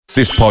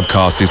This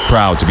podcast is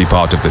proud to be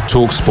part of the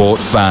TalkSport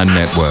Fan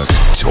Network.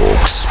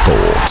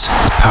 TalkSport.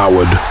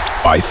 Powered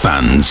by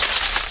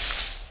fans.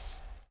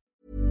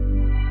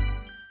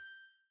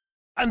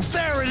 And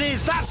there it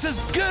is, that's as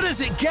good as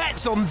it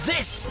gets on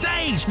this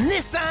stage.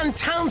 Nissan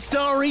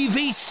Townstar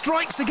EV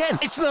strikes again.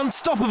 It's an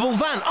unstoppable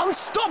van,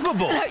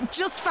 unstoppable.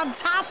 Just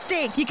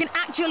fantastic. You can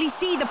actually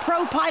see the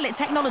ProPilot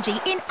technology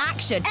in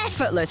action.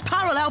 Effortless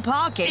parallel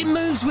parking. It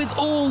moves with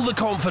all the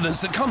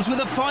confidence that comes with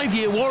a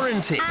 5-year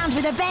warranty. And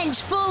with a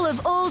bench full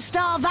of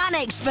all-star van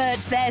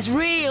experts, there's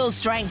real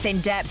strength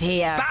in depth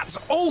here. That's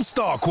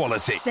all-star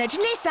quality. Search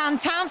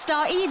Nissan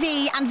Townstar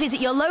EV and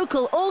visit your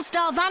local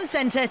all-star van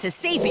centre to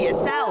see for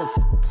yourself.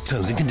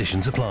 Terms and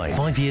conditions apply.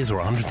 5 years or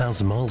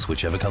 100,000 miles,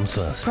 whichever comes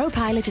first.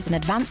 ProPilot is an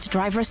advanced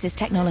driver assist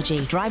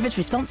technology. Driver's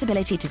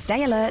responsibility to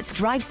stay alert,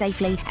 drive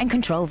safely and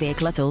control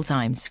vehicle at all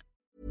times.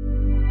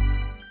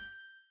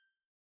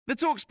 The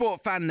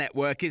TalkSport Fan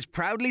Network is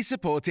proudly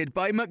supported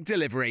by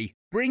McDelivery,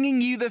 bringing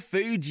you the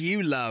food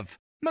you love.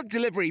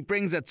 McDelivery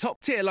brings a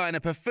top-tier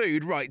lineup of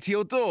food right to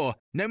your door.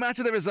 No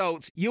matter the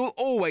result, you'll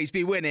always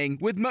be winning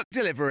with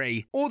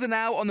McDelivery. Order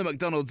now on the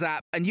McDonald's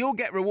app and you'll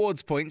get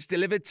rewards points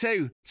delivered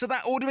too. So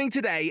that ordering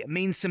today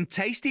means some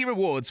tasty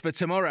rewards for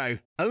tomorrow.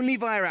 Only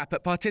via app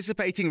at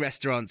participating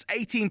restaurants.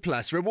 18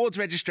 plus. Rewards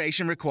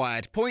registration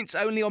required. Points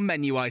only on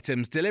menu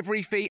items.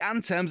 Delivery fee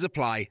and terms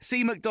apply.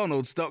 See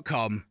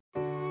mcdonalds.com.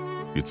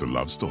 It's a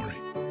love story.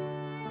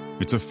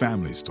 It's a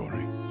family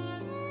story.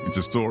 It's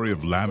a story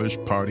of lavish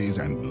parties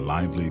and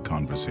lively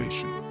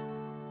conversation.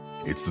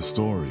 It's the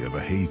story of a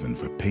haven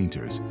for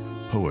painters,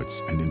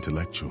 poets, and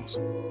intellectuals.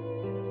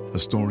 A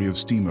story of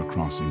steamer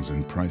crossings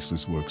and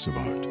priceless works of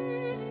art.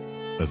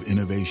 Of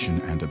innovation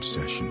and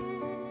obsession.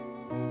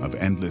 Of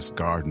endless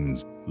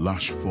gardens,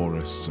 lush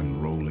forests,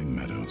 and rolling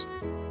meadows.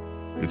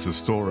 It's a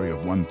story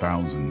of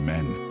 1,000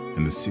 men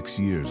and the 6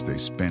 years they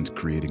spent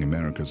creating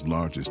America's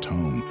largest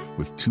home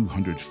with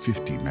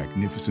 250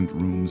 magnificent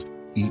rooms,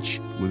 each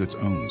with its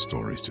own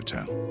stories to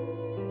tell.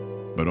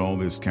 But all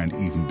this can't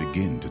even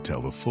begin to tell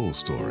the full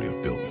story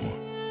of Biltmore.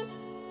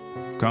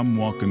 Come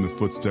walk in the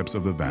footsteps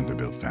of the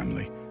Vanderbilt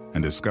family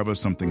and discover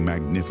something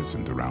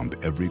magnificent around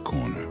every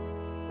corner,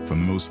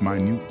 from the most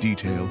minute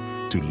detail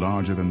to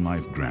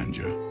larger-than-life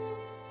grandeur.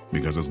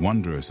 Because as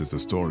wondrous as the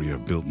story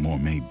of Biltmore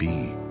may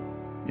be,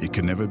 it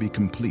can never be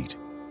complete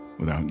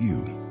without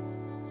you.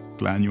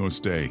 Plan your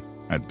stay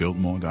at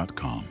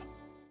Biltmore.com.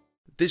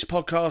 This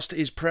podcast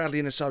is proudly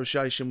in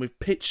association with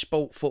Pitch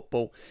Sport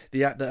Football,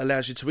 the app that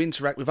allows you to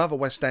interact with other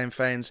West Ham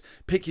fans,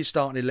 pick your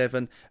starting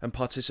 11 and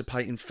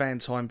participate in fan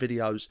time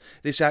videos.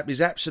 This app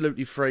is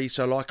absolutely free,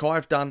 so like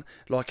I've done,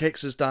 like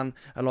X has done,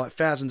 and like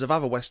thousands of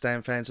other West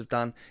Ham fans have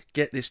done,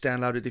 get this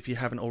downloaded if you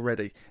haven't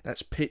already.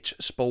 That's Pitch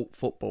Sport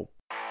Football.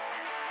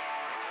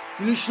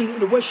 You're listening to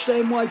the West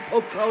Ham Way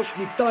podcast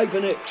with Dave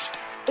and X.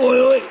 Oi,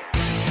 oi!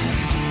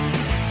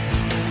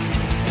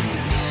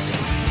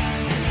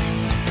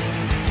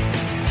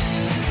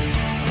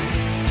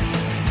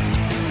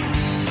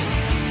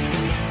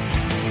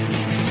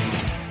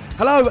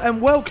 Hello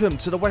and welcome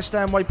to the West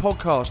Ham Way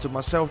podcast with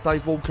myself,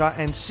 Dave Walker,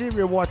 and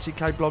serial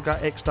YTK blogger,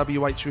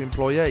 ex-WHU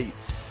employee.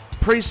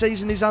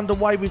 Pre-season is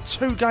underway with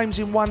 2 games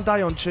in one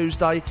day on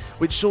Tuesday,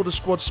 which saw the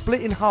squad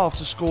split in half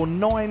to score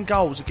 9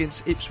 goals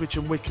against Ipswich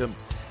and Wickham.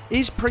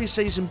 Is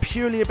pre-season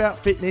purely about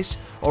fitness,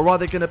 or are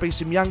there going to be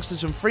some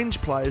youngsters and fringe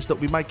players that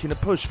will be making a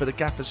push for the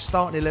Gaffer's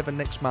starting 11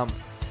 next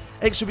month?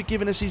 X will be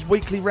giving us his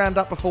weekly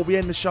roundup before we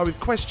end the show with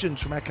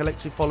questions from our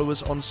collective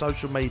followers on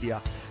social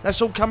media.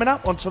 That's all coming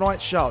up on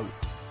tonight's show.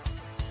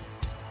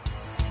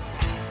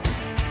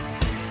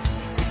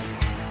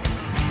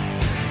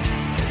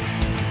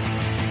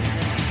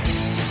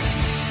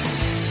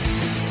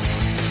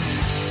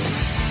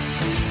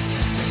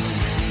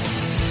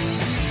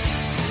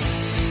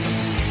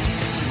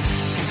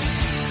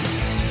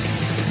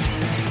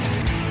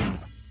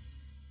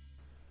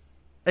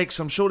 X,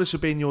 I'm sure this will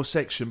be in your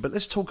section, but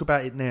let's talk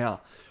about it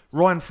now.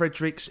 Ryan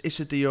Fredericks,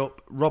 Issa Diop,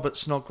 Robert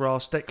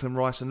Snodgrass, Declan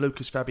Rice and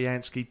Lucas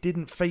Fabianski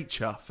didn't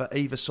feature for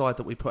either side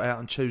that we put out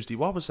on Tuesday.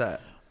 Why was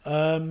that?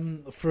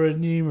 For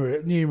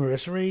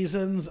numerous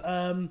reasons.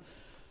 As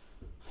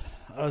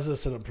I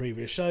said on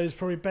previous shows,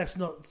 probably best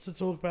not to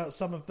talk about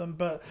some of them,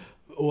 but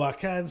all I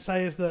can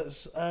say is that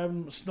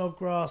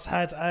Snodgrass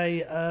had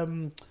a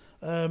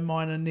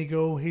minor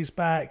niggle. He's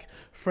back.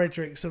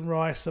 Fredericks and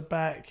Rice are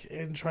back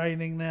in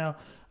training now.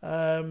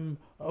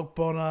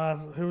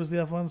 Ogbonna, who was the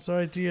other one?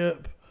 Sorry,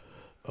 Diop.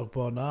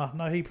 Ogbonna.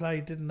 No, he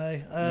played, didn't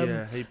he?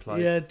 Yeah, he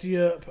played. Yeah,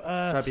 Diop.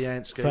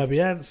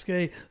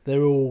 Fabianski.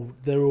 They're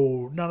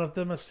all. None of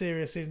them are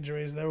serious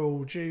injuries. They're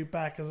all due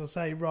back. As I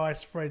say,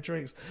 Rice,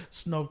 Fredericks,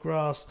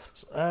 Snodgrass.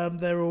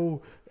 They're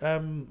all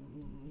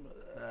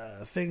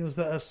things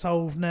that are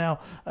solved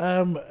now.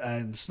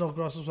 And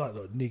Snodgrass was like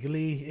a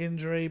niggly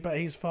injury, but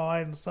he's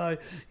fine. So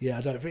yeah,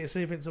 I don't think it's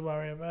anything to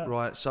worry about.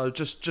 Right. So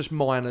just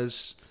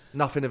minors.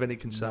 Nothing of any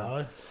concern.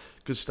 No.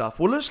 Good stuff.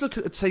 Well, let's look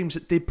at the teams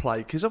that did play,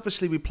 because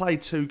obviously we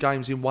played 2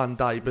 games in one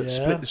day, but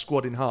split the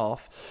squad in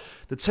half.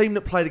 The team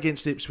that played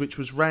against Ipswich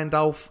was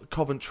Randolph,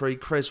 Coventry,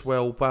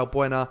 Creswell,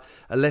 Balbuena,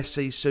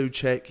 Alessi,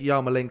 Souček,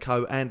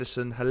 Yarmolenko,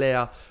 Anderson,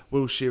 Hilaire,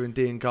 Wilshere and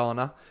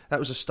Diangana. That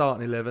was a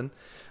starting 11.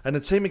 And the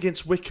team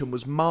against Wickham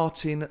was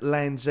Martin,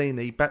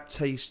 Lanzini,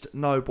 Baptiste,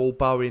 Noble,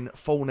 Bowen,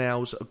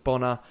 Fornals,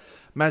 Bonner,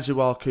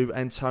 Masuaku,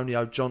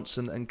 Antonio,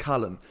 Johnson and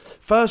Cullen.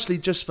 Firstly,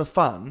 just for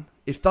fun,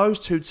 if those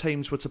 2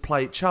 teams were to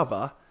play each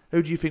other,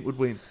 who do you think would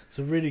win? It's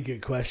a really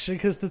good question,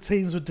 because the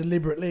teams were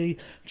deliberately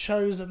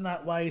chosen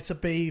that way to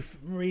be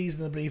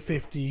reasonably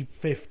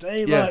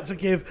 50-50. Like to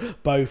give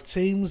both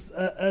teams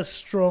as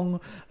strong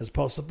as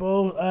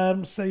possible.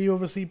 So you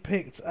obviously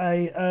picked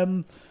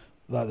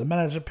the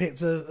manager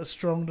picked a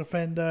strong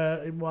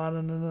defender in one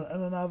and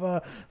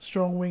another,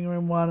 strong winger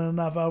in one and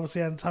another.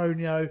 Obviously,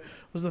 Antonio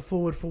was the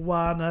forward for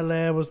one,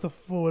 Hilaire was the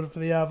forward for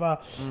the other.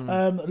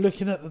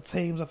 Looking at the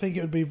teams, I think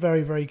it would be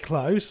very, very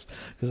close,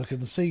 because I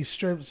can see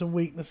strengths and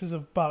weaknesses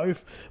of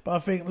both. But I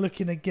think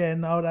looking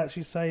again, I would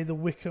actually say the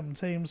Wickham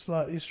team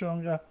slightly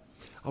stronger.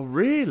 Oh,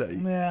 really?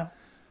 Yeah.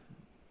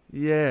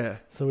 Yeah.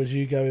 So would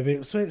you go with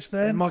Ipswich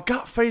then? And my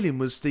gut feeling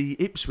was the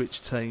Ipswich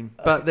team,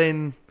 but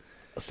then...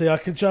 See, I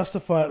can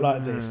justify it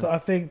like this. That I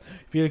think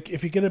if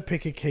you're going to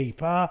pick a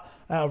keeper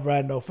out of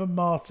Randolph and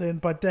Martin,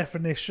 by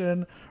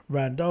definition,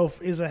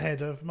 Randolph is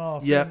ahead of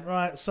Martin,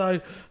 right?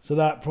 So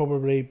that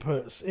probably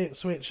puts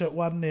Ipswich at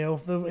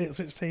 1-0, the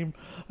Ipswich team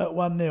at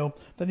 1-0.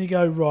 Then you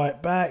go right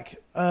back.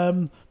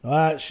 I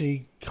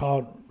actually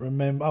can't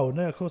remember. Oh,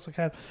 no, of course I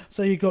can.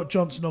 So you got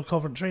Johnson or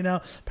Coventry.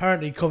 Now,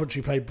 apparently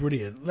Coventry played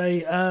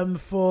brilliantly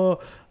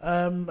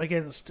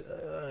against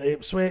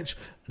Ipswich.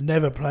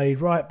 Never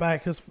played right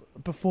back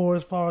before,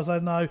 as far as I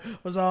know.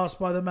 Was asked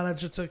by the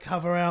manager to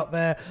cover out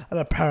there, and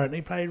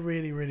apparently played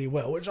really, really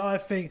well, which I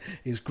think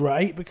is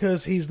great,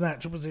 because his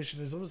natural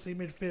position is obviously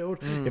midfield.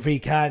 If he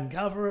can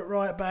cover at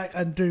right back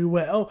and do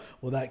well,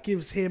 that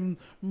gives him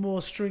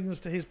more strings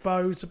to his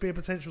bow to be a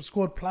potential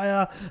squad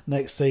player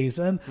next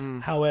season.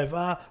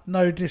 However,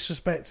 no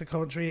disrespect to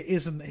Coventry, it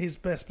isn't his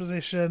best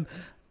position.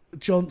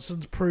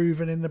 Johnson's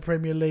proven in the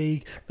Premier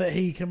League that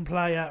he can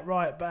play at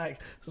right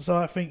back, so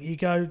I think you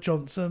go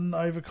Johnson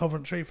over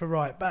Coventry for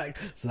right back.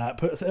 So that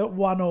puts it at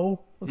 1-1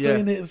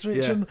 between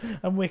Ipswich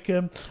and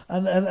Wickham,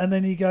 and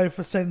then you go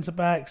for centre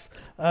backs.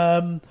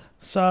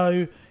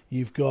 So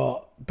you've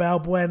got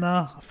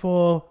Balbuena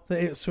for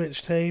the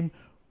Ipswich team,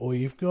 or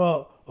you've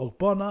got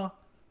Ogbonna.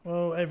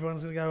 Well,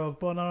 everyone's going to go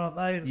Ogbonna, aren't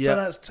they? So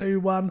that's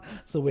 2-1.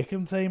 It's the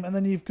Wickham team, and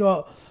then you've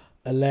got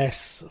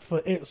Aless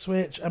for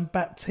Ipswich and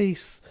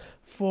Baptiste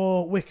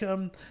for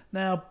Wickham.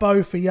 Now,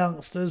 both are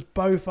youngsters,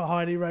 both are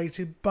highly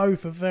rated,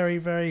 both are very,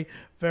 very,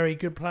 very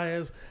good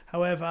players.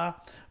 However,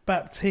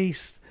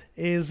 Baptiste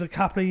is a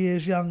couple of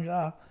years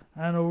younger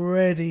and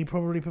already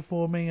probably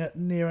performing at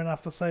near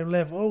enough the same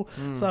level.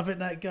 So I think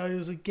that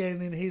goes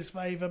again in his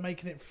favour,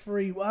 making it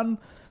 3-1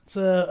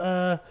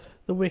 to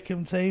the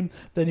Wickham team.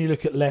 Then you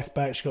look at left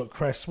back, you've got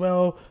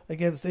Creswell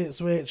against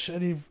Ipswich,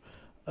 and you've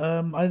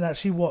I didn't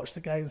actually watch the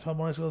games, if I'm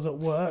honest, I was at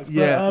work.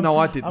 Yeah, but,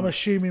 I didn't. I'm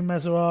assuming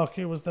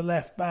Masuaku was the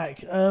left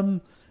back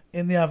in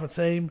the other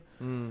team.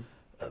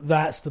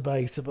 That's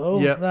debatable.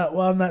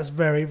 That's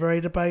very,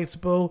 very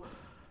debatable,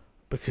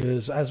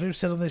 because, as we've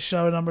said on this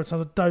show a number of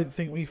times, I don't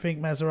think we think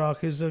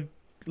Masuaku's a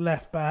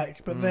left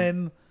back, but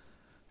then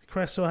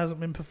Cresswell hasn't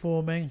been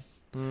performing.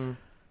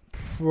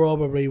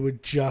 Probably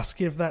would just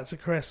give that to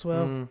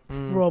Cresswell.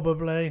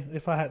 Probably,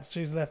 if I had to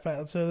choose left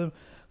back to them.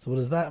 So what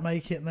does that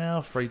make it now?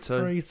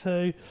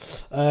 3-2.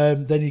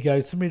 Then you go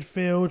to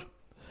midfield.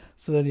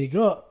 So then you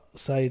got,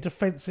 say,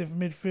 defensive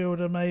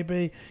midfielder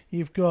maybe.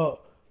 You've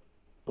got,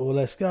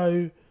 let's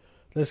go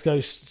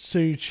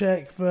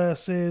Souček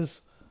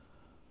versus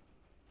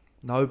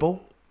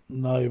Noble.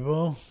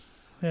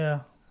 Yeah.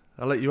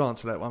 I'll let you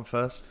answer that one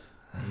first.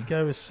 You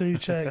go with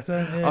Souček,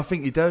 don't you? I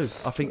think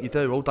you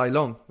do all day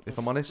long, if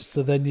I'm honest.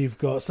 So then you've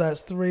got, so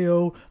that's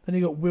 3-3. Then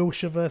you've got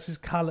Wilshere versus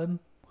Cullen.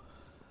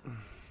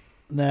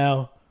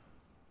 Now,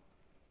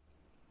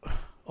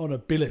 on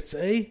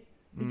ability,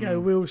 you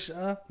go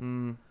Wilshere.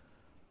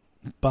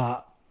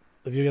 But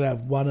if you're going to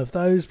have one of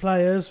those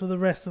players for the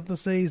rest of the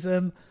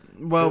season...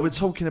 Well, we're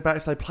talking about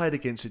if they played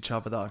against each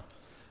other, though.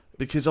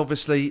 Because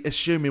obviously,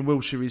 assuming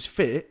Wilshere is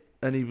fit,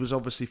 and he was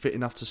obviously fit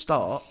enough to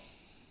start,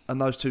 and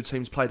those two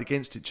teams played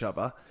against each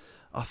other,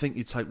 I think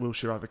you'd take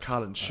Wilshere over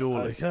Cullen,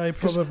 surely. Okay,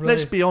 probably.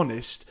 Let's be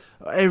honest,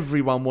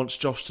 everyone wants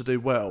Josh to do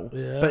well,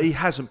 but he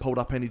hasn't pulled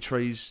up any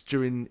trees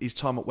during his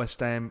time at West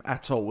Ham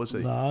at all, has he?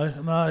 No.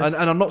 And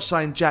I'm not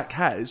saying Jack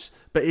has,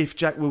 but if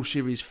Jack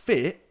Wilshere is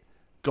fit,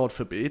 God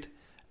forbid,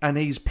 and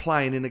he's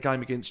playing in a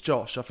game against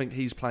Josh, I think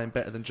he's playing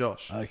better than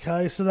Josh.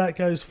 Okay, so that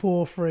goes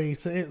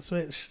 4-3 to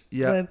Ipswich.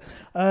 Yeah.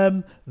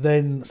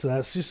 Then so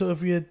that's just sort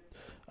of your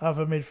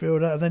other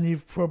midfielder, and then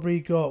you've probably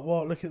got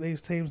look at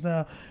these teams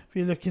now. If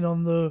you're looking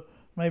on the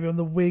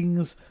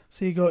wings,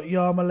 so you got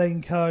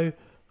Yarmolenko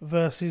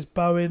versus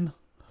Bowen.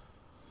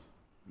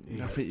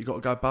 I think you've got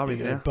to go Bowen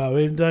now.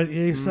 Bowen, don't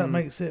you? So that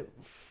makes it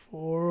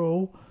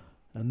 4-4.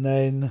 And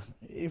then,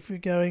 if you're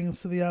going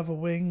to the other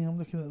wing, I'm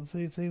looking at the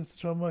two teams to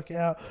try and work it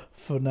out.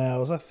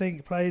 Fornals, I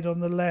think, played on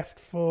the left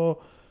for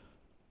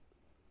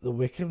the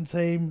Wycombe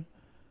team.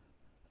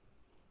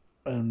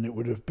 And it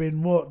would have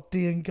been,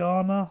 Dean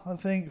Garner, I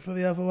think, for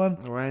the other one.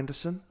 Or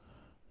Anderson.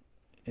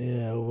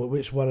 Yeah, well,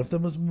 which one of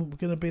them was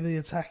going to be the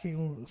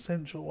attacking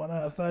central one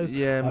out of those?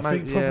 Yeah, I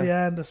think probably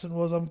Anderson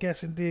was. I'm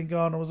guessing Dean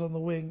Garner was on the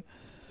wing.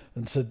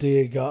 And so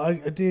Dean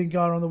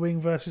Garner on the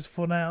wing versus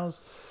Fornals.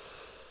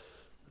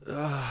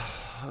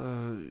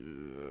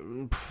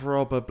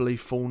 Probably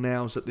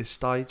Fornals at this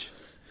stage.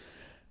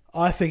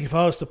 I think if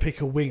I was to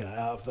pick a winger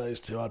out of those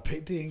two, I'd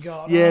pick Dean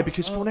Garner. Yeah,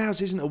 because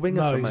Fornals isn't a winger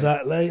for me. No,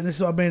 exactly. And this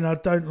is what I mean. I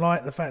don't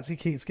like the fact he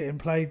keeps getting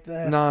played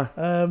there. No.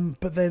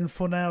 But then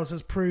Fornals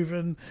has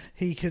proven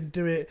he can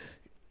do it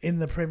in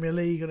the Premier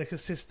League on a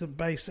consistent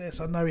basis.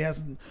 I know he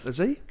hasn't... Has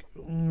he?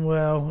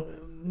 Well,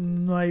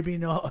 maybe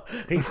not.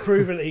 He's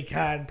proven he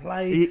can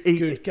play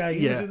good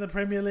games in the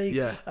Premier League.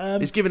 Yeah.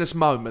 He's given us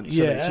moments,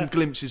 some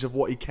glimpses of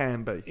what he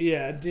can be.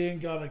 Yeah, and Dean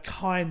Garner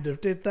kind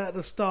of did that at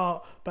the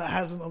start, but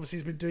hasn't. Obviously,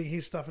 he's been doing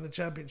his stuff in the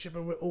Championship,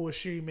 and we're all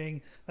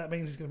assuming that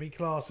means he's going to be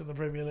class in the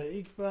Premier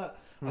League. But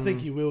I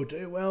think he will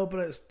do well, but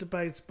it's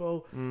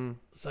debatable.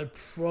 So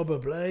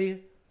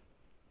probably...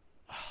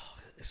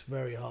 It's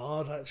very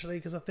hard, actually,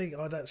 because I think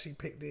I'd actually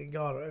pick Dean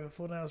Garner over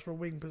Fornals for a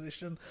wing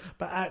position.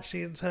 But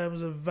actually, in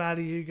terms of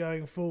value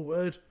going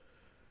forward,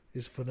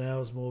 is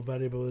Fornals more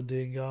valuable than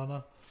Dean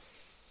Garner?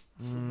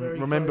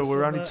 Remember,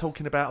 we're only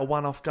talking about a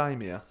one-off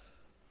game here.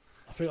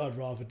 I think I'd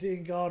rather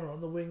Dean Garner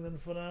on the wing than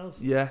Fornals.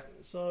 Yeah.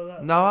 So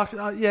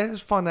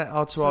let's find that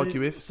hard to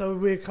argue with. So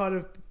we're kind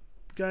of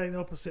going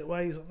opposite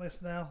ways on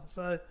this now.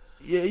 So...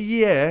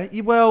 Yeah.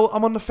 Well,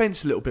 I'm on the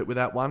fence a little bit with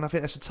that one. I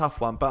think that's a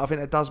tough one, but I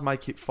think that does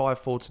make it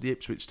 5-4 to the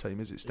Ipswich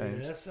team as it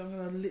stands. Yes, I'm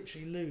going to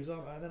literally lose,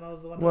 aren't I? And then I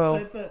was the one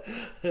that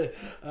said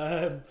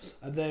that.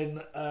 And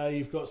then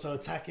you've got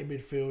attacking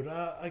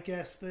midfielder. I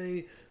guess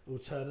the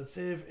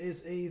alternative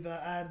is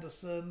either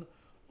Anderson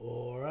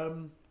or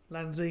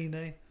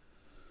Lanzini.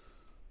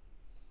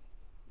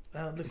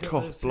 Look at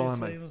those two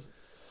teams.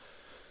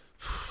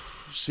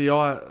 See,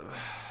 I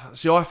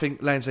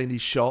think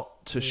Lanzini's shot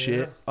to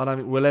shit. I don't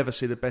think we'll ever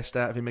see the best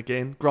out of him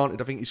again.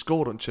 Granted, I think he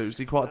scored on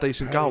Tuesday, quite a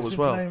decent goal as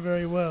well. Playing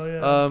very well,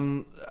 yeah.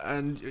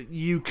 And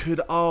you could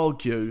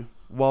argue,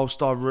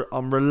 whilst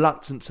I'm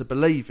reluctant to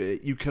believe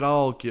it, you could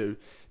argue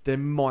there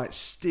might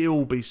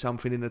still be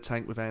something in the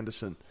tank with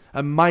Anderson.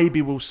 And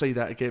maybe we'll see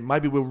that again.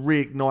 Maybe we'll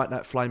reignite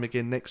that flame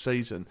again next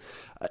season.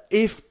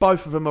 If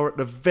both of them are at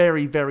the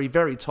very, very,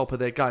 very top of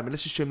their game, and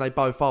let's assume they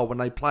both are when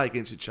they play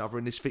against each other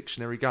in this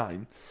fictionary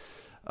game,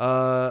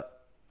 I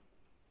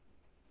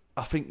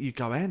think you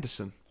go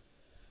Anderson.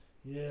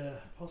 Yeah,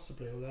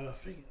 possibly. Although I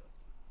think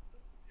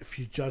if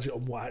you judge it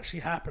on what actually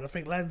happened, I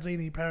think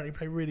Lanzini apparently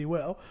played really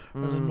well.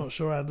 I'm not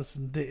sure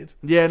Anderson did.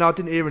 Yeah, no, I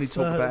didn't hear any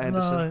talk about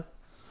Anderson. No.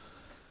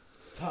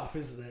 It's tough,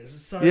 isn't it?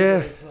 It's so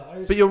very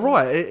close. But you're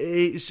right.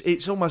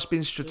 It's almost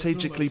been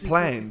strategically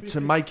planned to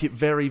make it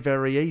very,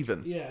 very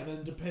even. Yeah, and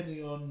then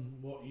depending on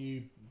what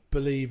you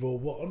believe or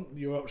want,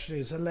 your option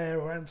is Haller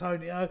or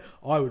Antonio.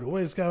 I would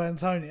always go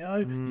Antonio.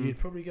 You'd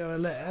probably go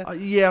Haller. I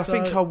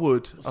think I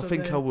would.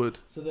 I would.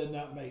 So then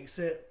that makes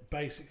it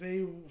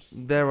basically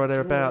there or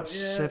thereabouts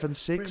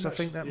 7-6. I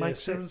think that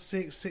makes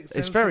 7-6, 6-7.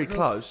 It's very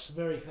close.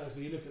 Very close. So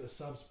you look at the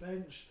subs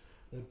bench.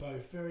 They're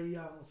both very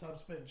young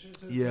subs benches.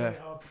 So it's very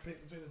hard to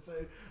pick between the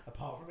two.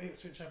 Apart from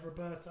Ipswich have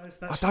Roberto.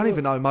 So I don't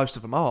even know most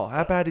of them are.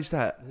 How bad is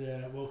that?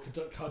 Yeah, well,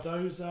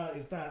 Cardoza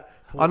is that.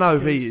 I know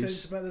who he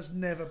is. That's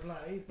never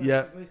played.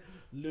 Basically.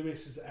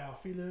 Lewis is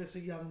Alfie Lewis, a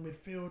young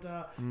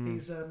midfielder.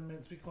 He's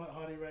meant to be quite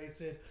highly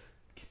rated.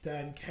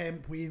 Dan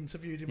Kemp, we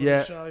interviewed him on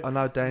the show. I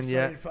know Dan. He's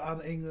played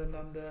for England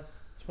under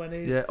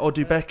 20s. Yeah,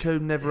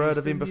 Odubeku, never heard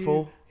of him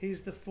before.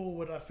 He's the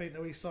forward, I think,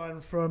 that we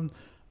signed from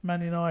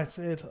Man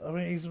United. I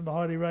mean, he's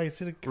highly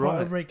rated,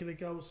 quite a regular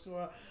goal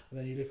scorer. And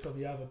then you look on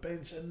the other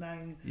bench, and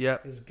Nang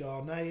is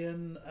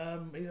Ghanaian. I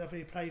think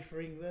he played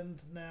for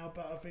England now,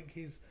 but I think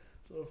his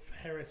sort of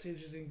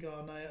heritage is in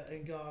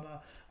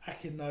Ghana.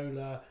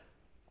 Akinola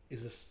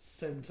is a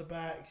centre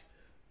back.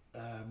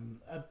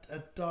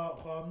 A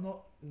dark one, I'm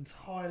not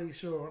entirely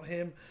sure on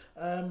him.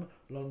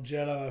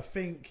 Longello, I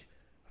think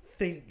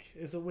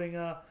is a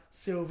winger.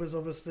 Silva's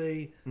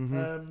obviously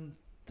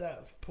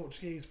that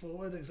Portuguese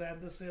forward,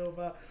 Alexander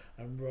Silva,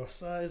 and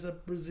Rossa is a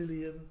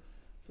Brazilian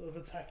sort of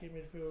attacking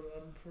midfielder,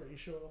 I'm pretty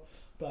sure.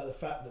 But the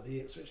fact that the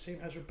Ipswich team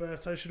has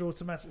Roberto should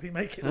automatically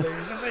make it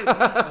lose.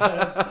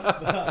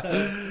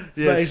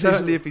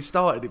 Certainly if he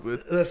started it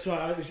would. That's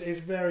right, it's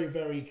very,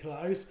 very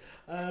close.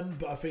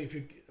 But I think if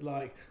you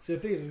so the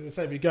thing is,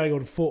 if you're going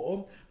on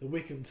form, the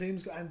Wycombe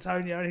team's got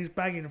Antonio and he's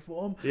banging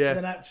form. Yeah. And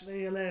then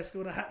actually, Haller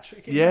scored a hat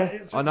trick in that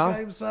Ipswich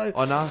game.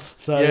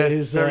 So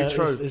it's very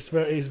true. It's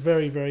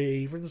very, very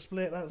even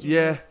split. That's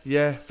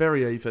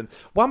very even.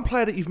 One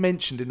player that you've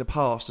mentioned in the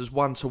past as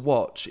one to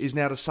watch is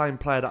now the same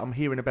player that I'm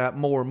hearing about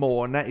more and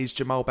more, and that is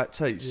Jamal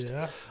Baptiste.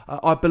 Yeah.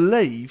 I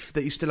believe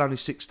that he's still only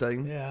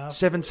 16. Yeah.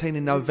 17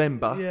 in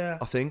November, Yeah.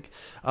 I think.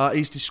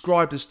 He's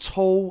described as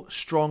tall,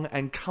 strong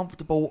and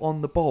comfortable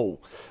on the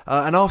ball.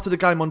 And after the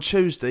game on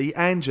Tuesday,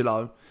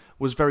 Angelo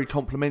was very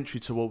complimentary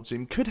towards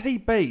him. Could he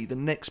be the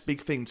next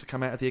big thing to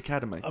come out of the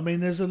academy? I mean,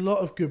 there's a lot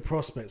of good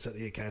prospects at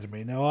the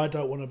academy. Now, I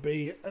don't want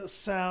to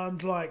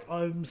sound like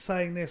I'm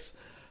saying this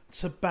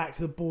to back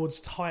the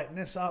board's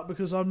tightness up,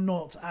 because I'm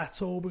not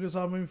at all, because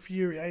I'm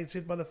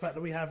infuriated by the fact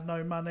that we have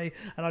no money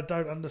and I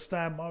don't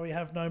understand why we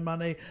have no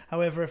money.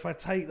 However, if I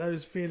take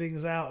those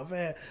feelings out of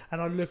it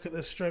and I look at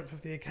the strength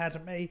of the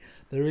academy,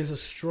 there is a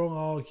strong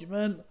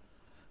argument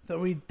that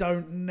we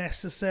don't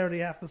necessarily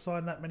have to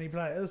sign that many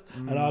players.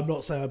 And I'm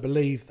not saying I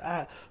believe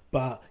that,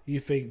 but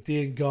you think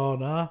Dean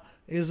Garner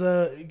is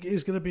going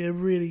to be a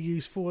really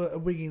useful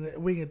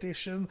wing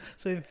addition.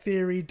 So in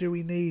theory, do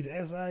we need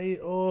Eze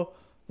or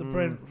the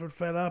Brentford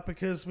fella?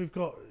 Because we've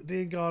got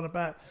Dean Garner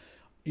back.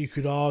 You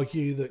could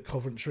argue that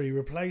Coventry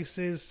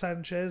replaces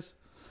Sanchez,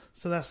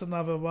 so that's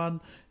another one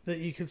that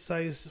you could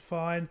say is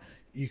fine.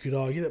 You could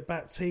argue that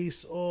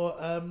Baptiste or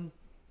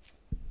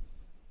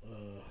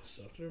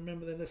so I have to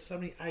remember that there's so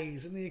many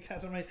A's in the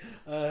academy,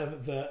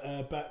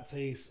 that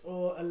Baptiste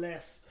or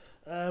Elise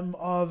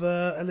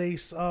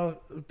are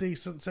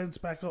decent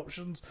centre-back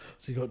options.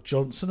 So you've got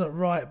Johnson at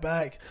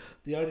right-back.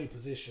 The only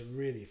position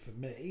really for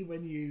me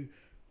when you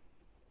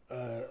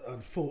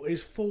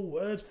is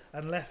forward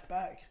and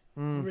left-back.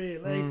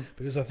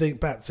 Because I think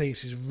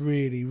Baptiste is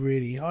really,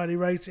 really highly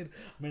rated.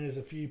 I mean, there's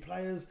a few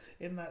players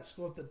in that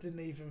squad that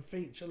didn't even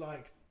feature,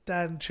 like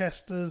Dan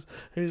Chesters,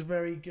 who's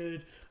very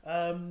good.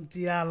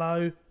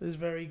 Diallo is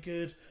very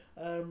good.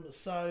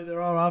 So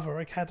there are other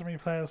academy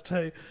players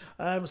too.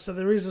 So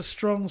there is a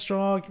strong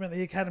argument.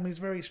 The academy is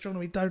very strong.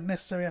 We don't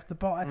necessarily have to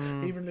buy.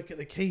 Even look at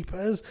the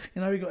keepers.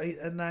 You know, we've got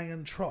Anang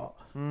and Trott.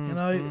 You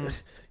know,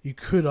 you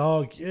could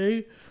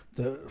argue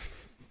that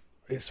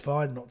it's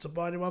fine not to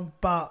buy anyone,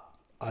 but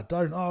I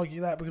don't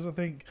argue that, because I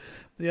think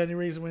the only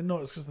reason we're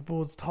not is because the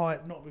board's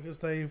tight, not because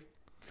they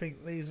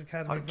think these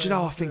academy players... Do you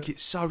know, I think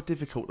it's so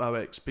difficult though,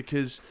 X,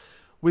 because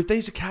with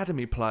these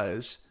academy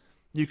players,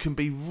 you can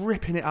be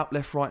ripping it up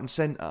left, right and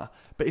centre,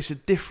 but it's a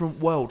different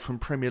world from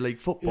Premier League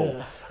football.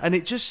 Yeah. And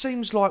it just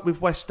seems like with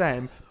West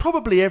Ham,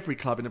 probably every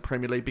club in the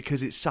Premier League,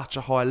 because it's such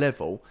a high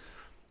level,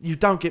 you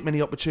don't get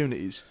many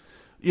opportunities.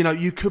 You know,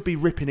 you could be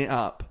ripping it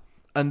up,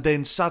 and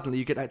then suddenly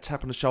you get that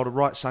tap on the shoulder,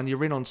 right son,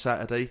 you're in on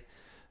Saturday,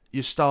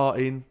 you're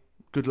starting,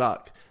 good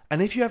luck.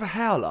 And if you have a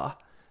howler,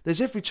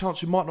 there's every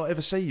chance we might not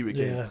ever see you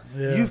again.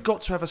 Yeah. You've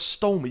got to have a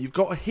stormer. You've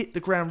got to hit the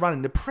ground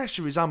running. The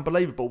pressure is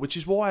unbelievable, which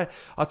is why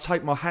I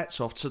take my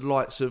hats off to the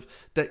likes of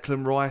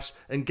Declan Rice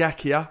and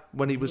Gakia.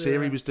 When he was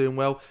here, he was doing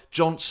well.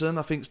 Johnson,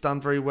 I think, has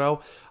done very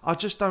well. I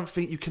just don't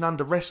think you can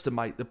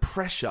underestimate the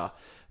pressure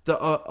that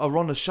are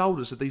on the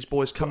shoulders of these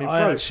boys coming through.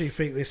 I actually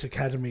think this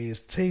academy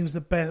is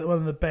one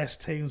of the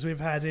best teams we've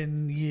had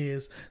in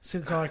years,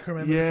 since I can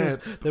remember. Yeah.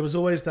 Because there was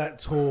always that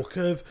talk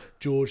of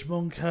George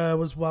Moncur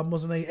was one,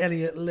 wasn't he?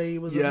 Elliot Lee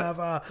was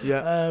another.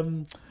 Yeah.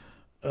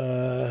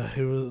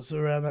 Who was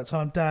around that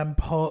time? Dan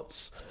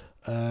Potts,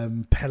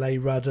 Pele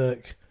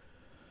Ruddock.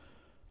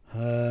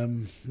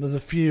 There's a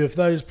few of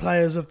those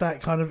players of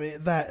that kind of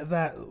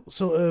that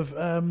sort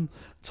of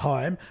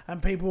time,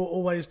 and people were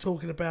always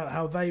talking about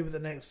how they were the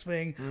next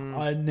thing.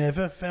 I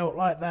never felt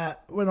like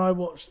that when I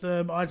watched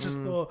them. I just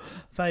thought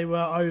they were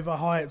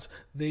overhyped.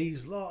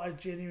 These lot, I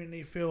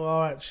genuinely feel,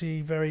 are actually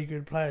very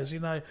good players.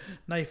 You know,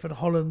 Nathan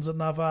Holland's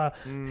another.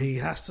 He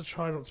has to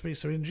try not to be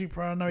so injury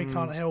prone. I know he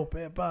can't help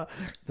it, but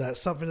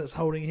that's something that's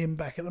holding him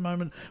back at the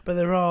moment. But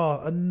there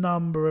are a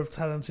number of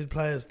talented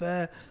players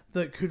there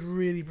that could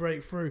really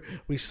break through.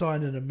 We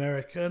signed an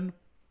American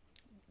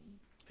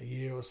a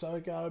year or so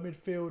ago, a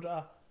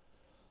midfielder.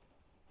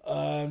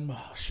 I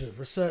should have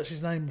researched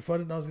his name before. I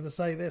didn't know I was going to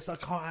say this. I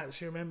can't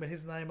actually remember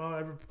his name.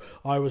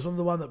 I was one of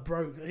the one that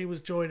broke. He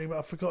was joining, but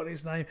I've forgotten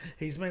his name.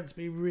 He's meant to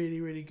be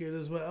really, really good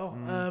as well.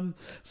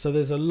 So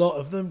there's a lot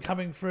of them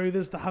coming through.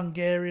 There's the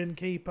Hungarian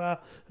keeper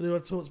who I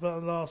talked about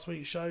on last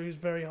week's show, who's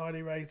very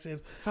highly rated. In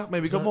fact,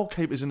 maybe we've got more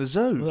keepers in the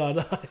zoo. I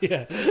know,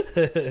 yeah.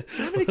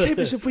 How many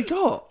keepers have we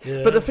got?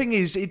 Yeah. But the thing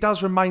is, it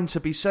does remain to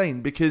be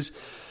seen, because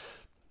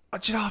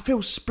you know, I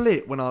feel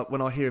split when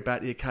I hear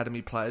about the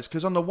academy players,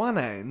 because on the one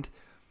hand,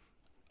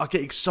 I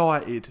get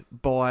excited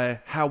by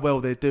how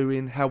well they're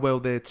doing, how well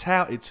they're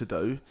touted to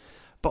do.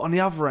 But on the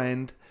other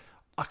hand,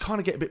 I kind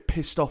of get a bit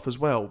pissed off as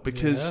well,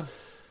 because,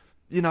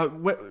 you know,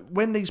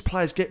 when these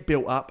players get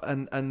built up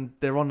and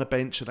they're on the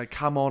bench and they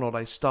come on or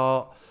they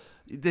start,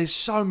 there's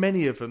so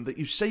many of them that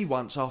you see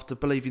once after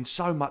believing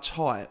so much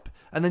hype,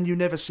 and then you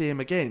never see him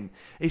again.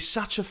 It's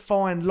such a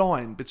fine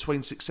line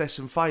between success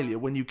and failure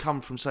when you come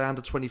from, say,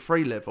 under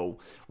 23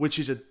 level, which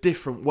is a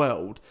different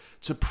world,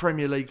 to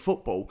Premier League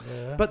football.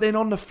 Yeah. But then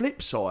on the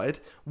flip side,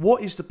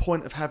 what is the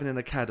point of having an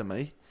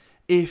academy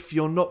if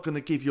you're not going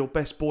to give your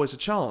best boys a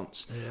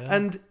chance? Yeah.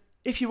 And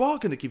if you are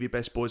going to give your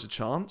best boys a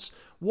chance,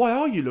 why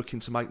are you looking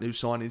to make new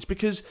signings?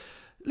 Because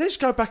Let's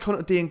go back on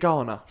to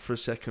Diangana for a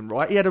second,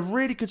 right? He had a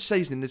really good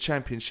season in the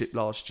Championship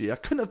last year.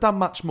 Couldn't have done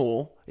much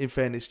more, in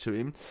fairness to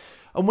him.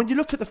 And when you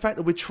look at the fact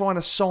that we're trying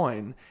to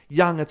sign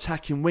young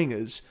attacking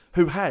wingers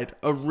who had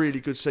a really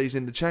good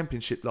season in the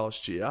Championship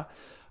last year,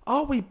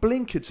 are we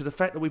blinkered to the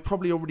fact that we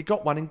probably already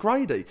got one in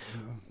Grady?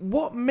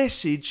 What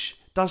message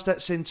does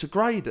that send to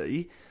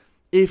Grady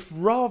if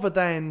rather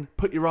than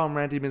put your arm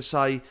around him and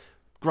say,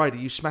 Grady,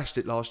 you smashed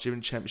it last year in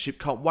the Championship,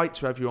 can't wait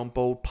to have you on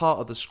board, part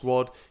of the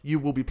squad, you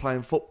will be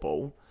playing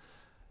football.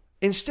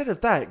 Instead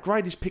of that,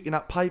 Grady's picking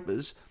up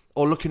papers,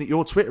 or looking at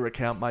your Twitter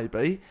account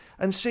maybe,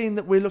 and seeing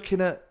that we're looking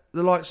at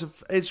the likes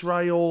of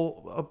Ezra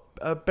or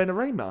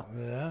Benarima.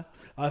 Yeah,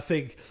 I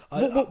think...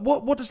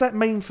 What does that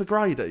mean for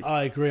Grady?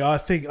 I agree. I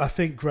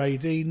think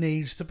Grady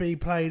needs to be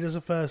played as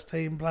a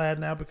first-team player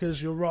now,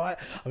 because you're right.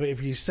 I mean,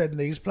 if you send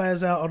these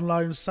players out on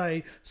loan,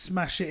 say,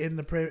 smash it in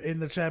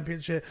the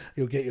Championship,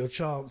 you'll get your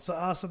chance at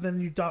us, and then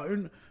you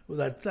don't.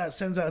 Well, that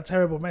sends out a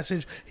terrible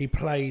message. He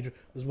played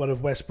as one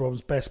of West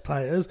Brom's best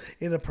players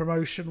in a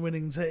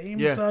promotion-winning team,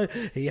 so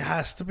he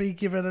has to be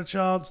given a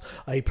chance.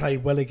 He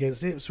played well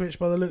against Ipswich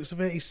by the looks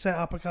of it. He set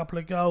up a couple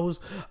of goals.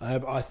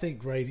 I think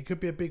Grady could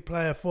be a big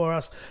player for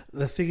us.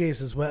 The thing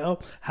is, as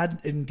well,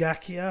 had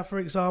Ngakia, for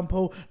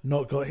example,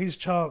 not got his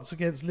chance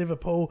against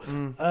Liverpool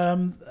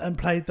and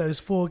played those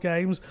 4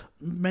 games,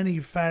 many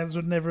fans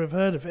would never have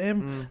heard of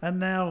him. And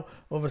now,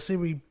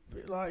 obviously,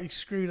 he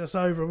screwed us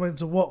over and went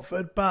to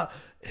Watford, but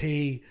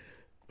the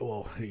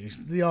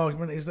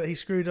argument is that he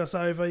screwed us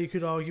over. You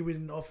could argue we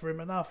didn't offer him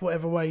enough,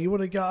 whatever way you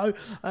want to go.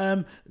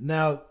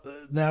 Now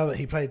that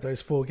he played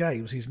those 4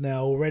 games, he's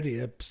now already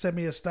a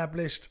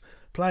semi-established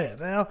player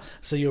now.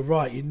 So you're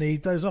right, you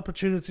need those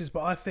opportunities,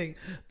 but I think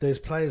there's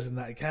players in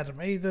that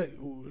academy that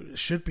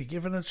should be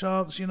given a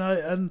chance,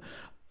 and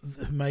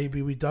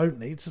maybe we don't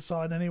need to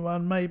sign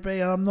anyone, maybe.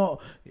 And I'm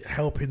not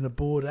helping the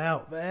board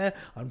out there.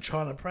 I'm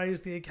trying to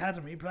praise the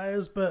academy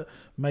players, but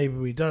maybe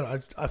we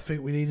don't. I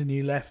think we need a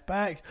new left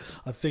back.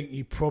 I think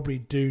you probably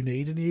do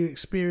need a new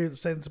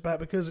experienced centre back,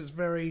 because it's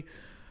very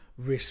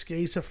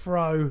risky to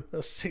throw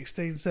a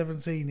 16,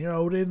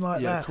 17-year-old in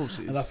like that. Yeah, of course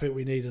it is. And I think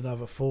we need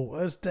another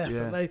forward,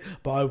 definitely. Yeah.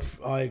 But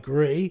I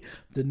agree,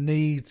 the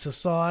need to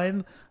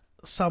sign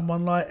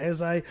someone like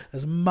Eze,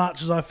 as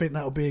much as I think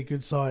that will be a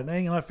good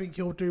signing, and I think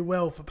he'll do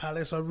well for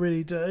Palace, I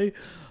really do.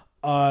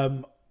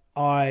 I'm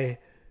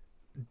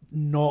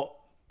not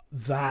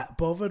that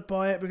bothered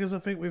by it, because I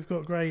think we've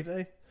got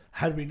Grady.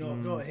 Had we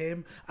not got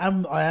him,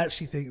 and I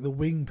actually think the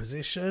wing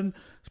position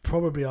is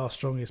probably our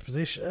strongest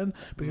position,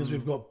 because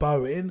we've got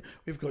Bowen,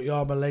 we've got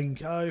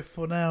Yarmolenko,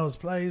 Fornals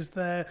plays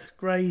there,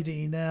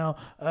 Grady now,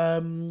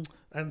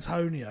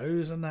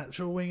 Antonio's a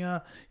natural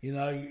winger.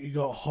 You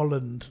got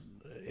Holland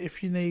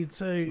if you need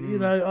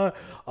to.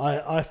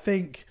 I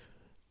think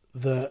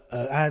that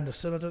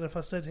Anderson, I don't know if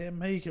I said him,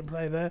 he can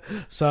play there.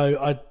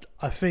 So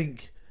I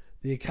think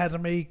the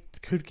academy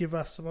could give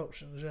us some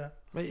options, yeah.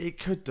 It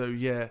could do,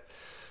 yeah.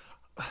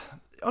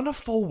 On a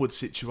forward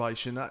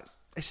situation,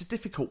 it's a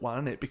difficult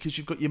one, isn't it? Because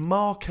you've got your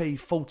marquee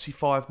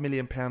 £45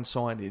 million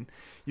signing.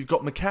 You've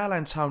got Michail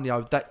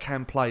Antonio that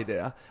can play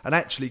there and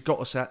actually got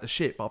us out the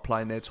ship by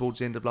playing there towards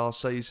the end of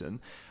last season.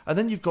 And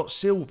then you've got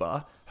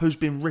Silva, who's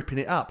been ripping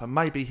it up, and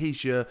maybe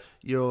he's your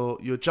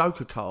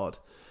joker card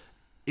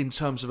in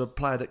terms of a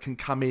player that can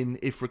come in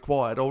if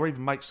required, or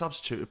even make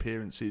substitute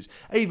appearances.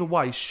 Either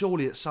way,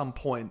 surely at some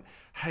point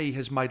he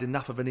has made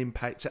enough of an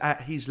impact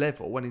at his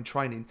level when in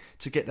training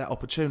to get that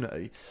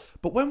opportunity.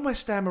 But when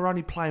West Ham are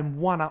only playing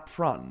one up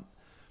front,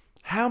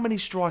 how many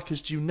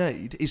strikers do you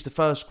need is the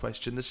first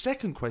question. The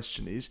second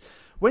question is,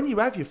 when you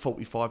have your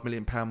 £45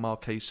 million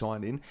marquee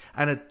signing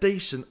and a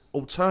decent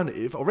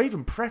alternative, or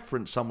even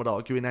preference, some would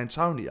argue, in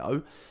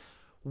Antonio,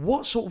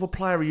 what sort of a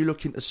player are you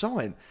looking to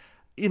sign?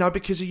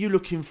 Because are you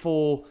looking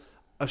for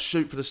a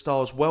shoot for the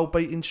stars,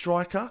 well-beaten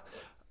striker?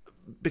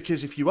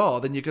 Because if you are,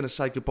 then you're going to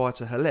say goodbye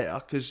to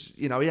Hilaire, because,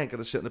 he ain't going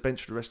to sit on the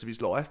bench for the rest of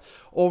his life.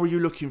 Or are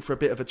you looking for a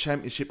bit of a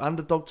Championship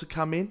underdog to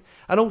come in?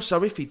 And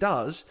also, if he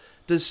does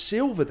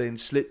Silva then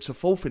slip to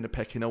 4th in the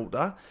pecking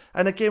order?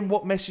 And again,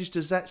 what message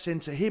does that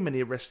send to him and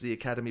the rest of the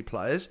academy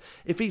players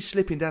if he's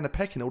slipping down the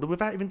pecking order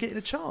without even getting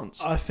a chance?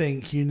 I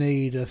think you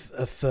need a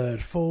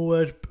third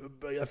forward.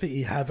 I think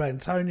you have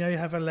Antonio, you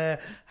have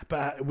Hilaire,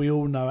 but we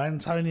all know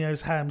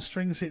Antonio's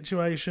hamstring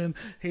situation.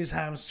 His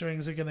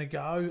hamstrings are going to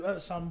go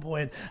at some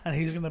point, and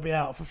he's going to be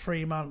out for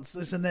 3 months.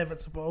 It's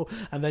inevitable.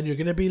 And then you're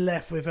going to be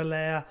left with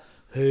Hilaire,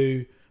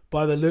 who,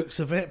 by the looks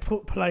of it,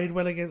 played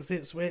well against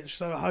Ipswich,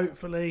 so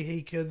hopefully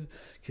he can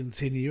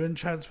continue and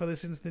transfer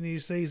this into the new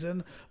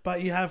season.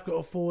 But you have got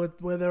a forward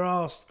where there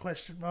are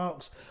question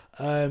marks.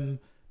 Then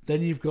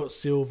you've got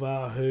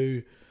Silva,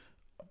 who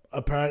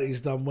apparently has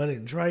done well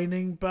in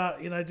training,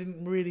 but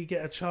didn't really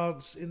get a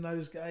chance in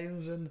those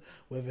games, and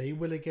whether he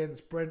will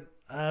against Brent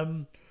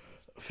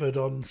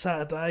on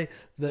Saturday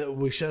that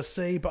we shall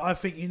see. But I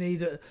think you need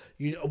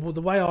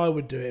the way I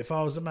would do it if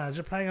I was a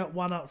manager, playing up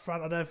one up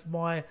front. I'd have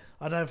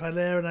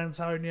Haller and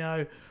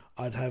Antonio.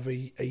 I'd have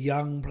a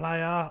young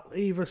player,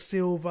 either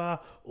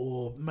Silva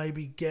or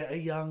maybe get a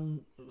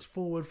young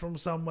forward from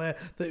somewhere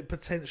that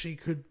potentially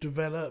could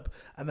develop,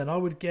 and then I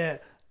would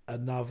get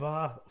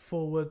another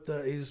forward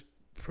that is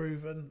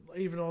proven,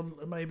 even on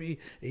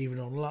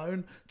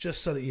loan,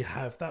 just so that you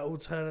have that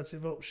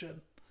alternative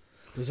option.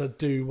 Because I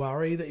do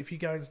worry that if you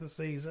go into the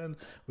season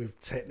with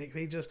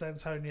technically just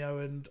Antonio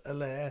and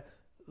Haller,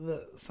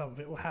 that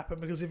something will happen,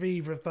 because if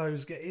either of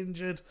those get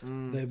injured,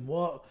 then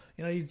what?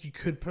 You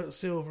could put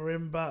Silva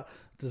in, but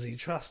does he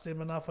trust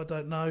him enough? I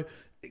don't know.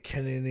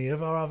 Can any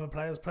of our other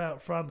players play up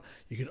front?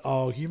 You could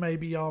argue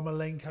maybe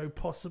Yarmolenko,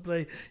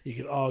 possibly. You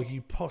could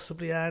argue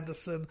possibly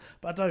Anderson,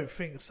 but I don't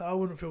think so. I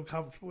wouldn't feel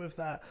comfortable with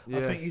that. Yeah.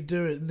 I think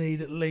you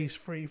need at least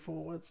 3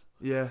 forwards.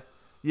 Yeah.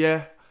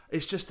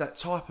 It's just that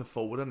type of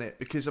forward, isn't it?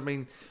 Because,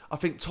 I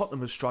think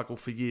Tottenham has struggled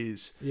for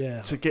years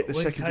to get the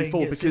secondary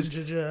forward, because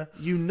injured,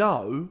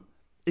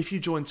 if you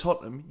join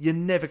Tottenham, you're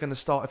never going to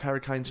start if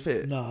Harry Kane's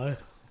fit. No.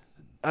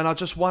 And I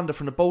just wonder,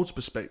 from the board's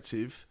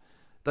perspective,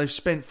 they've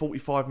spent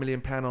 £45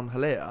 million on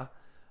Haller.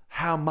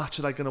 How much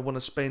are they going to want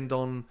to spend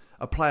on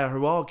a player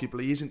who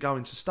arguably isn't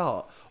going to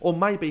start? Or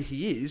maybe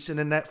he is, and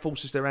then that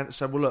forces their hand to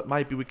say, well, look,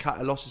 maybe we cut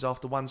our losses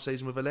after one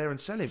season with Haller and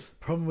sell him.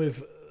 Problem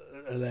with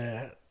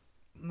Haller,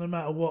 no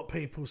matter what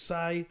people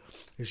say,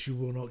 is you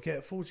will not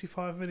get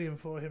 45 million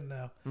for him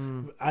now.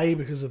 A,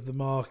 because of the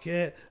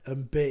market,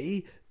 and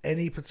B,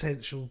 any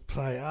potential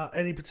player,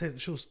 any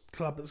potential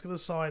club that's going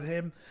to sign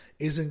him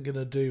isn't going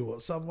to do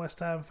what some West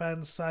Ham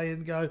fans say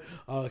and go,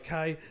 oh,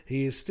 okay,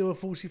 he is still a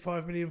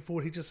 45 million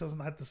forward, he just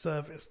hasn't had the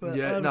service that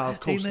no, of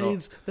course he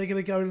needs. They're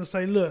going to go in and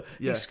say, look,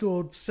 he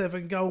scored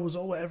 7 goals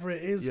or whatever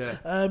it is,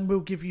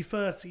 we'll give you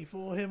 30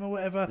 for him or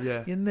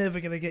whatever. You're never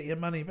going to get your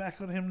money back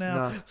on him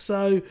now. No.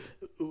 So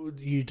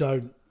you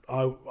don't.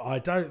 I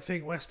don't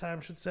think West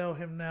Ham should sell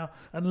him now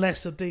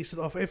unless a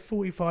decent offer. If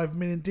 45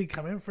 million did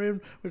come in for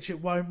him, which it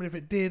won't, but if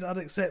it did, I'd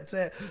accept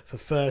it. For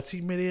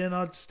 30 million,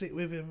 I'd stick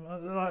with him.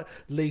 I'd at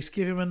least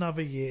give him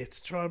another year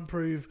to try and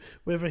prove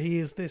whether he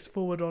is this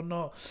forward or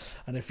not.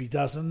 And if he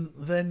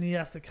doesn't, then you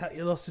have to cut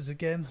your losses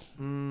again.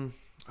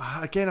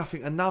 Again, I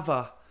think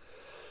another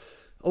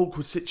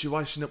awkward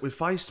situation that we're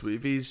faced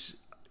with is,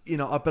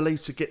 I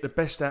believe to get the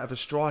best out of a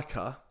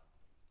striker,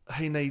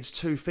 he needs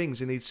 2 things.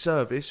 He needs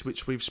service,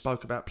 which we've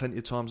spoke about plenty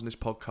of times in this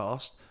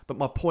podcast. But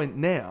my point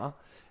now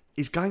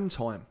is game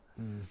time.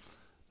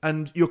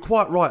 And you're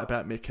quite right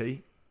about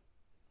Mickey.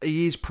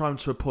 He is prone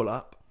to a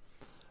pull-up.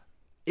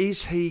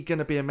 Is he going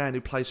to be a man who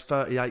plays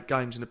 38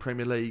 games in the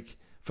Premier League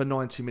for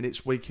 90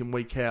 minutes week in,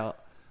 week out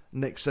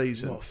next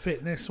season? What,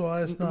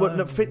 fitness-wise? No. Well,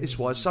 not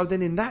fitness-wise. So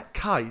then in that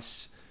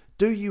case,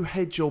 do you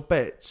hedge your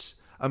bets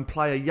and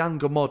play a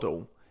younger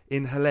model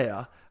in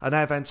Haller and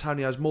have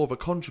Antonio as more of a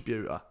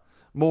contributor,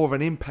 more of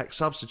an impact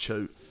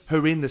substitute,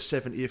 who in the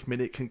 70th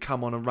minute can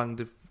come on and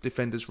run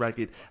defenders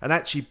ragged, and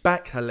actually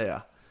back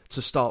Haller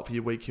to start for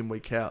you week in,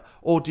 week out?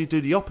 Or do you do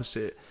the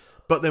opposite?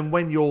 But then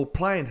when you're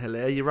playing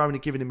Haller, you're only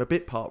giving him a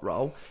bit part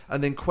role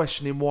and then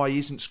questioning why he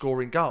isn't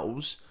scoring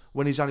goals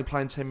when he's only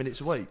playing 10 minutes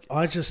a week.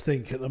 I just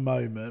think at the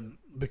moment,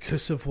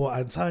 because of what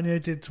Antonio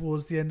did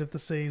towards the end of the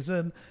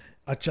season,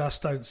 I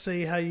just don't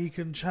see how you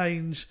can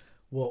change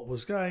what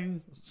was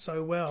going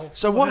so well.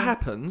 So what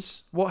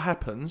happens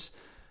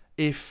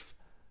if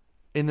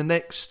in the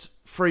next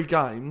 3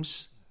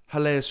 games,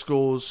 Haller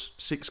scores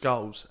 6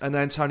 goals and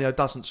Antonio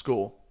doesn't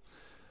score?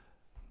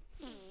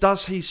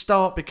 Does he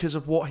start because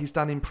of what he's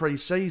done in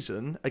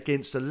pre-season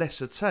against a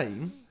lesser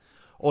team?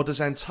 Or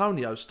does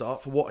Antonio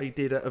start for what he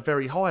did at a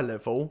very high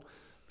level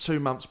 2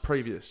 months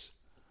previous?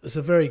 It's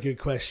a very good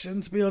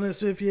question, to be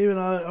honest with you, and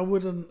I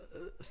wouldn't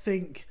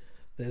think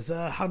there's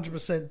a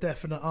 100%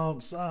 definite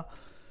answer.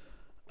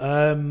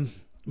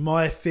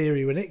 My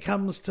theory when it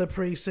comes to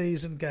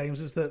pre-season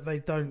games is that they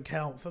don't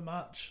count for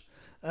much,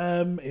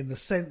 in the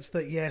sense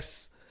that,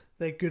 yes,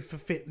 they're good for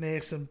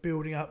fitness and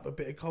building up a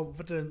bit of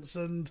confidence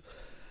and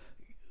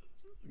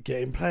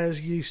getting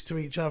players used to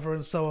each other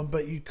and so on,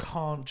 but you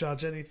can't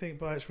judge anything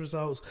by its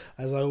results.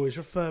 As I always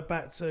refer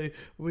back to,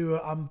 we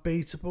were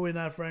unbeatable in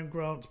Avram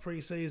Grant's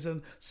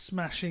pre-season,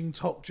 smashing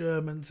top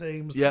German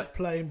teams,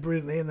 playing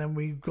brilliantly, and then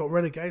we got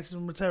relegated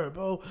and were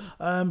terrible.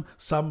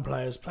 Some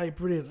players played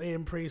brilliantly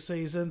in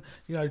pre-season.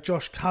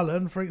 Josh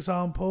Cullen, for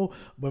example,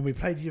 when we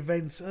played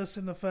Juventus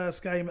in the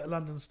first game at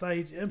London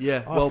Stadium, I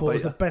thought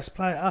was the best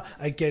player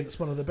against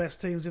one of the best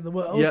teams in the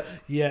world.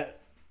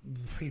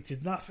 He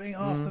did nothing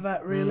after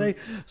that, really.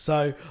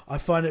 So I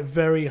find it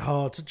very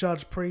hard to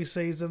judge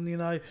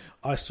pre-season.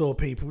 I saw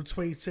people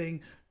tweeting,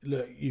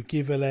 look, you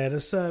give Haller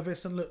the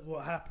service and look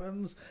what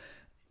happens.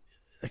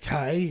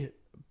 Okay,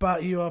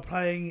 but you are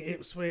playing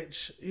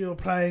Ipswich, you're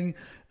playing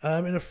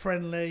in a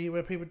friendly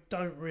where people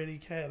don't really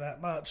care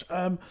that much.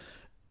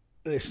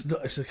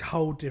 It's a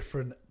whole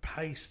different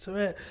pace to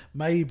it.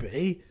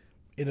 Maybe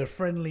in a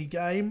friendly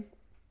game,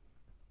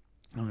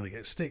 I'm going to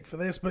get stick for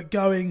this, but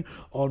going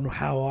on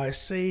how I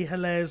see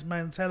Haller's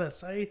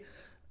mentality,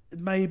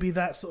 maybe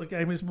that sort of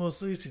game is more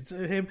suited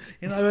to him.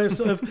 It's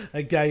sort of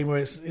a game where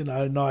it's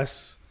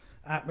nice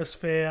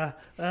atmosphere.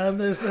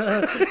 There's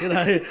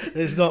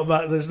there's not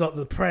much, there's not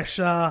the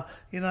pressure.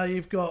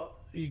 You've got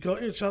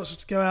your chances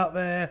to go out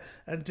there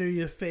and do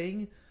your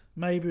thing.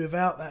 Maybe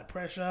without that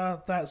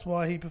pressure, that's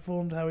why he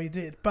performed how he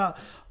did. But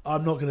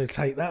I'm not going to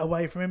take that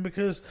away from him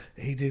because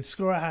he did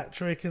score a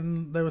hat-trick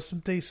and there were some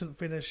decent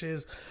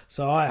finishes.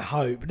 So I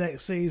hope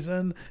next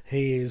season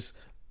he is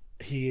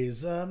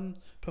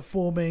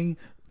performing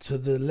to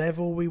the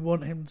level we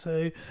want him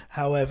to.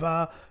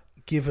 However,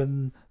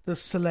 given the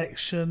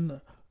selection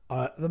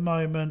at the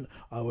moment,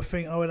 I would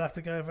think I would have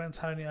to go with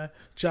Antonio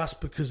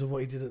just because of what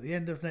he did at the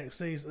end of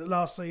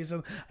last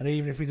season. And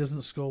even if he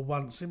doesn't score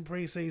once in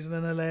pre-season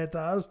and Haller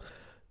does,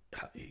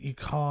 you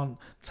can't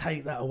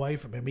take that away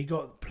from him. He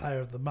got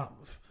Player of the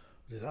Month.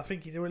 I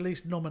think he was at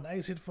least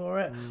nominated for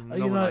it.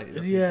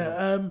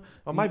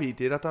 Or maybe he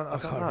did. I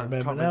can't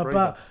remember now.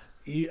 But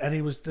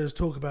there was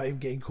talk about him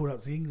getting called up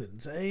to the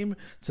England team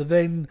to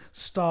then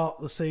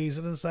start the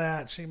season and say,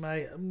 actually,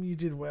 mate, you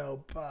did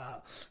well,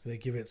 but I'm going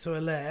to give it to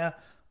Haller.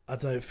 I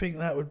don't think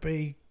that would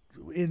be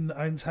in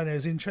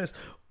Antonio's interest.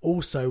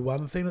 Also,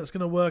 one thing that's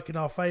going to work in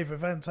our favour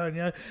of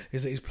Antonio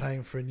is that he's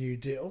playing for a new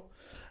deal.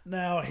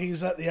 Now,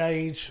 he's at the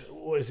age,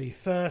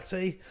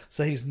 30?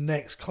 So his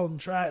next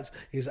contract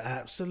is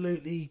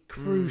absolutely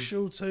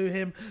crucial to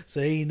him.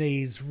 So he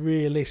needs,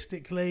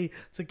 realistically,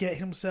 to get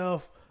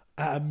himself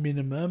at a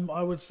minimum,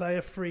 I would say,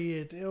 a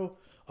 3-year deal.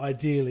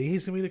 Ideally,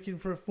 he's going to be looking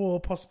for a 4,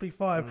 possibly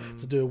 5,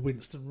 to do a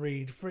Winston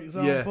Reid, for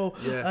example,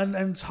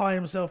 and tie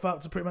himself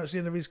up to pretty much the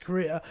end of his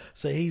career.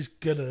 So he's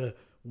going to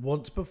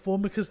want to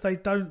perform because they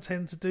don't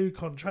tend to do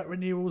contract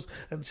renewals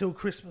until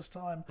Christmas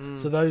time.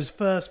 So those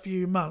first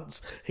few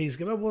months, he's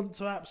going to want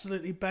to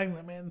absolutely bang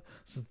them in.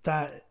 So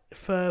that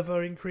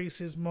further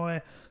increases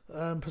my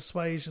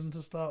persuasion to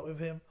start with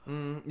him.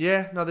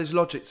 There's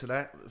logic to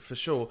that, for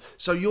sure.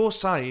 So you're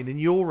saying, in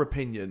your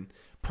opinion,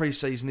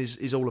 pre-season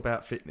is all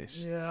about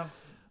fitness? Yeah.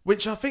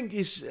 Which I think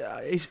is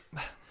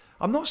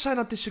I'm not saying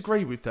I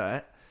disagree with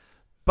that,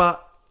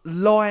 but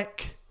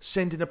like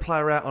sending a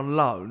player out on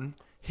loan,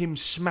 him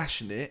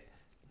smashing it,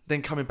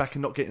 then coming back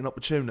and not getting an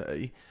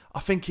opportunity, I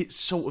think it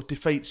sort of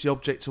defeats the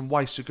object and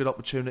wastes a good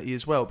opportunity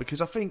as well.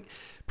 Because I think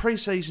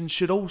pre-season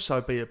should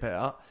also be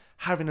about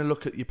having a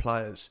look at your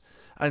players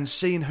and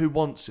seeing who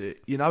wants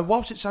it.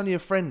 Whilst it's only a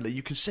friendly,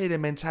 you can see their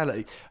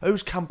mentality.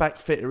 Who's come back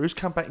fitter, who's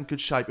come back in good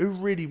shape, who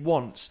really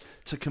wants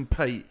to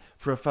compete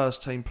for a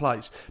first-team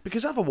place.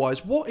 Because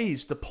otherwise, what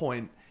is the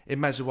point in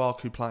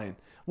Masuaku playing?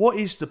 What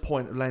is the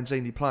point of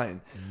Lanzini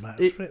playing?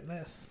 Match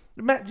fitness.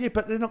 Yeah,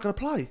 but they're not going to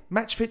play.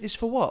 Match fitness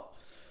for what?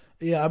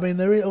 Yeah, I mean,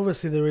 there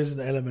is an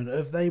element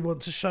of they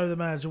want to show the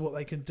manager what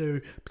they can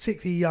do,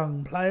 particularly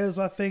young players,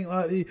 I think.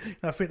 I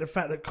think the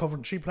fact that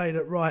Coventry played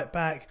at right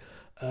back,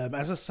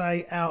 as I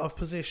say, out of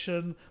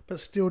position,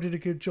 but still did a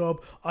good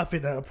job. I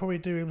think that will probably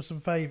do him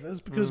some favours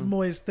because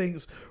Moyes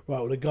thinks, right,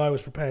 well, the guy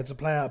was prepared to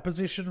play out of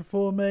position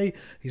for me.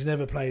 He's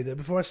never played there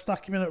before. I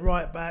stuck him in at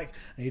right back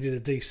and he did a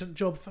decent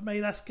job for me.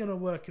 That's going to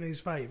work in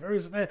his favour,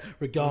 isn't it?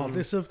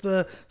 Regardless of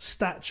the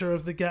stature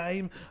of the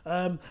game.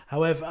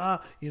 However,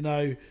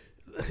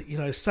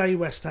 say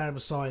West Ham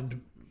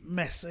signed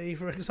Messi,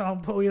 for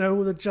example,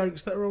 all the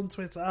jokes that are on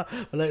Twitter,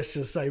 but let's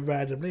just say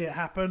randomly it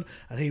happened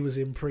and he was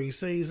in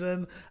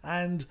pre-season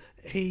and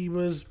he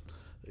was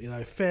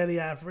fairly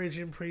average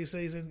in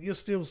pre-season. You're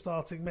still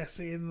starting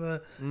Messi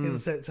in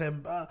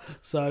September.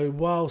 So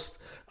whilst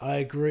I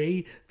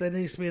agree there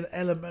needs to be an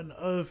element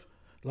of,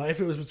 like,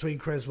 if it was between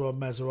Cresswell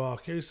and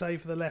Masuaku, say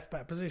for the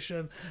left-back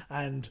position,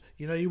 and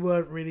you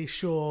weren't really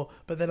sure,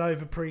 but then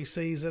over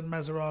pre-season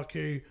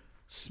Masuaku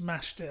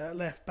smashed it at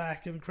left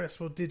back and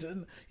Cresswell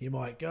didn't, you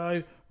might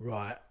go,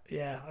 right,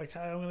 yeah, okay,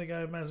 I'm going to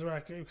go with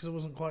Masuaku because I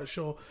wasn't quite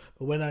sure.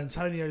 But when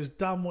Antonio's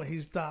done what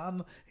he's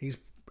done, he's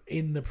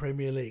in the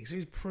Premier League. So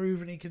he's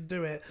proven he can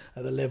do it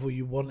at the level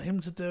you want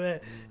him to do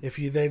it. If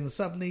you then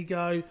suddenly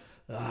go,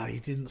 he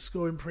didn't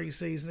score in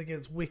pre-season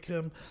against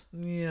Wickham,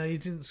 he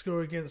didn't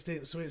score against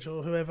Ipswich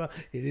or whoever,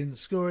 he didn't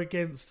score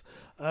against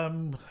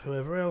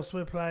whoever else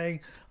we're playing,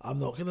 I'm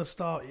not going to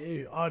start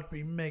you. I'd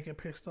be mega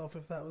pissed off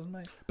if that was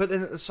me. But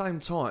then at the same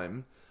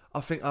time, I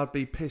think I'd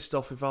be pissed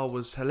off if I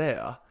was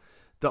Haller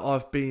that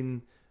I've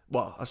been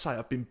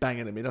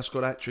banging him in. I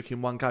scored a hat-trick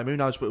in one game. Who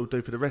knows what he'll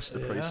do for the rest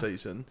of the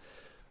pre-season.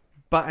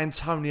 But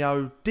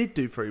Antonio did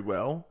do very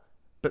well,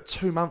 but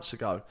 2 months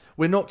ago.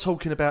 We're not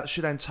talking about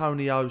should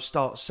Antonio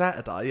start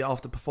Saturday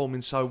after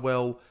performing so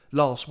well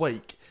last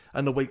week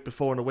and the week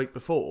before and the week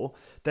before.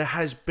 There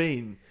has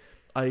been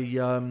a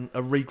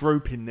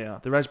regrouping now.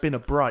 There has been a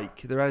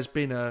break. There has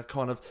been a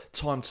kind of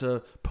time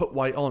to put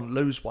weight on,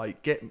 lose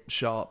weight, get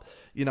sharp.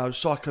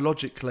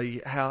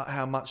 Psychologically,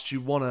 how much do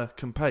you want to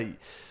compete?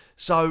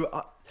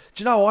 So,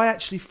 I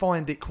actually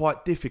find it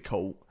quite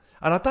difficult.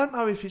 And I don't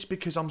know if it's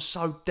because I'm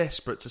so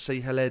desperate to see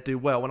Haller do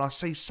well and I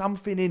see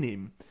something in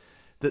him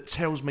that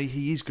tells me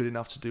he is good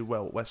enough to do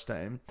well at West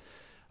Ham.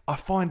 I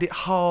find it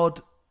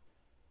hard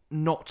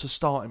not to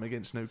start him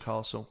against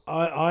Newcastle?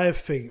 I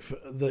think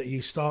that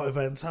you start with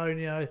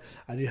Antonio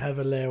and you have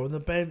Allaire on the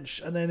bench,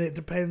 and then it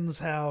depends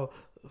how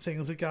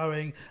things are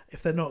going.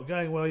 If they're not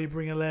going well, you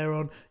bring Allaire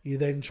on. You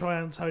then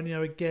try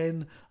Antonio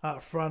again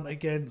up front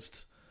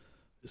against...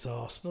 It's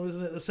Arsenal,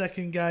 isn't it? The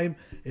second game.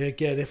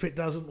 Again, if it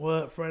doesn't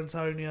work for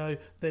Antonio,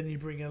 then you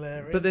bring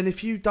Allaire in. But then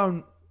if you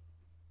don't...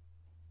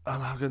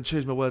 I'm going to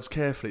choose my words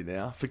carefully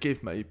now,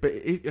 forgive me, but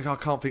I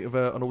can't think of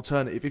an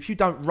alternative. If you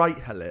don't rate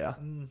Allaire,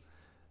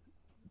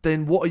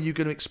 then what are you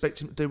going to expect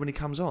him to do when he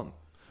comes on?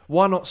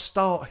 Why not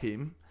start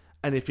him,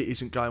 and if it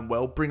isn't going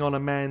well, bring on a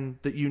man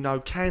that you know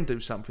can do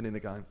something in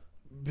the game?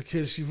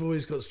 Because you've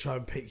always got to try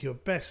and pick your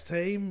best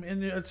team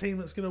in a team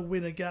that's going to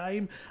win a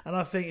game. And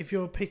I think if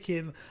you're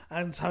picking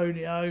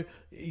Antonio,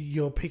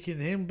 you're picking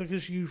him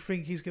because you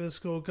think he's going to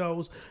score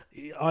goals.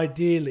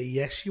 Ideally,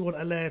 yes, you want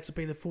Allaire to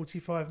be the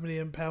 £45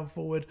 million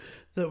forward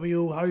that we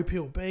all hope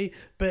he'll be.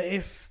 But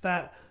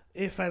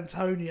if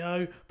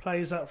Antonio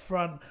plays up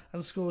front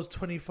and scores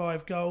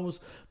 25 goals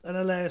and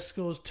Allaire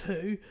scores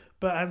 2,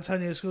 but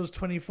Antonio scores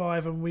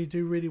 25 and we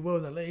do really well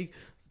in the league,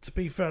 to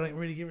be fair, I don't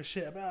really give a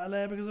shit about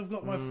Allaire because I've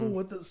got my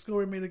forward that's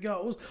scoring me the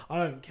goals. I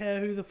don't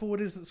care who the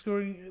forward is that's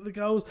scoring the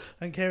goals.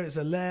 I don't care if it's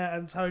Allaire,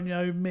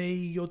 Antonio, me,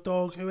 your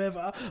dog,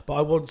 whoever. But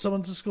I want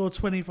someone to score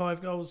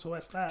 25 goals for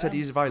West Ham.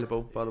 Teddy is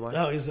available, by the way.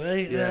 Oh, is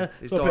he? Yeah.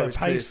 His got a bit of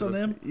diary's pace on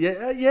him.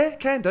 Yeah,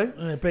 can do.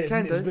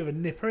 There's a bit of a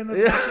nipper in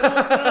the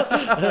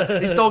tackle.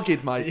 He's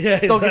dogged, mate. Yeah,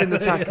 dogged in the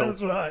tackle.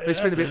 That's right. He's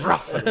feeling a bit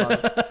rough at the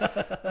moment.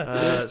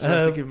 So I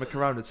have to give him a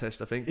corona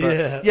test, I think.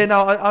 But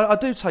I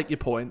do take your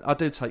point.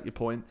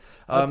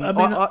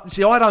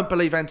 I don't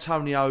believe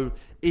Antonio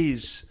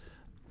is...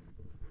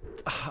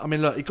 I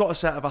mean, look, he got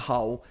us out of a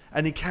hole,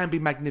 and he can be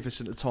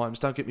magnificent at times,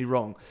 don't get me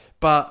wrong.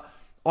 But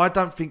I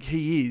don't think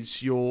he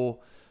is your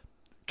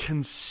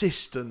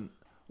consistent,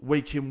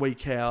 week in,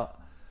 week out,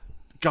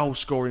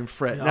 goal-scoring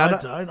threat. No,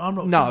 I don't.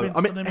 I'm not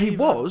convinced on him he either.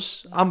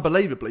 was,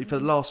 unbelievably, for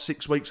the last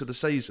 6 weeks of the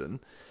season.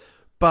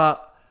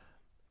 But,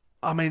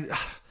 I mean...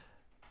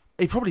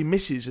 He probably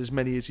misses as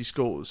many as he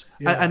scores.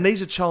 Yeah. And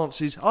these are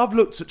chances. I've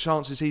looked at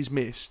chances he's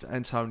missed,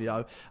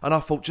 Antonio, and I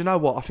thought, do you know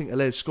what? I think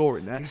Allaire's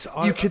scoring that.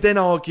 You could then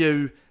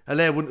argue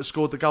Allaire wouldn't have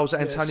scored the goals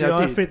that Antonio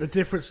did. I think the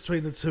difference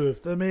between the two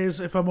of them is,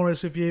 if I'm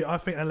honest with you, I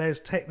think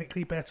Allaire's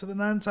technically better than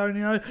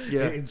Antonio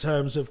in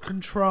terms of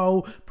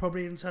control,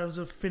 probably in terms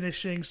of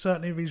finishing,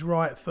 certainly with his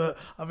right foot.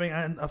 I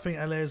think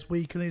Allaire's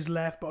weak on his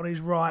left, but on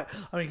his right,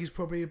 I think he's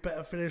probably a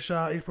better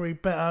finisher. He's probably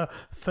better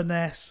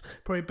finesse,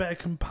 probably better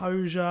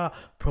composure,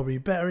 probably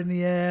better in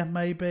the air,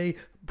 maybe.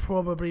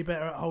 Probably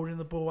better at holding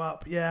the ball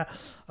up, yeah.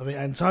 I mean,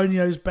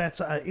 Antonio's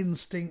better at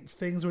instinct,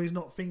 things where he's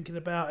not thinking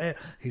about it.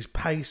 He's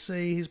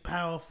pacey, he's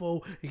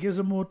powerful, he gives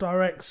a more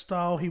direct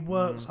style, he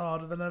works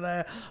harder than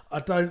Allaire.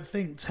 I don't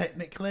think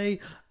technically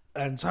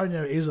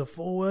Antonio is a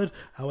forward.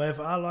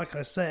 However, like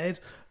I said,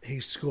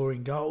 he's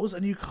scoring goals,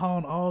 and you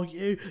can't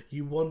argue.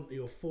 You want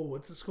your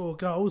forward to score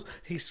goals.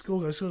 He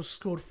scored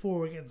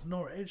 4 against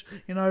Norwich.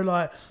 You know,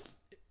 like...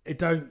 I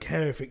don't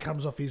care if it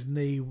comes off his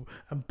knee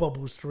and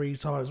bobbles 3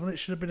 times when it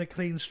should have been a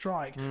clean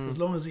strike. As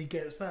long as he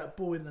gets that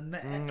ball in the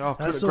net,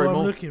 that's all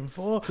I'm looking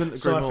for.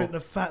 So I think the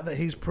fact that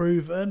he's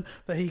proven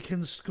that he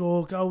can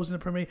score goals in the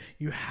Premier League,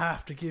 you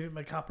have to give him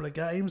a couple of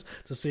games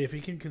to see if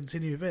he can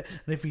continue with it.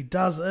 And if he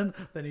doesn't,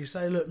 then you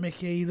say, look,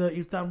 Mickey, look,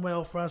 you've done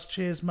well for us.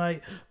 Cheers,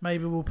 mate.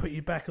 Maybe we'll put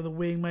you back on the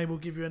wing. Maybe we'll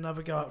give you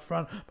another go up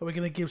front. But we're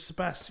going to give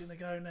Sebastian a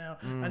go now.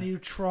 And you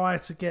try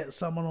to get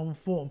someone on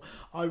form.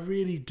 I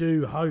really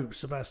do hope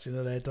Sebastian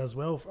Allaire does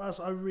well for us.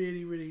 I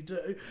really, really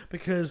do,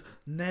 because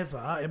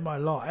never in my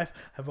life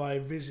have I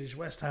envisaged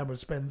West Ham would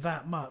spend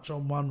that much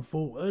on one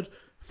forward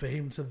for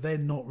him to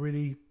then not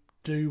really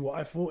do what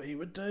I thought he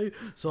would do.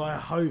 So I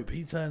hope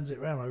he turns it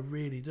around. I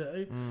really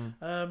do.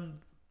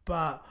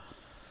 But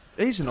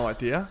here's an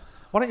idea.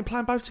 Why don't you play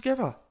them both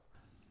together?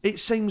 It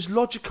seems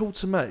logical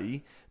to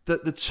me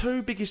that the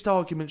 2 biggest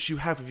arguments you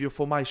have with your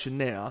formation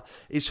now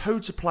is who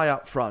to play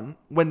up front,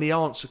 when the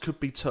answer could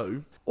be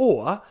 2,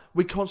 or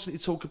we constantly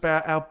talk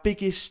about our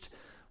biggest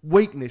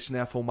weakness in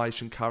our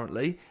formation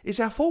currently is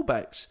our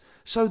fullbacks.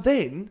 So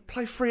then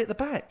play 3 at the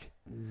back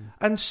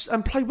and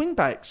play wing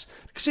backs.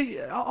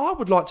 See, I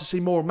would like to see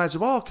more of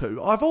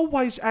Masuaku. I've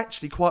always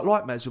actually quite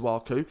liked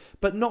Masuaku,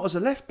 but not as a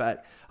left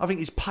back. I think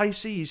he's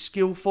pacey, he's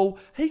skillful,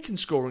 he can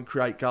score and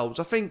create goals.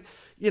 I think,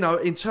 you know,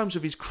 in terms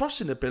of his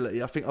crossing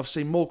ability, I think I've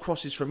seen more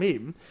crosses from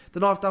him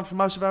than I've done from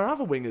most of our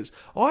other wingers.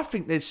 I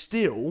think there's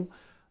still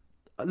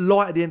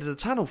light at the end of the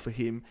tunnel for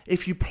him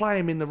if you play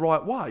him in the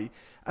right way.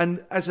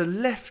 And as a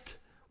left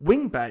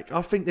wing back,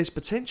 I think there's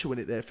potential in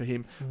it there for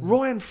him.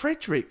 Ryan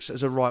Fredericks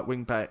as a right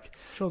wing back.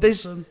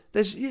 Johnson.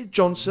 There's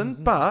Johnson,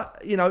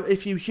 but, you know,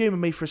 if you humour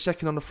me for a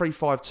second on the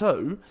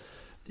 3-5-2,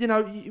 you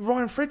know,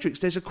 Ryan Fredericks,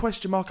 there's a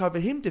question mark over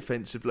him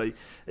defensively.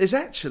 There's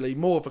actually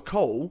more of a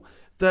call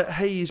that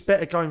he is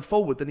better going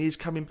forward than he is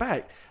coming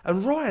back.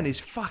 And Ryan is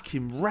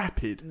fucking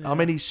rapid. Yeah. I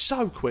mean, he's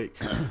so quick.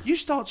 You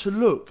start to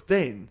look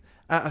then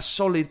at a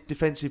solid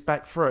defensive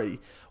back 3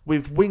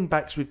 with wing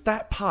backs with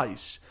that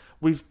pace,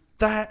 with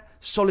that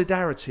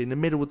solidarity in the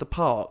middle of the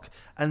park,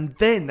 and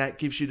then that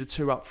gives you the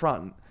two up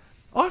front.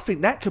 I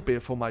think that could be a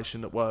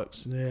formation that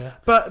works. Yeah,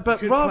 but you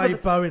could rather play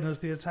Bowen as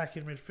the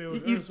attacking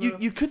midfielder. as well.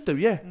 you could do,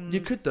 yeah,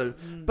 you could do.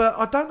 But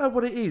I don't know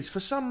what it is. For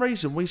some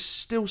reason, we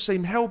still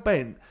seem hell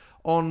bent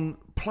on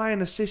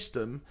playing a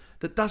system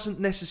that doesn't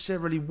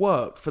necessarily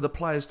work for the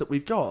players that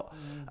we've got.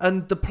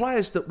 And the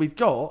players that we've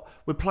got,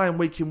 we're playing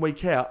week in,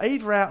 week out,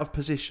 either out of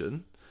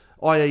position,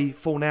 i.e.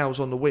 Fornals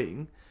on the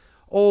wing,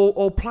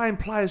 or playing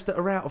players that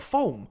are out of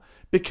form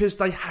because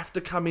they have to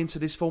come into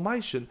this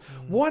formation.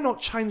 Why not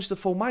change the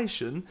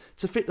formation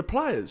to fit the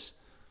players?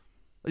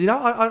 You know,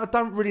 I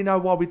don't really know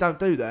why we don't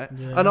do that.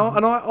 Yeah. And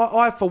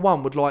I for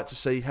one would like to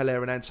see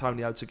Haller and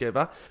Antonio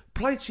together.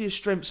 Play to your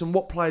strengths and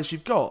what players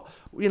you've got.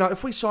 You know,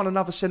 if we sign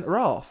another centre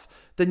half,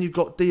 then you've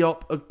got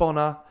Diop,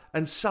 Ogbonna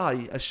and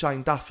Say as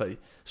Shane Duffy.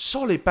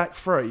 Solid back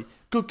three.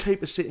 Good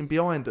keeper sitting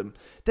behind them.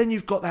 Then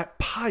you've got that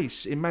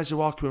pace in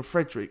Masuaku and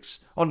Fredericks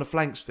on the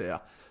flanks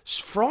there. It's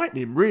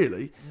frightening,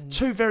 really.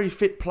 Two very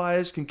fit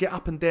players can get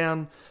up and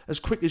down as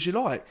quick as you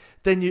like.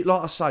 Then,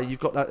 like I say, you've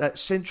got that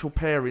central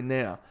pairing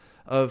there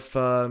of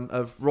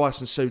Rice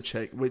and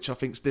Souček, which I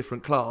think is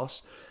different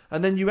class.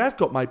 And then you have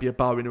got maybe a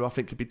Bowen who I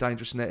think could be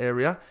dangerous in that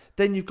area.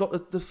 Then you've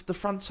got the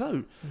front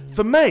two.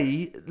 For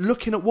me,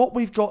 looking at what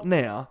we've got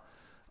now,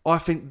 I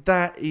think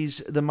that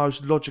is the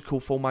most logical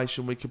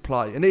formation we could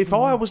play. And if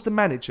I was the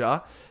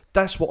manager,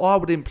 that's what I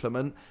would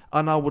implement,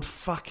 and I would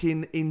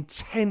fucking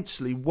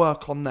intensely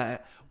work on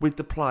that with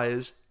the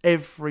players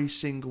every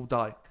single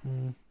day.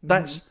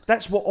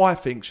 That's what I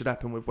think should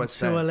happen with West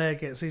Ham. Until Haller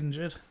gets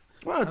injured.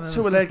 Well,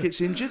 until Haller gets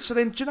injured, so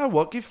then, do you know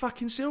what? Give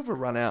fucking Silva a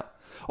run out.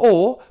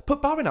 Or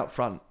put Bowen up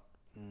front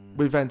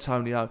with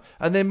Antonio.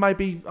 And then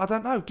maybe, I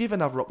don't know, give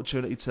another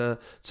opportunity to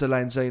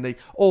Lanzini.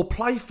 Or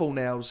play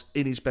Fornals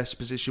in his best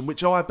position,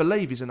 which I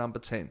believe is a number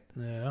 10.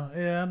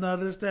 Yeah, no,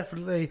 there's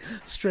definitely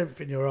strength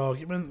in your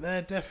argument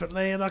there,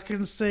 definitely. And I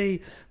can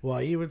see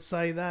why you would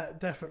say that,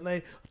 definitely.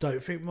 I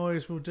don't think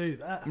Moyes will do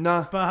that.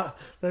 No. But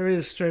there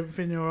is strength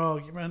in your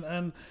argument.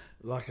 And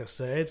like I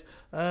said,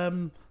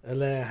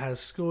 Haller has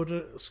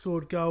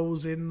scored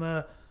goals in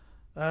the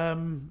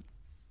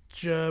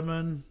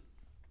German,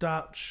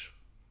 Dutch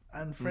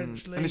and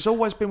French league. And it's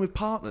always been with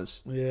partners.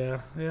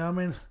 Yeah, I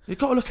mean, you've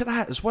got to look at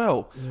that as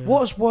well. Yeah.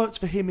 What has worked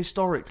for him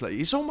historically?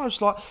 It's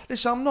almost like,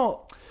 listen, I'm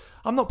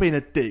not being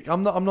a dick.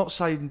 I'm not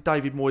saying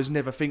David Moyes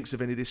never thinks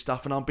of any of this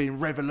stuff, and I'm being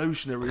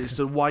revolutionary as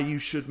to why you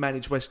should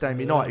manage West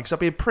Ham United, because I'd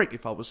be a prick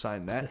if I was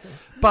saying that.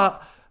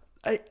 But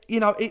you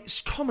know,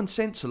 it's common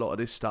sense, a lot of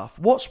this stuff.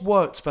 What's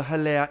worked for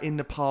Haller in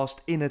the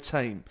past in a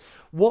team?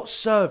 What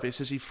service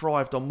has he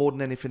thrived on more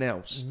than anything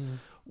else?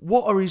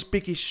 What are his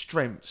biggest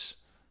strengths?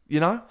 You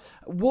know?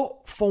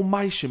 What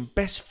formation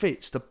best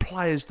fits the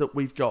players that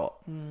we've got?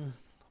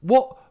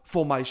 What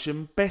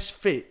formation best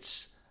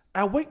fits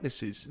our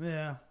weaknesses?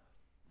 Yeah.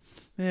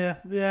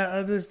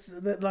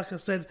 Like I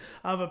said,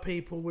 other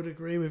people would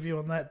agree with you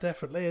on that,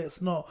 definitely.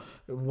 It's not,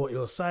 what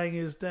you're saying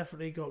is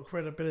definitely got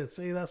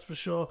credibility, that's for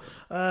sure.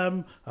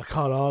 I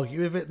can't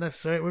argue with it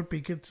necessarily. It would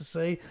be good to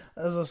see,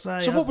 as I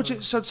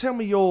say. So tell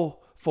me your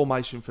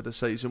formation for the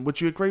season. Would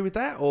you agree with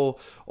that, or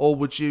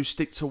would you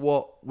stick to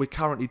what we're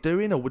currently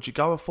doing, or would you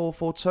go a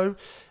 4-4-2?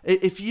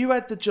 If you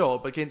had the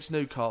job against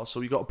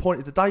Newcastle, you got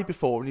appointed the day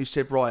before and you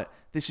said, right,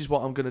 this is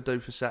what I'm going to do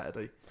for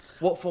Saturday,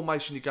 what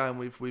formation are you going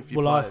with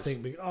your players? I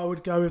think I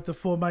would go with the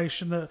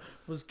formation that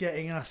was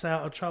getting us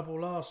out of trouble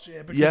last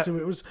year, because it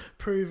was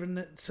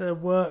proven to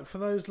work for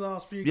those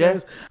last few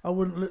games. I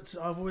wouldn't look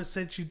I've always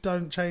said you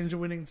don't change a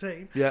winning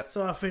team.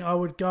 So I think I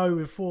would go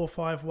with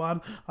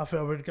 4-5-1. I think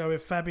I would go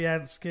with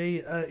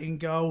Fabianski in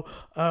goal.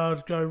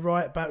 I'd go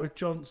right back with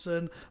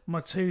Johnson.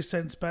 My two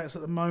centre backs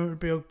at the moment would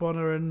be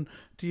Ogbonna and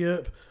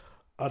Diop.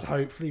 I'd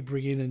hopefully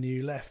bring in a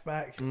new left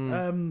back.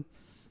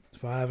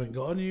 If I haven't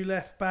got a new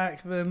left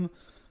back, then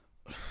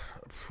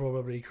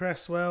probably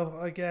Cresswell,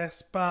 I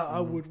guess. But I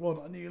would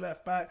want a new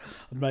left back.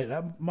 I'd make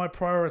that my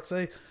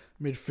priority.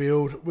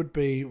 Midfield would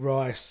be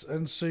Rice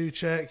and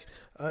Souček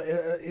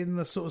in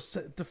the sort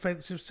of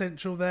defensive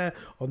central there.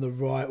 On the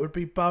right would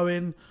be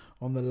Bowen.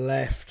 On the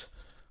left,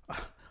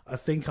 I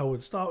think I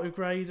would start with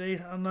Grady.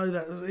 I know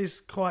that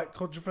is quite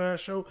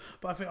controversial,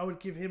 but I think I would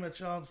give him a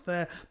chance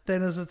there.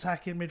 Then as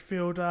attacking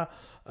midfielder,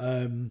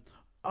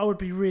 I would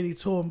be really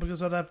torn,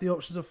 because I'd have the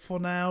options of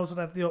Fornals, I'd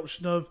have the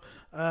option of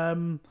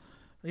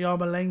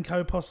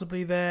Yarmolenko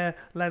possibly there,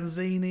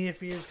 Lanzini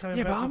if he is coming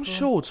back. Yeah, but I'm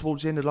sure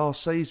towards the end of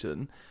last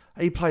season,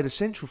 he played a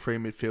central free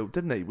midfield,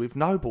 didn't he? With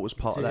Noble as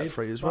part of that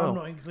free as well. I'm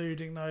not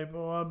including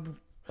Noble.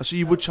 So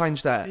you would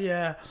change that?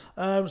 Yeah.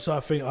 So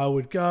I think I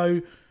would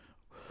go.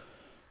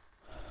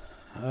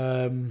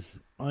 I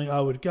think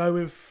I would go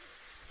with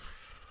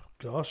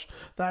gosh,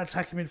 that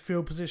attacking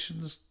midfield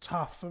position's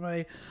tough for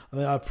me. I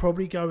think I'd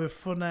probably go with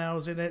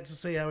Fornals in it to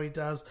see how he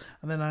does,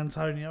 and then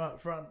Antonio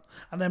up front.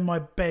 And then my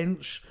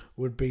bench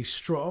would be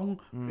strong,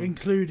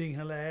 including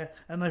Hilaire.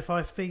 And if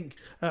I think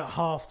at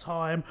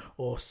half-time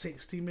or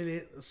 60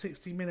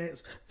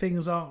 minutes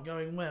things aren't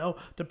going well,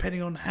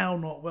 depending on how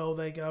not well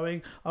they're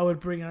going, I would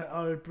bring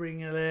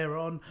Hilaire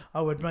on.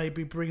 I would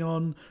maybe bring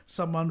on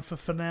someone for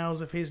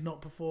Fornals if he's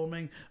not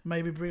performing.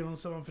 Maybe bring on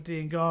someone for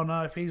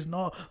Diangana if he's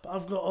not. But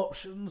I've got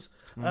options.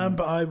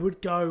 But I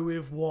would go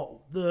with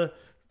what the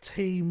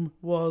team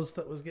was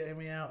that was getting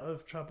me out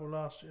of trouble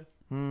last year.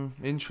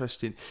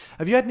 Interesting.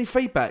 Have you had any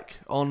feedback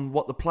on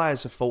what the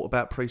players have thought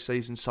about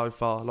pre-season so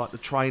far? Like the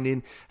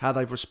training, how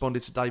they've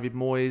responded to David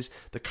Moyes,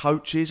 the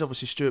coaches?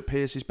 Obviously, Stuart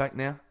Pearce is back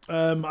now.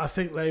 I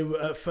think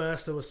at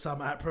first there was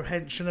some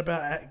apprehension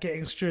about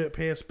getting Stuart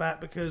Pearce back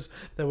because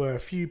there were a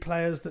few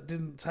players that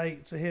didn't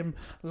take to him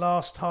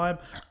last time.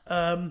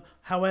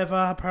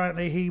 However,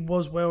 apparently he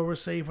was well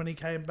received when he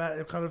came back.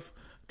 They've kind of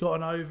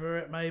gotten over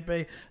it,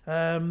 maybe.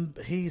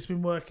 He's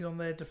been working on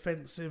their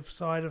defensive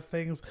side of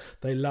things.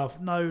 They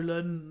love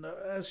Nolan,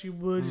 as you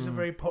would. He's a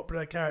very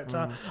popular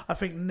character. I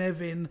think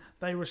Nevin,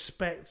 they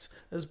respect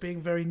as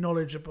being very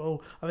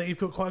knowledgeable. I think you've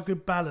got quite a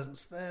good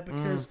balance there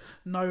because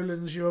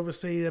Nolan's, you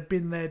obviously have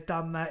been there,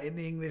 done that in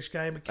the English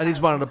game. And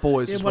he's one of the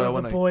boys as well,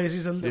 one of the boys.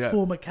 He's a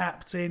former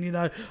captain, you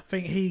know. I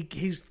think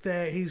he's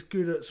there. He's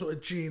good at sort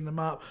of geeing them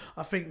up.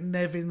 I think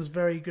Nevin's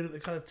very good at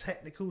the kind of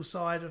technical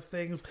side of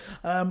things.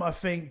 I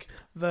think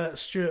that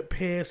Stuart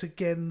Pearce,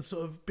 again,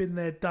 sort of been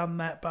there, done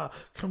that, but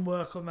can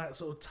work on that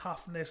sort of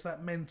toughness,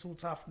 that mental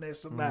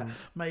toughness, and that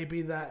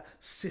maybe that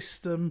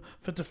system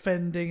for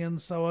defending and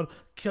so on.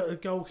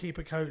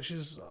 Goalkeeper coach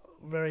is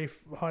very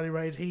highly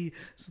rated. He's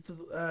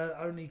the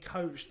only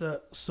coach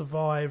that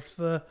survived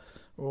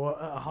or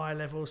at a high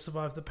level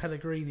survived the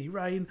Pellegrini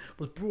reign,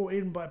 was brought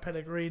in by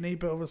Pellegrini,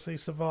 but obviously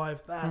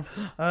survived that.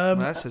 Well,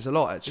 that says a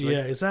lot, actually.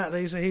 Yeah,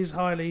 exactly. So he's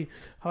highly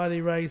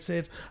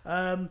rated.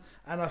 And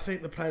I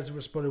think the players have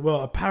responded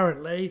well.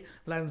 Apparently,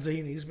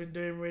 Lanzini's been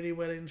doing really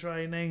well in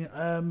training.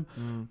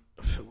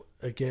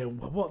 Again,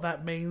 what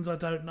that means, I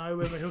don't know.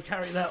 Whether he'll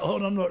carry that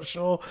on, I'm not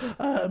sure.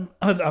 And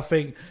I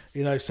think,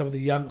 you know, some of the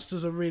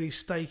youngsters are really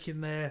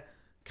staking their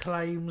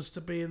claims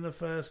to be in the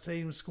first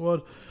team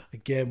squad.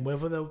 Again,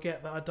 whether they'll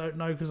get that, I don't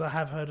know, because I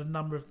have heard a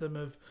number of them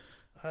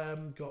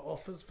have got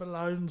offers for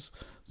loans.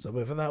 So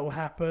whether that will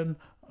happen,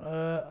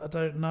 I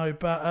don't know.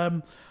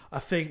 But I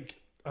think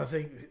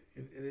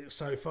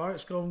so far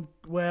it's gone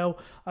well.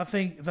 I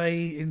think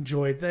they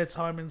enjoyed their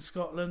time in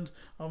Scotland.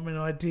 I mean,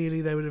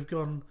 ideally they would have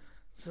gone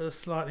to a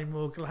slightly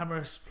more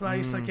glamorous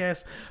place, I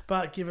guess.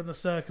 But given the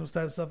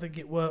circumstances, I think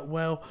it worked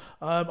well.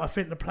 I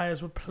think the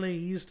players were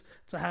pleased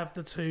to have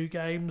the two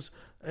games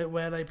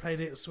where they played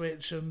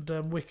Ipswich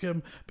and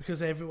Wickham,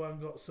 because everyone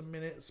got some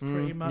minutes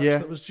pretty much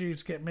that was due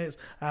to get minutes.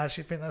 I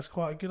actually think that's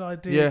quite a good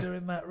idea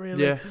doing that,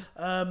 really.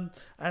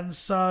 And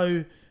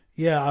so,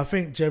 I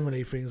think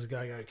generally things are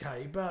going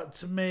okay. But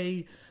to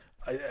me,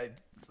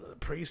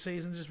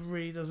 pre-season just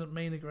really doesn't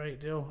mean a great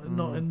deal.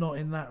 Not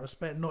in that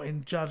respect, not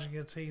in judging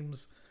a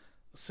team's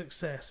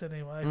success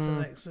anyway for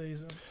next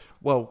season.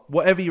 Well,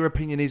 whatever your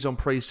opinion is on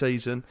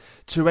pre-season,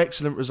 two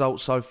excellent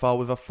results so far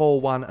with a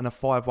 4-1 and a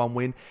 5-1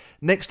 win.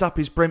 Next up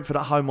is Brentford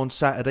at home on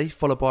Saturday,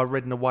 followed by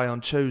Reading away on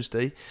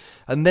Tuesday.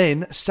 And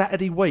then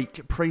Saturday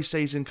week,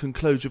 pre-season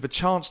concludes with a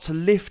chance to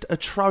lift a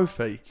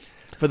trophy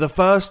for the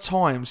first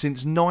time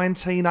since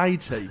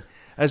 1980.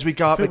 As we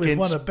go up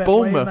against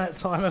Bournemouth. That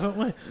time, haven't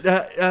we?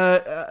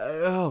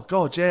 Oh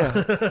God,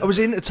 yeah. I was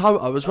in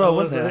Toto as well,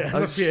 wasn't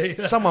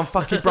there? Someone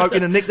fucking broke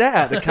in and nicked that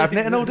out of the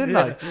cabinet and all, didn't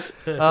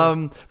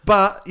they?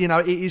 But you know,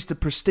 it is the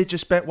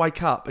prestigious Betway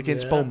Cup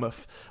against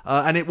Bournemouth,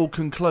 and it will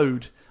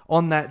conclude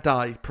on that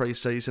day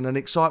pre-season, and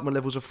excitement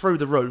levels are through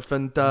the roof.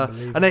 And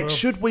next,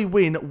 should we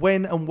win,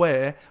 when and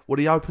where will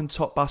the open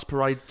top bus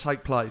parade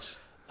take place?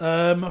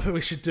 I think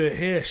we should do it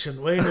here,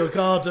 shouldn't we? In your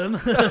garden.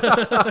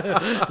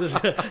 Just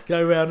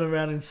go round and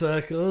round in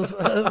circles.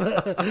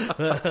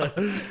 I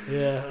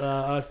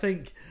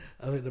think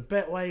the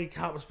Betway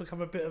Cup has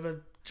become a bit of a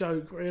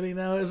joke, really,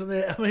 now, isn't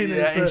it? I mean,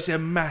 it's a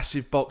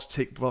massive box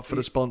tick for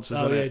the sponsors,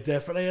 isn't it? Yeah,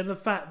 definitely. And the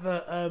fact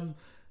that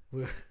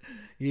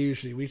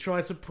usually we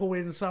try to pull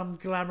in some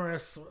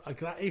glamorous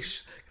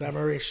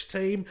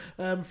team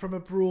from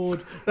abroad.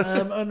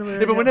 But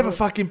we never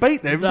fucking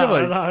beat them, do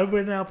we? No,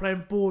 we're now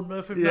playing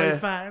Bournemouth with no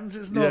fans.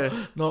 It's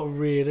not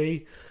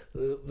really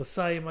the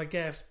same, I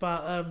guess.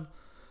 But,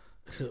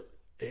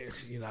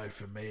 you know,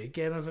 for me,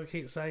 again, as I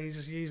keep saying, you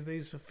just use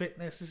these for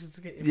fitness. This is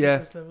to get your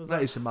fitness levels up.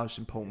 That is the most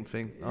important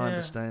thing. Yeah.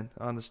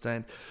 I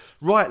understand.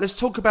 Right, let's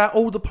talk about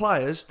all the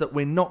players that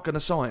we're not going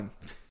to sign.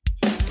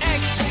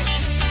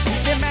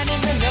 The man in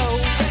the know,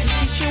 he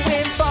keeps you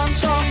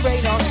informed on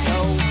rain or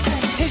snow.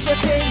 His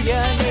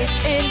opinion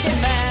is in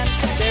demand.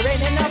 There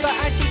ain't another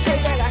ITK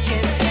that I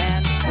can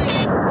stand.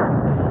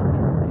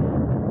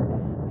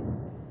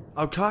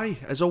 Okay,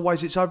 as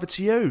always, it's over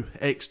to you,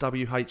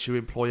 ex-WHU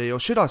employee,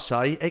 or should I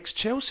say,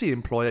 ex-Chelsea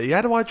employee.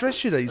 How do I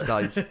address you these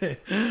days?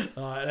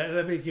 All right,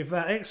 let me give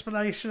that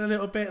explanation a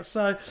little bit.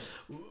 So,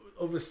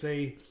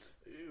 obviously,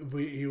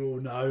 you all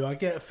know I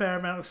get a fair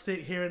amount of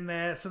stick here and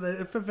there, so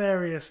for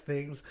various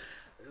things.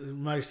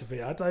 Most of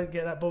it I don't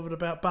get that bothered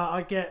about, but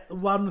I get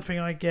one thing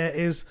I get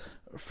is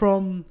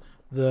from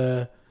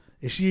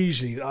it's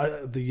usually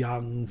the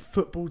young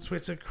football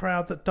Twitter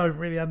crowd that don't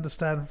really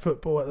understand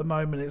football at the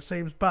moment, it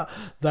seems, but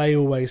they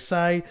always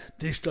say,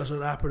 this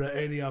doesn't happen at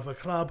any other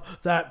club,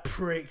 that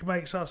prick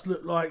makes us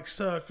look like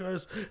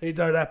circus, it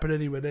don't happen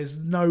anywhere, there's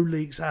no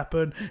leaks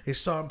happen, it's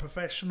so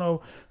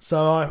unprofessional. So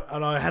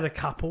I had a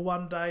couple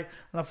one day,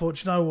 and I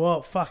thought, you know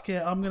what, fuck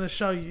it, I'm going to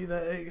show you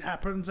that it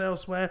happens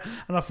elsewhere,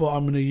 and I thought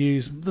I'm going to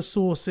use the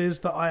sources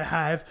that I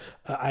have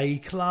at a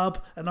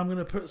club, and I'm going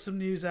to put some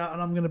news out,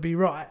 and I'm going to be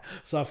right.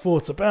 So I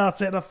thought about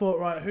it, and I thought,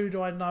 right, who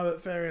do I know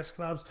at various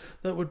clubs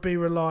that would be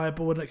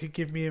reliable and that could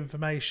give me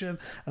information?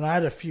 And I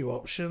had a few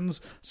options.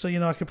 So,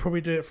 I could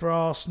probably do it for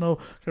Arsenal,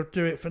 I could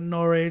do it for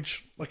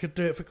Norwich, I could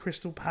do it for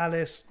Crystal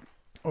Palace,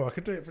 or I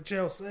could do it for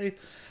Chelsea.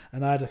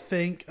 And I had to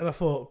think, and I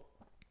thought,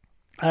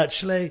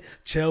 actually,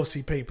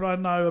 Chelsea people I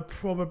know are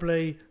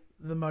probably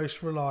the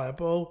most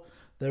reliable.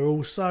 They're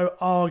also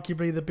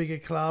arguably the bigger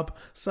club,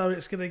 so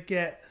it's going to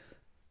get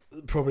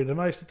probably the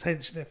most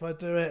attention if I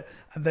do it,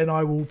 and then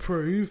I will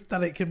prove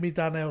that it can be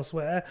done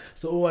elsewhere.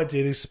 So all I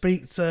did is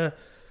speak to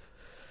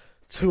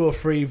 2 or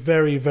 3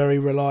 very, very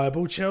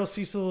reliable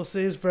Chelsea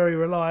sources, very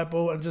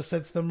reliable, and just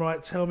said to them,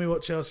 right, tell me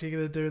what Chelsea are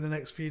going to do in the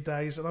next few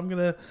days, and I'm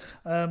going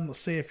to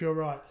see if you're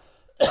right.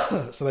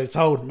 So they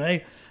told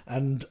me,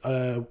 and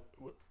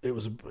it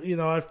was,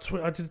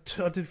 I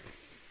did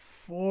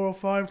 4 or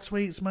 5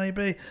 tweets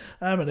maybe,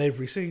 and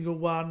every single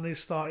one is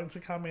starting to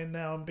come in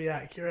now and be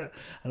accurate.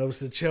 And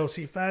obviously the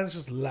Chelsea fans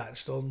just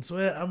latched onto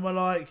it and were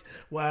like,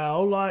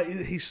 wow, like,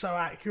 he's so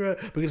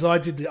accurate, because I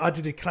did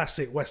a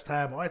classic West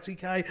Ham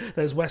ITK.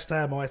 There's West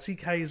Ham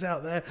ITKs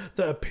out there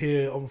that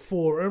appear on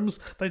forums.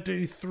 They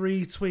do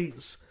 3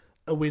 tweets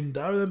a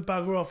window, then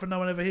bugger off, and no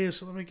one ever hears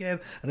from them again,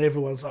 and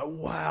everyone's like,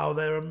 wow,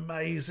 they're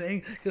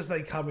amazing, because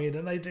they come in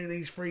and they do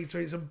these 3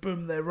 tweets and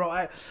boom, they're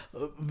right.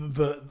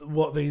 But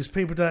what these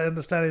people don't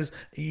understand is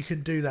you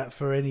can do that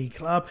for any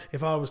club.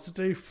 If I was to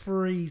do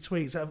 3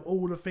 tweets out of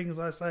all the things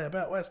I say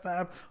about West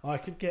Ham, I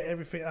could get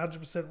everything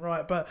 100%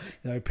 right. But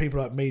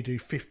people like me do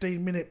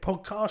 15-minute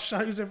podcast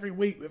shows every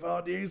week with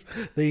our news.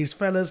 These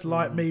fellas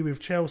like me with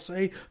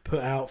Chelsea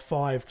put out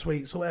 5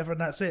 tweets or whatever,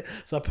 and that's it.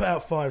 So I put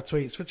out 5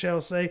 tweets for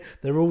Chelsea.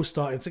 They're all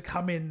starting to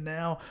come in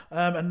now,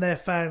 and their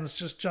fans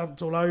just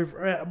jumped all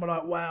over it and were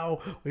like, wow,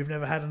 we've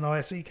never had an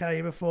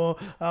ITK before.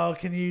 Oh,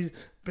 can you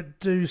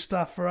do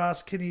stuff for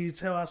us? Can you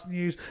tell us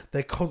news?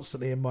 They're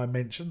constantly in my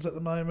mentions at the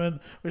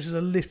moment, which is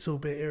a little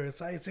bit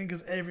irritating,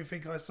 because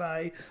everything I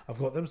say, I've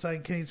got them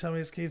saying, can you tell me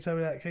this, can you tell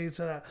me that, can you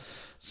tell that?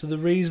 So the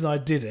reason I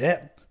did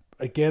it,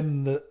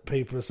 again, that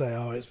people are saying,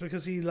 oh, it's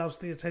because he loves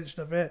the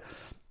attention of it.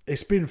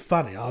 It's been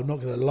funny, I'm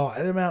not going to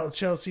lie, the amount of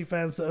Chelsea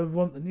fans that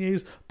want the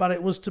news, but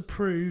it was to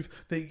prove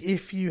that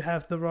if you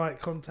have the right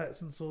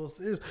contacts and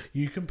sources,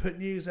 you can put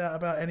news out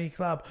about any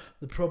club.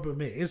 The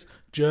problem is,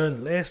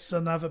 journalists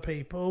and other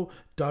people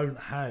don't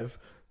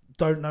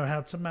know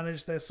how to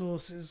manage their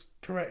sources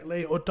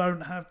correctly, or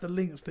don't have the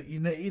links that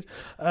you need.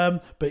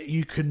 But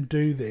you can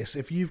do this.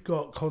 If you've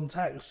got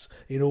contacts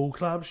in all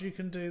clubs, you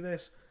can do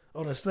this.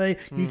 Honestly,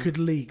 you could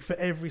leak for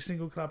every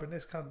single club in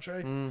this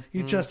country.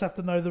 You just have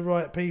to know the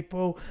right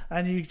people,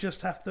 and you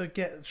just have to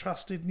get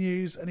trusted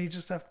news, and you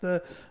just have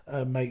to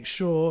make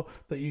sure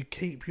that you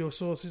keep your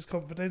sources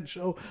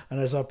confidential. And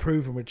as I've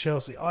proven with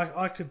Chelsea,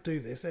 I could do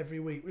this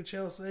every week with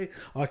Chelsea.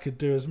 I could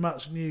do as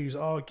much news,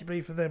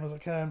 arguably, for them as I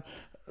can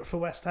for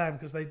West Ham,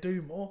 because they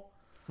do more.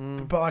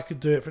 But I could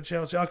do it for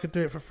Chelsea. I could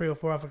do it for 3 or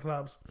 4 other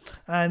clubs.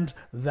 And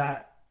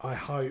that, I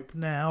hope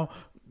now,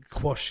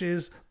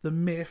 quashes the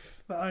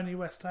myth that only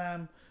West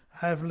Ham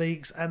have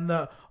leaks and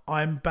that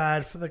I'm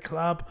bad for the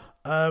club.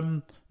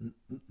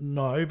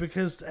 No,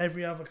 because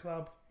every other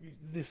club,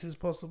 this is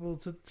possible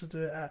to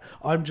do it at.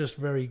 I'm just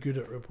very good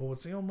at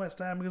reporting on West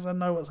Ham because I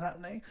know what's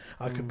happening.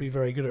 I could be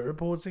very good at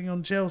reporting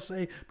on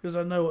Chelsea because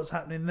I know what's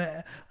happening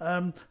there.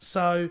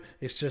 So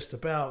it's just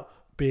about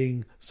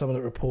being someone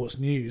that reports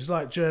news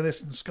like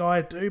journalists and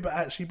Sky do, but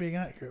actually being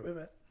accurate with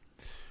it.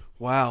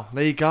 Wow,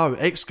 there you go.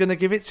 X gonna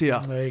give it to you.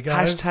 There you go.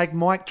 Hashtag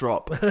mic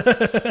drop.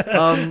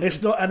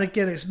 It's not, and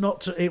again, it's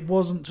not. It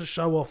wasn't to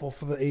show off or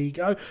for the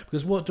ego,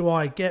 because what do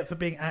I get for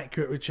being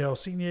accurate with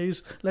Chelsea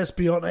news? Let's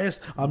be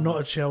honest. I'm not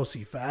a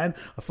Chelsea fan.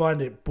 I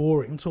find it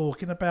boring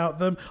talking about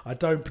them. I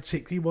don't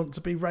particularly want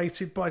to be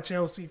rated by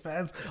Chelsea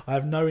fans. I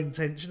have no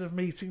intention of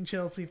meeting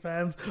Chelsea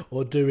fans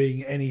or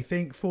doing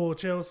anything for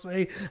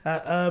Chelsea.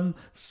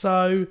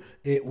 So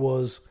it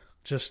was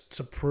just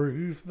to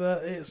prove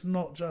that it's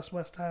not just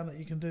West Ham that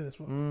you can do this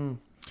for.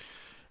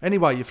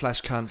 Anyway, you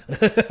flash cunt.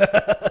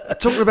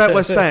 Talking about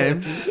West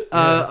Ham,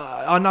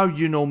 I know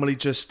you normally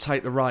just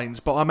take the reins,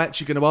 but I'm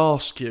actually going to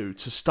ask you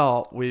to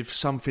start with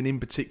something in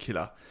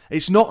particular.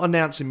 It's not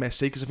announcing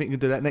Messi because I think you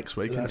can do that next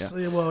week, can't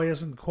you? Well, he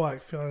hasn't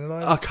quite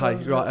finalised. Okay,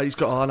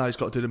 right. I know he's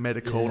got to do the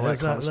medical and all that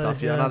kind of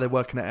stuff. Yeah, I know they're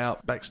working it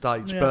out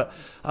backstage. Yeah.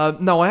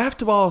 But no, I have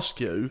to ask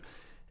you,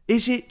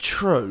 is it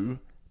true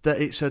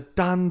that it's a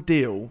done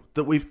deal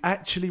that we've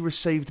actually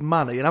received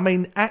money, and I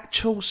mean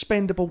actual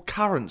spendable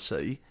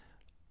currency,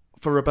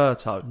 for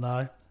Roberto?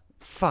 No.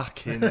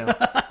 Fucking hell.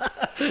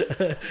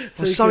 I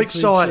was so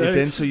excited then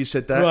until you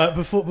said that. Right,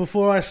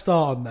 before I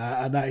start on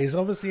that, and that is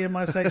obviously in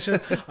my section,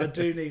 I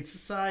do need to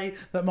say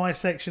that my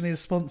section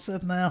is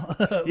sponsored now.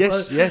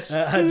 Yes, yes.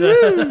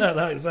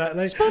 No,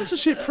 exactly.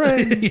 Sponsorship,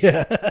 friends.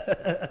 Yeah.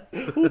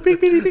 Oh,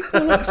 big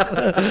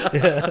bollocks.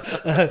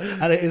 Yeah.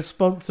 And it is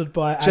sponsored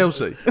by...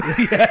 Chelsea.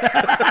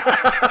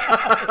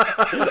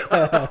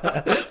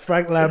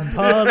 Frank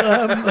Lampard.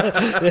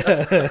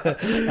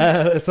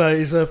 So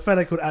he's a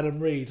fella called Adam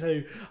Reed,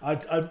 who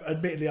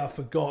admittedly I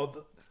forgot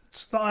that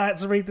I had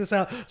to read this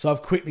out, so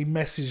I've quickly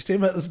messaged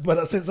him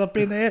since I've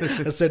been here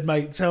and said,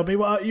 mate, tell me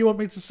what you want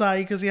me to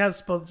say, because he has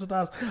sponsored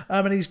us,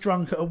 and he's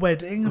drunk at a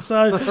wedding,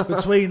 so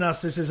between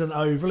us this isn't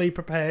overly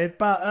prepared,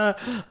 but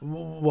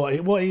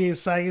what he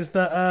is saying is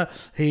that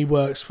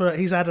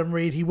he's Adam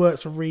Reed, he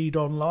works for Reed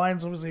Online,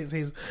 so obviously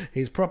it's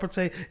his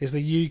property, is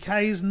the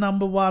UK's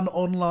 #1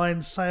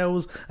 online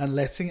sales and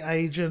letting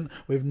agent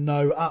with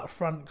no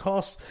upfront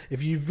costs.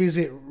 If you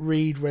visit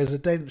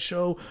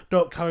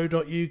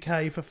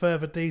reedresidential.co.uk for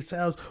further details,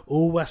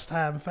 all West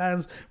Ham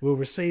fans will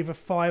receive a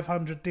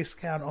 £500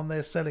 discount on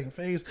their selling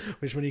fees,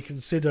 which when you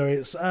consider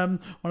it's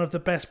one of the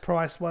best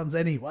priced ones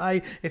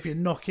anyway, if you're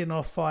knocking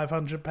off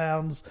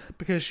 £500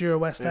 because you're a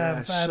West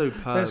Ham fan,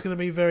 that's going to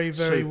be very,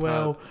 very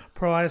well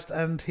priced,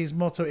 and his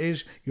motto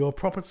is, your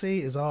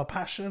property is our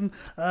passion.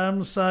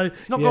 So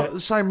it's not got the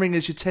same ring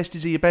as your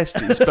testes or your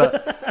besties,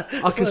 but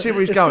I can see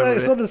where he's going with it.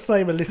 It's on the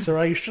same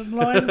alliteration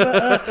line,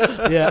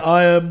 but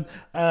I am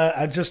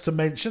and just to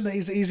mention that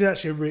he's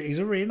actually he's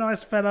a really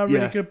nice fella,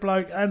 really good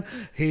bloke, and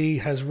he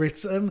has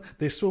written,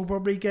 this will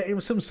probably get him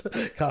some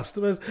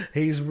customers,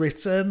 he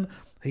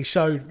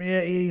showed me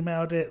it, he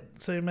emailed it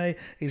to me,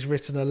 he's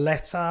written a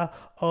letter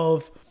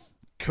of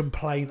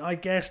complaint, I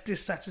guess,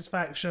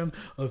 dissatisfaction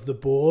of the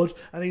board,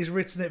 and he's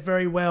written it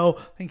very well.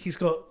 I think he's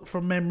got,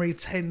 from memory,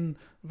 10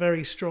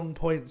 very strong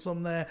points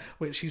on there,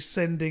 which he's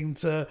sending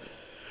to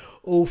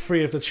all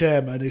three of the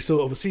chairmen. He's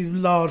sort of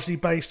largely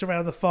based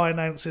around the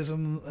finances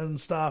and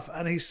stuff,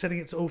 and he's sending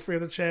it to all three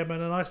of the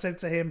chairmen. And I said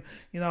to him,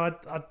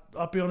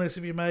 I'll be honest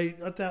with you, mate,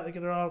 I doubt they're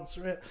going to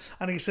answer it.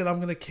 And he said, I'm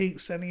going to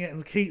keep sending it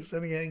and keep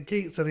sending it and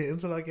keep sending it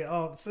until I get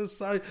answers.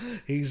 So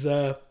he's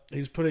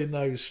putting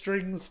those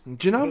strings.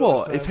 Do you know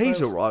what? If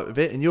he's all right with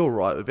it and you're all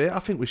right with it, I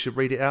think we should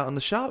read it out on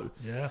the show.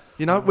 Yeah.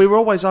 We're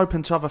always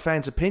open to other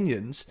fans'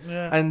 opinions,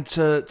 and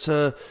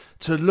to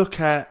look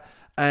at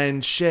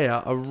and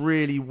share a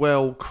really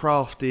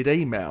well-crafted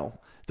email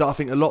that I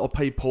think a lot of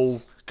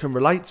people can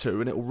relate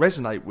to and it will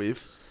resonate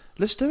with.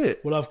 Let's do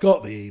it. Well, I've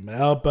got the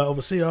email, but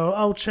obviously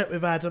I'll check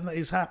with Adam that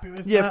he's happy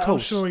with that. Yeah, of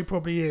course. I'm sure he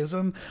probably is,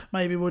 and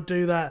maybe we'll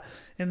do that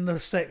in the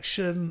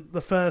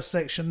first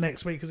section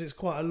next week, because it's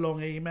quite a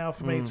long email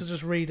for me to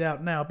just read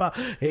out now. But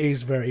it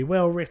is very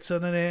well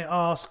written, and it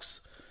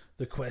asks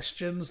the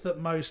questions that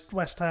most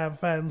West Ham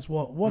fans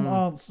want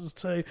answers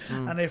to.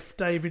 And if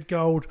David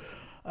Gold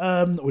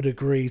would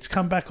agree to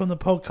come back on the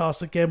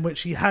podcast again,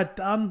 which he had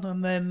done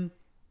and then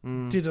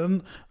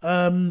didn't,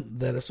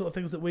 they're the sort of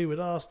things that we would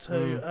ask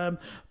too.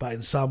 But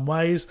in some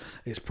ways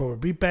it's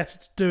probably better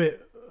to do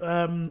it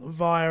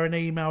via an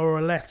email or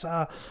a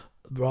letter,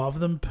 rather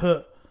than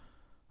put,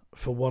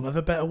 for want of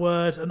a better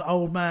word, an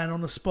old man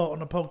on the spot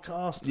on a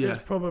podcast.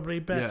 It's probably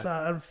better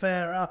and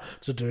fairer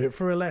to do it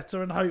through a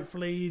letter, and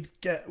hopefully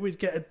we'd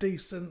get a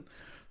decent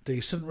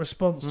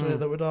response to it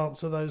that would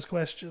answer those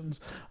questions.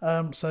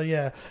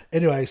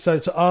 Anyway, so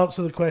to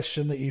answer the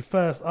question that you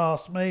first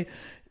asked me,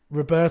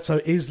 Roberto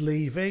is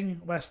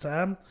leaving West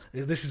Ham.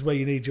 This is where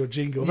you need your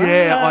jingle.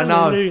 Yeah, I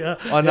know. You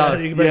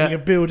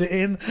can build it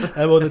in.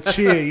 Or the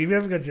cheer. You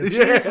haven't got your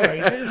cheer for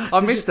ages. I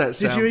missed that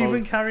sound. Did you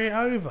even carry it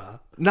over?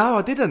 No,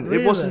 I didn't.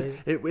 Really? It wasn't.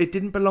 It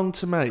didn't belong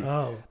to me.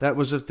 Oh. That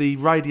was of the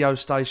radio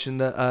station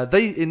that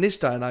they, in this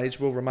day and age,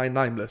 will remain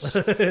nameless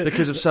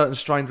because of certain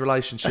strained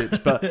relationships.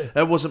 But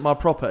that wasn't my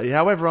property.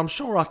 However, I'm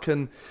sure I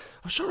can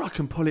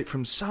pull it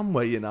from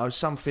somewhere.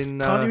 Something.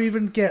 Can't you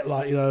even get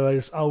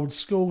those old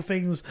school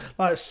things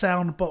like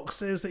sound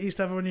boxes that you used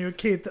to have when you were a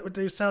kid that would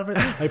do sound?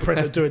 They press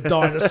it, do a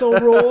dinosaur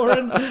roar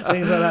and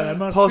things like that. There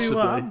must be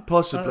one.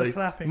 Possibly,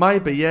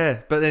 maybe, yeah.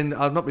 But then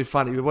I've not been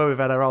funny. Where we've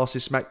had our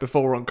asses smacked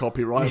before on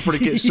copyright, I'll probably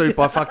get sued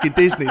by fucking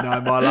Disney now,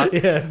 my luck.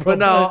 Yeah, but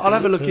no, I'll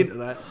have a look into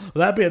that.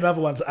 Well, that'd be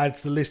another one to add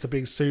to the list of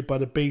being sued by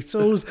the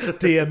Beatles,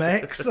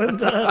 DMX,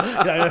 and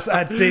let's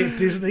add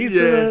Disney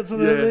to the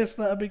list.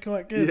 That'd be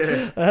quite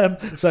good. Yeah.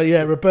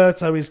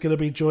 Roberto is going to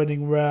be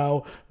joining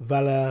Raul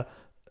Valladolid.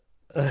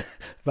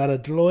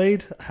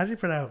 How do you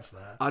pronounce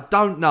that? I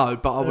don't know,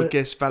 but I would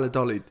guess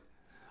Valladolid.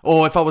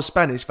 Or if I was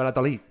Spanish,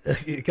 Valladolid.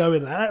 Go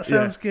with that. That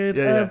sounds good.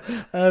 Yeah.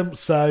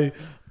 So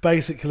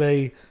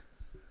basically,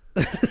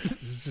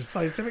 This is just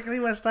so typically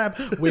West Ham.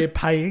 We're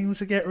paying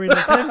to get rid of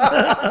him.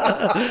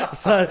 But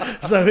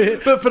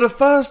for the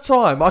first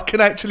time, I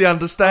can actually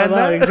understand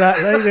that.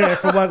 Exactly. Yeah,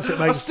 for once it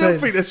makes sense. I still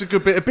think that's a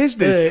good bit of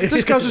business.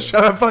 Just goes to show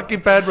how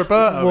fucking bad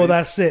Roberto Well, is.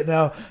 that's it.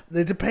 Now,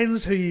 it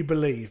depends who you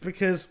believe,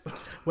 because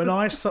when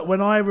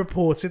I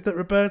reported that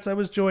Roberto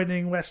was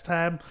joining West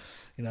Ham,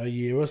 a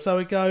year or so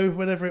ago,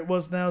 whenever it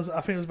was now,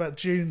 I think it was about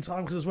June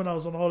time, because it was when I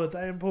was on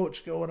holiday in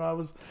Portugal and I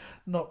was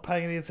not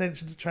paying any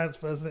attention to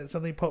transfers, and it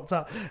suddenly popped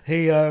up.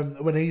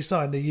 When he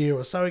signed a year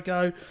or so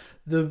ago,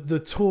 the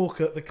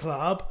talk at the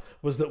club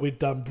was that we'd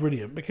done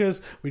brilliant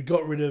because we'd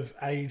got rid of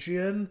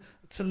Adrian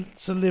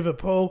to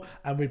Liverpool,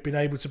 and we'd been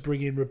able to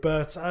bring in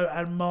Roberto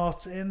and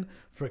Martin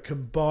for a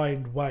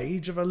combined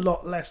wage of a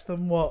lot less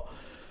than what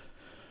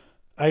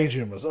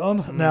Adrian was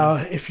on. Now,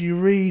 if you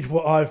read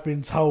what I've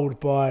been told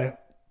by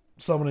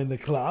someone in the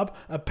club,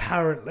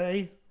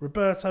 apparently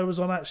Roberto was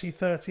on actually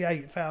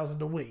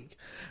 38,000 a week.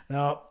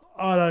 Now,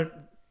 I'm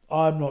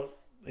not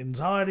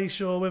entirely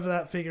sure whether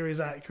that figure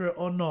is accurate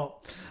or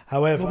not.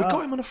 However, we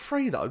got him on a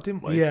free though,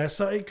 didn't we? Yeah,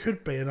 so it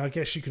could be, and I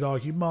guess you could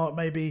argue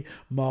maybe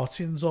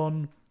Martin's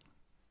on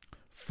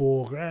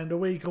 $4,000 a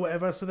week or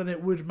whatever, so then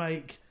it would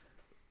make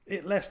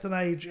it less than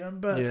Adrian,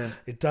 but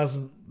it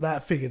doesn't.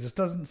 That figure just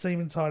doesn't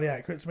seem entirely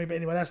accurate to me. But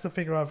anyway, that's the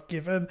figure I've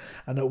given,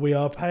 and that we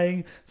are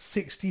paying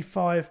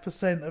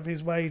 65% of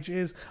his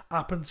wages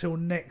up until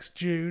next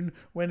June,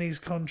 when his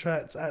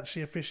contract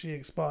actually officially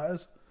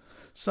expires.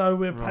 So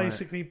we're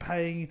basically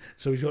paying.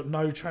 So we've got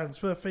no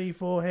transfer fee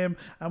for him,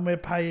 and we're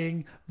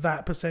paying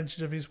that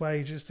percentage of his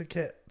wages to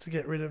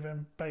get rid of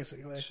him,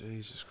 basically.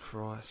 Jesus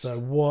Christ! So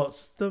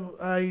what's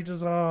a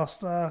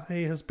disaster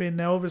he has been.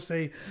 Now,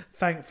 obviously,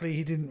 thankfully,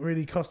 he didn't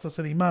really cost us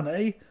any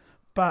money,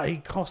 but he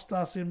cost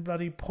us in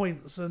bloody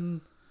points and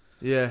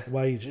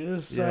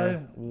wages.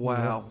 So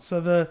wow.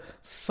 So the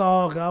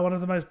saga, one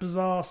of the most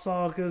bizarre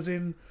sagas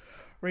in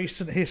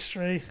recent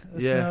history,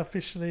 is now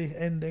officially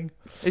ending.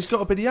 It's got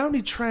to be the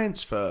only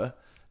transfer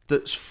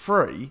that's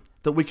free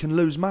that we can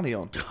lose money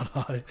on.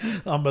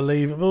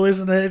 Unbelievable,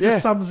 isn't it? It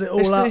just sums it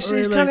all up,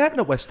 really. It can't happen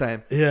at West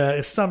Ham. Yeah,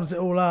 it sums it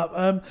all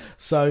up.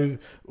 So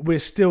we're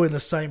still in the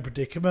same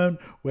predicament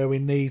where we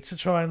need to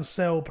try and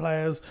sell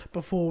players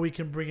before we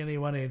can bring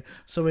anyone in.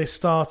 So we're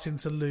starting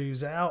to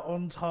lose out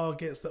on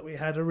targets that we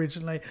had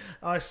originally.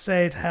 I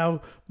said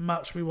how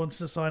much we wanted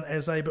to sign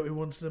Eze, but we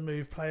wanted to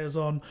move players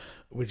on.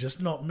 We're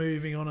just not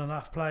moving on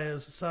enough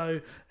players.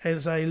 So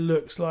Eze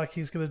looks like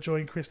he's going to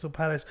join Crystal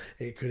Palace.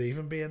 It could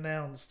even be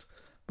announced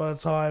by the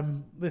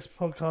time this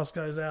podcast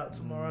goes out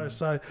tomorrow.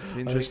 So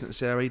interesting to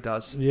see how he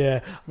does.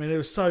 Yeah, I mean, it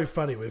was so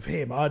funny with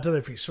him. I don't know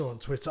if you saw on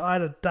Twitter, I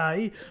had a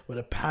day where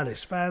the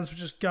Palace fans were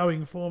just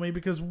going for me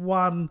because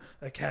one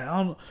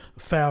account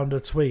found a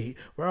tweet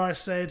where I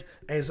said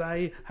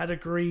Eze had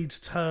agreed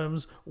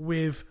terms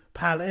with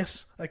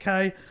Palace.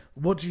 Okay,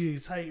 what do you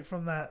take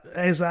from that?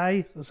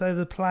 Eze, so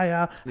the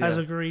player has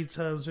agreed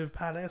terms with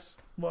Palace.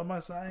 What am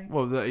I saying?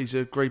 Well, that he's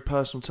agreed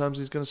personal terms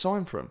he's going to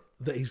sign for him.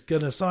 That he's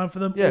going to sign for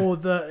them, or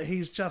that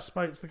he's just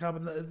spoke to the club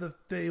and the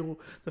deal,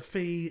 the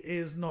fee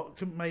is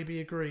not maybe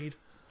agreed.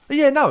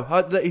 Yeah, no,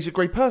 that he's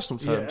agreed personal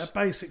terms.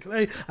 Yeah,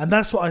 basically. And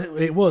that's what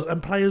it was.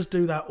 And players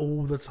do that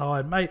all the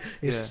time, mate.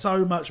 It's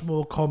so much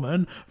more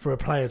common for a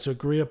player to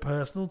agree a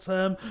personal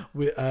term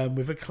with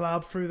a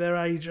club through their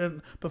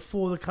agent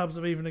before the clubs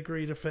have even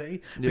agreed a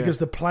fee, because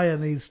the player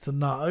needs to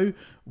know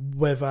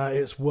whether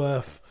it's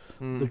worth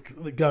the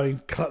club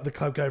going through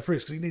it,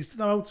 because he needs to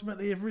know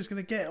ultimately if he's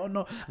going to get it or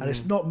not. And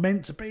it's not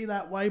meant to be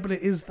that way, but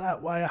it is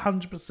that way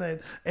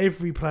 100%.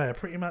 Every player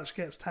pretty much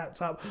gets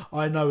tapped up.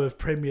 I know of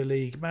Premier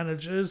League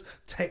managers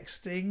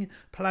texting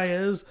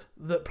players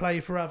that play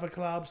for other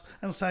clubs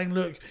and saying,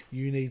 look,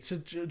 you need to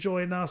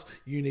join us,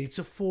 you need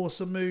to force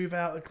a move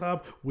out of the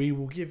club, we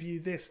will give you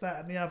this,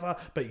 that and the other,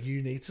 but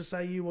you need to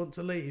say you want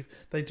to leave.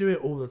 They do it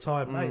all the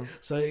time, mate.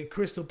 So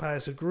Crystal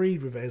Palace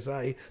agreed with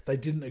Eze, they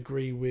didn't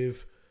agree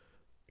with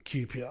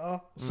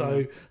QPR.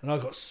 So and I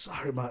got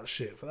so much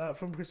shit for that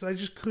from Crystal. They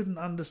just couldn't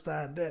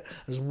understand it,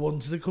 just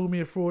wanted to call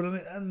me a fraud on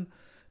it, and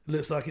it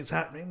looks like it's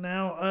happening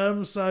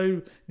now. So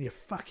in your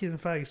fucking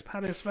face,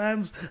 Palace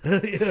fans.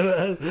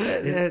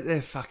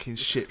 They're fucking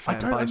shit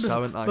fan base,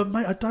 aren't they? But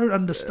mate, I don't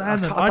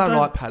understand them. I don't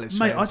like Palace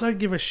mate, fans. I don't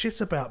give a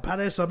shit about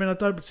Palace. I mean, I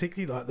don't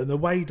particularly like them. The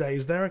away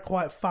days, they're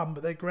quite fun,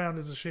 but their ground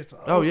is a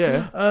shithole. Oh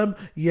yeah.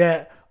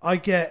 Yeah, I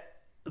get.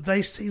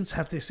 They seem to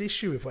have this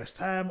issue with West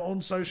Ham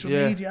on social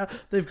media.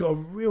 They've got a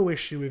real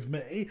issue with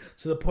me,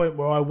 to the point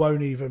where I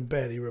won't even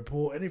barely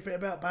report anything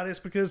about Palace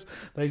because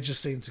they just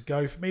seem to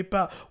go for me.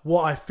 But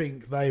what I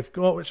think they've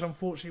got, which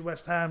unfortunately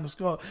West Ham's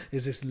got,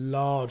 is this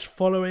large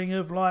following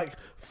of like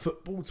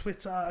football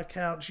Twitter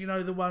accounts. You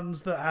know, the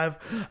ones that have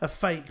a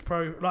fake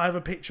have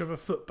a picture of a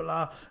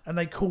footballer and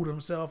they call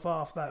themselves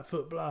after that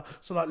footballer.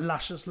 So like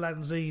Luscious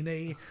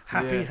Lanzini,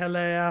 Happy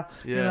Hilaire,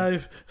 you know,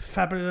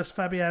 Fabulous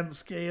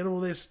Fabianski and all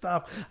this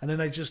stuff. And then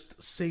they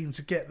just seem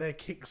to get their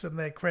kicks and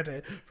their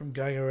credit from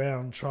going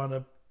around trying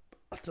to,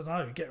 I don't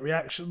know, get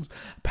reactions.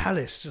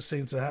 Palace just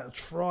seem to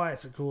try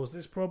to cause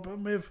this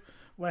problem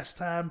West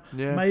Ham.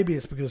 Yeah. Maybe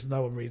it's because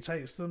no one really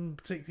takes them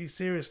particularly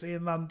seriously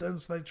in London,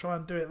 so they try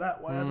and do it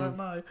that way. I don't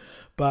know,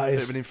 but A bit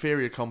it's of an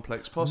inferior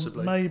complex,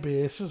 possibly. maybe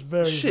it's just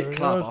very Shit very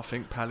club, odd. I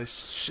think,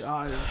 Palace.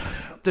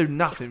 Do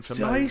nothing for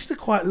See, me. I used to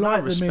quite like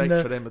them respect in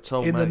the, for them at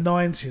all, in the mate.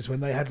 90s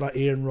when they had like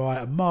Ian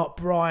Wright and Mark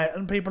Bright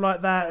and people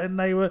like that, and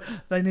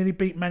they nearly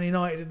beat Man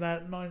United in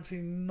that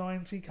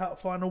 1990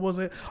 cup final, was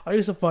it? I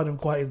used to find them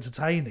quite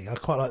entertaining. I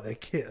quite like their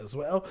kit as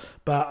well,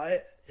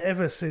 but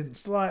ever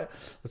since like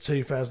the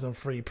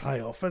 2003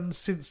 playoff and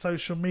since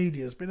social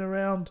media has been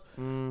around,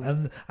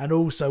 and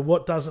also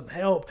what doesn't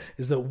help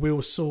is that Will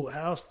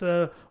Salthouse,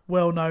 the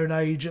well-known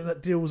agent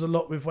that deals a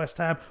lot with West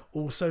Ham,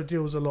 also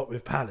deals a lot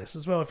with Palace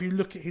as well. If you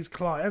look at his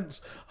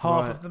clients,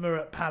 half of them are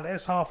at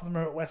Palace, half of them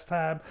are at West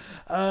Ham,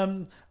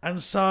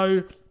 and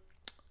so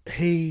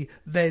he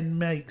then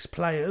makes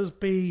players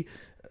be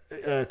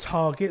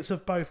targets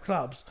of both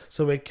clubs,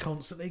 so we're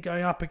constantly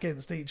going up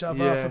against each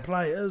other for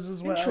players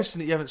as well. Interesting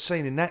that you haven't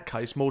seen in that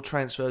case more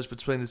transfers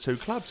between the two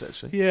clubs,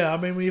 actually. Yeah, I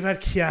mean, we've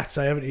had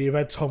Chiate, haven't you? You've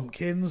had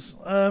Tompkins.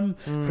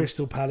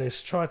 Crystal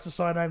Palace tried to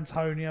sign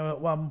Antonio at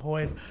one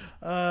point.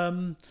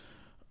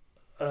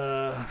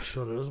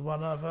 Sure there was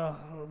one other,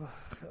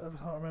 I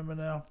can't remember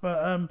now,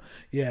 but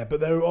but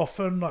they were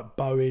often like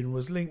Bowen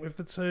was linked with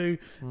the two,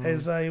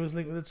 Eze was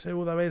linked with the two,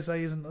 although Eze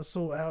isn't a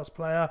Salthouse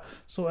player.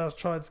 Salthouse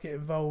tried to get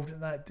involved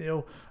in that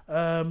deal.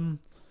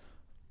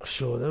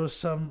 Sure there was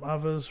some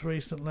others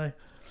recently,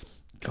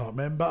 can't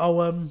remember.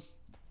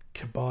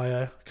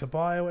 Caballo,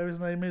 whatever his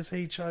name is,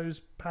 he chose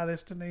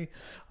Palace, didn't he,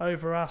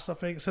 over us, I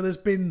think. So there's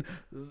been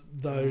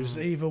those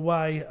either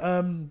way.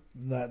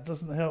 That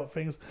doesn't help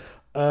things.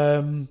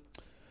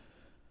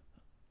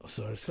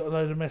 Sorry, it's got a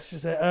load of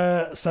messages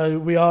there. So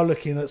we are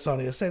looking at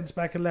signing a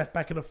centre-back, a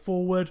left-back and a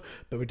forward,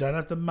 but we don't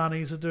have the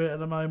money to do it at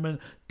the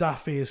moment.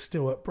 Duffy is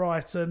still at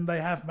Brighton.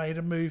 They have made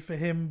a move for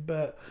him,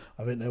 but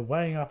I think they're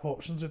weighing up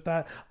options with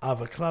that.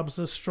 Other clubs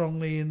are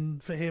strongly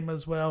in for him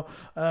as well,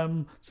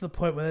 to the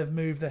point where they've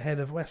moved ahead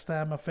of West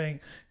Ham, I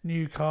think.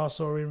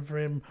 Newcastle are in for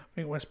him. I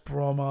think West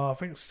Brom are. I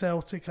think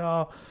Celtic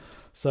are.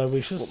 So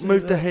we should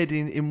moved ahead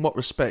in what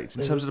respect?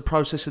 In terms of the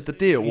process of the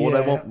deal, or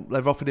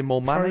they've offered him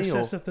more money?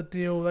 Process of the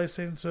deal, they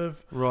seem to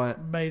have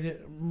made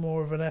it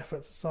more of an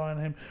effort to sign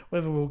him.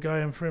 Whether we'll go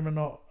in for him or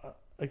not,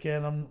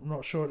 again, I'm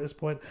not sure at this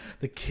point.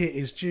 The kit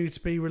is due to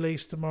be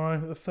released tomorrow.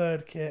 The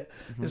third kit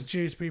is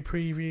due to be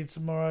previewed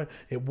tomorrow.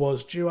 It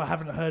was due. I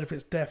haven't heard if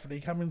it's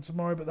definitely coming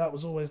tomorrow, but that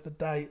was always the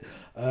date.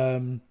 I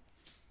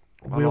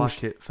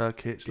like it. Third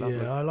kit's lovely.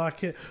 Yeah, I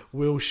like it.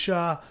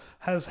 Wilshere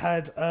has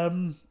had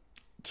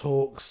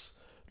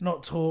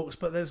not talks,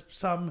 but there's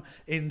some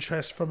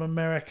interest from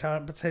America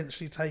and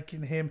potentially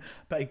taking him.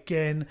 But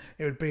again,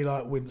 it would be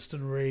like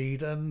Winston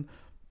Reid and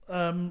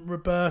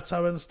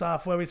Roberto and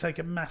stuff, where we take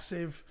a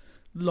massive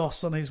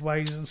loss on his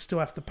wages and still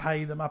have to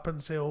pay them up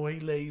until he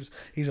leaves.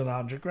 He's on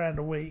 $100,000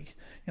 a week.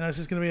 So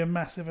it's going to be a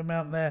massive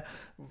amount there.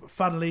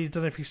 Funnily, I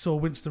don't know if you saw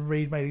Winston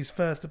Reid made his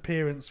first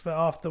appearance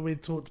after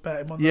we'd talked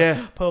about him on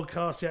the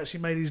podcast. He actually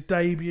made his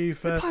debut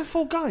for. He played a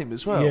full game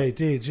as well. Yeah, he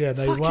did. Yeah,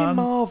 they fucking won.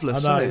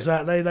 marvellous. I know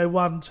exactly. They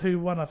won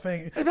 2-1, I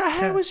think.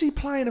 How is he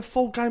playing a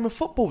full game of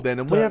football then?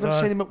 And we haven't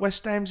seen him at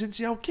West Ham since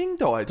the old king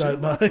died.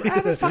 Don't know.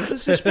 How the fuck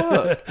does this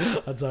work?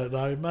 I don't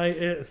know,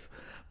 mate.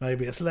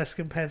 Maybe it's less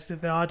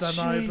competitive there. I don't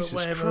know, but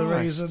whatever the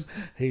reason,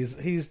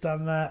 he's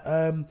done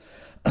that.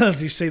 Do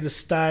you see the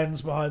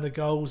stands behind the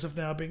goals have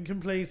now been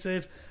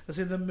completed? As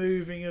in the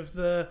moving of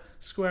the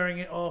squaring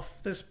it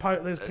off. There's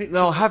pictures.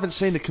 No, I haven't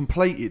seen the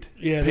completed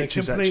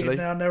pictures, they're completed actually.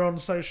 now, and they're on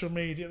social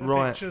media.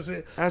 The pictures.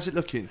 How's it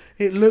looking?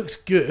 It looks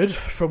good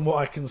from what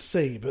I can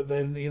see, but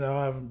then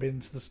I haven't been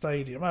to the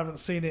stadium. I haven't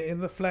seen it in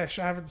the flesh.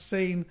 I haven't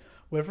seen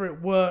whether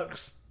it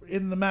works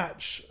in the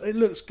match. It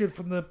looks good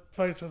from the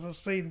photos I've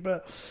seen,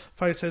 but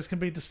photos can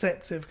be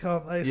deceptive,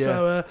 can't they? Yeah.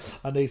 So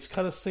I need to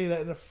kind of see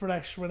that in the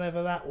flesh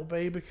whenever that will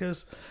be,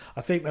 because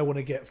I think they want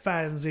to get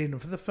fans in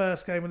for the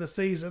first game of the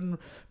season,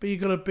 but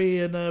you've got to be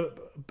in a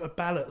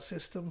ballot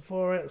system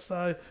for it.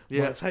 So it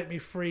might take me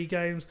 3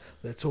 games.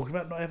 They're talking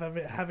about not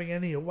having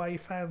any away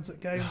fans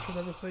at games for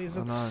another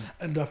season.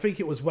 And I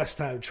think it was West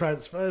Ham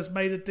Transfers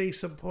made a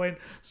decent point.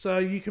 So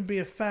you can be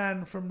a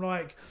fan from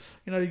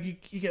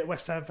you get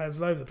West Ham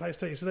fans all over the place,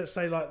 don't you? So let's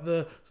say like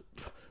the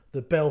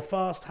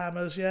Belfast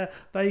Hammers,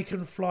 they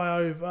can fly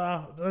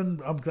over,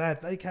 and I'm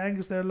glad they can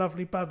because they're a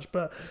lovely bunch,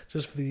 but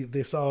just for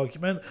this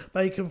argument,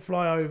 they can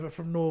fly over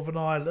from Northern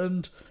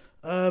Ireland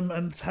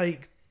and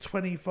take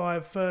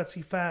 25,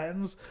 30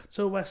 fans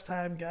to a West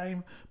Ham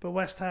game, but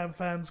West Ham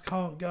fans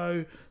can't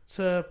go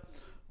to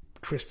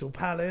Crystal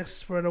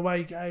Palace for an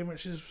away game,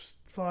 which is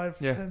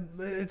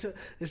 5-10.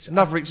 It's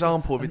another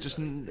example of it just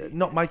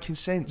not making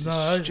sense.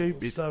 It's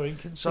stupid. So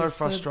inconsistent. So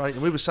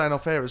frustrating. We were saying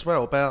off air as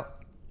well about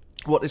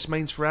what this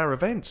means for our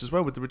events as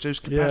well, with the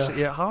reduced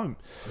capacity at home.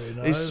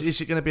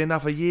 Is it going to be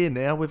another year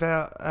now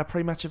without our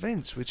pre-match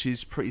events, which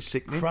is pretty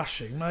sickening?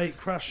 Crushing, mate,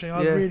 crushing.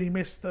 I really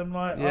miss them.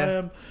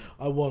 I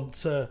want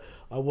to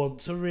I want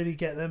to really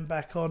get them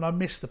back on. I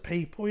miss the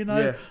people, you know.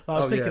 Yeah. I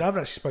was thinking, yeah. I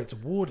haven't actually spoke to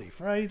Wardy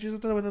for ages. I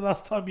don't know when the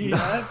last time you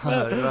have.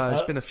 No,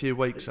 it's been a few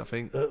weeks, I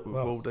think, with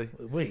Waldy.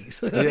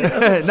 Weeks?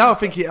 Yeah. No, I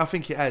think it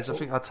has. I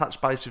think I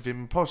touched base with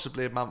him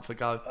possibly a month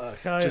ago,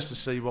 just to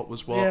see what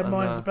was what. Yeah, and,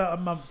 mine's about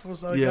a month or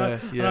so ago.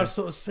 And I've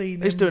sort of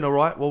seen He's him. doing all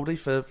right, Waldy,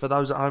 for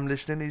those at home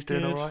listening. He's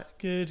doing all right.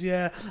 Good,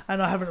 yeah.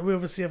 And we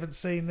obviously haven't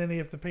seen any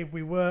of the people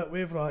we work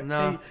with,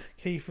 like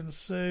Keith and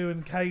Sue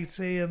and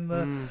Katie and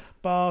the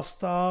bar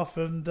staff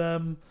and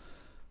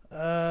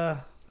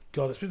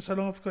God, it's been so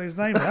long I forgot his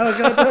name now.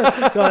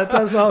 God, it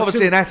does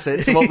obviously an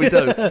asset to what we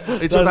do. Are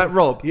you talking about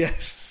Rob?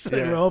 Yes,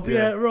 Rob,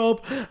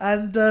 Rob.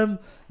 And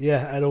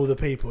and all the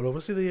people.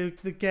 Obviously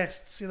the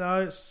guests, you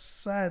know, it's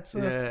sad. So,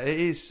 it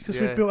is. Because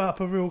we've built up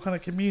a real kind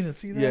of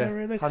community there,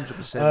 really.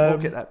 100%. We'll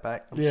get that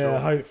back, I'm sure.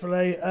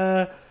 Hopefully.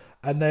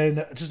 And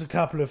then just a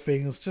couple of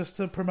things just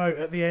to promote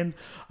at the end.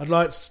 I'd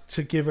like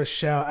to give a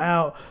shout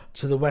out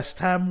to the West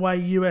Ham Way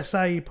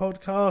USA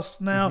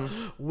podcast. Now,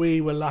 we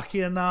were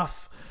lucky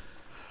enough,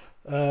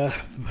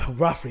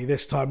 roughly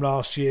this time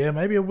last year,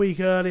 maybe a week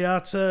earlier,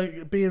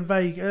 to be in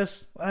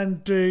Vegas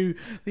and do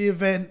the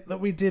event that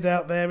we did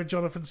out there with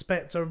Jonathan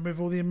Spector and with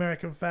all the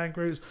American fan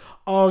groups.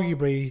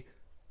 Arguably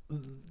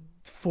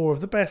 4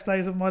 of the best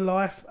days of my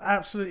life.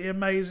 Absolutely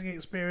amazing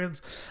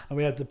experience, and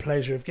we had the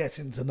pleasure of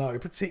getting to know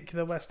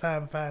particular West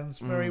Ham fans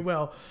very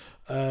well.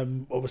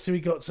 Obviously we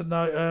got to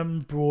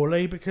know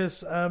Brawley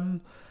because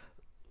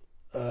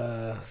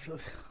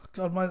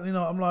God,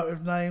 I'm like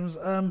with names.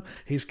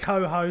 His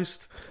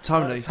co-host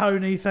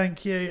Tony,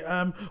 thank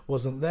you,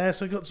 wasn't there,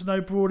 so I got to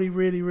know Brawley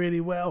really,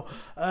 really well.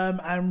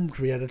 And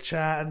we had a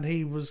chat, and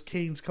he was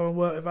keen to come and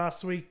work with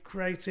us. So we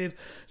didn't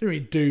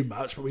really do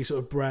much, but we sort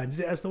of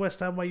branded it as the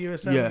West Ham Way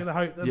USA. I'm going to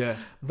hope them. Yeah.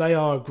 They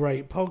are a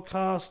great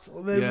podcast.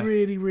 They're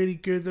really, really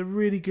good. They're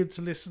really good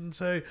to listen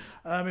to.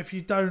 If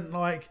you don't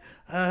like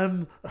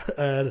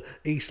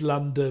East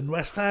London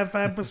West Ham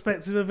fan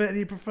perspective of it and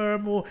you prefer a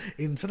more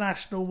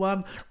international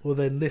one, well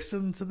then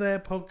listen to their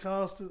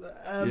podcast.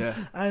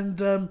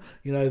 And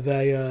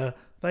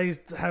they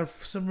have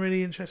some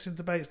really interesting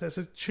debates there,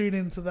 so tune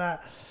into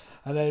that.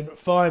 And then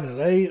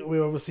finally,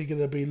 we're obviously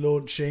going to be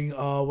launching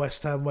our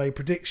West Ham Way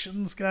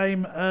predictions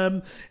game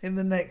in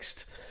the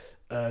next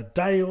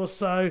day or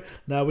so.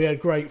 Now, we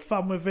had great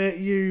fun with it.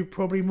 You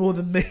probably more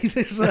than me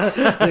this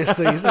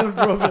season.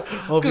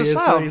 I'm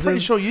pretty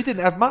sure you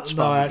didn't have much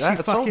fun. No, I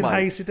actually fucking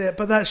hated it,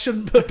 but that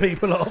shouldn't put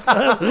people off.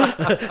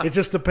 It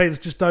just depends.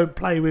 Just don't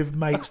play with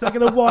mates. They're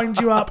going to wind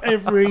you up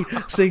every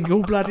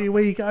single bloody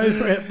week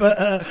over it.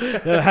 But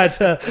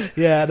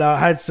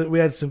we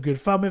had some good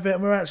fun with it,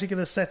 and we're actually going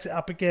to set it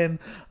up again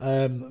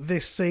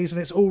this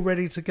season. It's all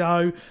ready to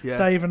go. Yeah.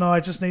 Dave and I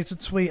just need to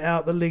tweet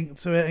out the link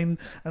to it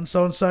and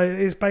so on. So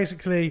it's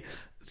basically,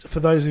 for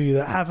those of you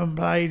that haven't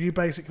played, you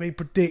basically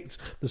predict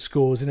the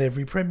scores in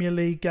every Premier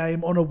League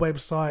game on a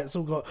website. It's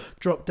all got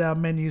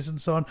drop-down menus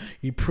and so on.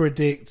 You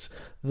predict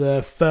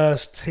the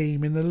first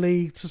team in the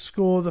league to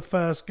score the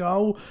first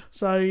goal.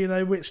 So, you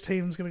know, which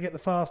team's going to get the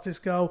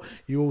fastest goal.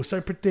 You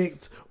also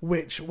predict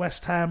which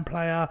West Ham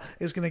player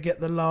is going to get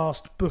the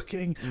last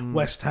booking.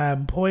 West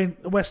Ham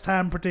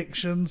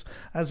predictions,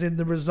 as in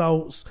the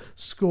results,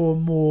 score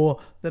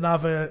more than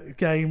other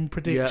game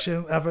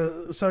prediction.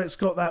 So it's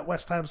got that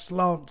West Ham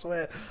slant to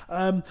it.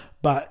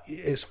 But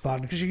it's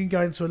fun because you can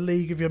go into a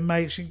league with your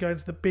mates. You can go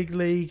into the big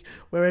league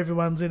where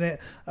everyone's in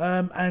it,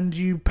 and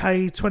you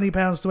pay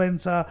 £20 to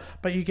enter,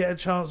 but you get a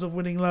chance of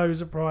winning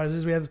loads of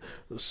prizes. We had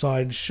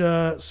signed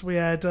shirts, we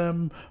had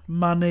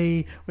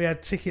money, we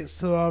had tickets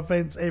to our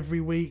events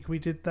every week. We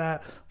did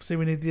that. Obviously,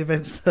 we need the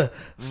events to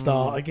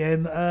start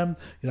again.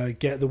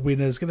 Get the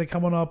winners going to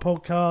come on our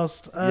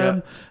podcast.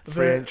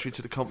 Free entry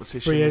to the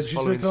competition.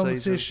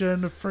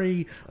 A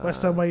free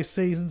West Ham Way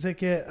season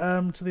ticket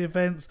to the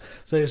events.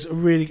 So it's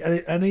really,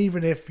 and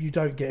even if you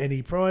don't get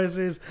any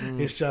prizes,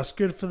 it's just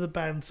good for the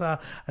banter,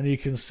 and you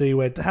can see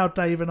how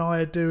Dave and I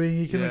are doing.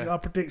 You can look at our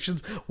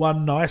predictions.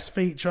 One nice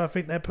feature I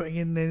think they're putting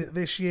in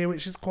this year,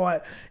 which is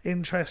quite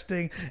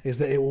interesting, is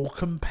that it will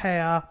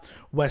compare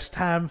West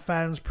Ham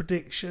fans'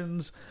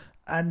 predictions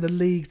and the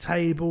league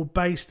table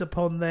based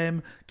upon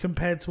them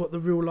compared to what the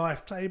real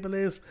life table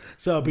is.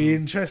 So it'll be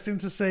interesting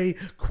to see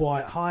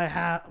how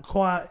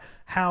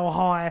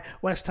high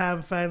West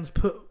Ham fans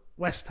put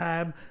West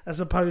Ham as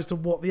opposed to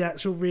what the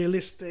actual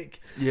realistic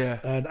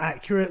and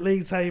accurate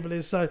league table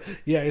is. So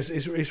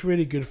it's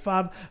really good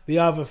fun. The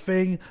other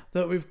thing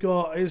that we've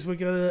got is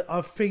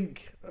I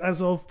think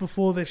as of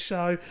before this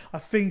show, I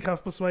think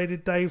I've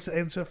persuaded Dave to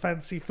enter a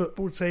fantasy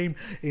football team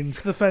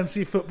into the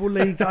fantasy football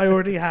league that I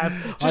already have.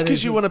 Just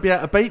because you want to be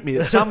able to beat me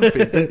at something,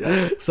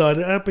 didn't you? So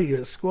I'll beat you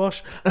at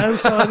squash. So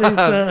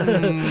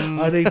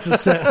I need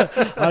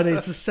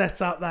to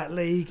set up that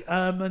league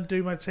and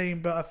do my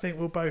team. But I think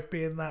we'll both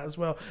be in that as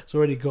well. It's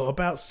already got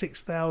about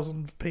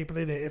 6,000 people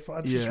in it. If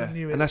I just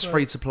renew it, and that's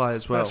free to play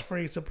as well. That's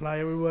free to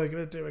play. We were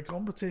going to do a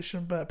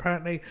competition, but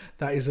apparently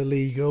that is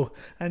illegal,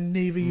 and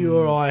neither you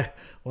or I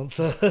want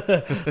to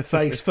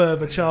face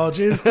further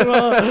charges to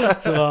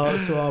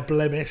our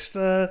blemished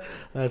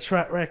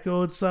track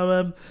record.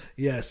 So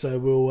so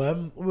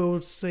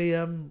we'll see.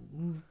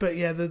 But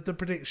yeah, the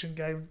prediction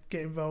game,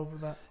 get involved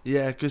with that.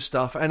 Yeah, good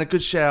stuff, and a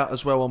good shout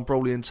as well on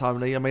Brawley and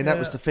Tony. I mean, that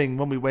was the thing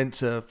when we went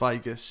to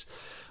Vegas.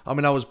 I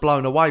mean, I was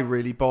blown away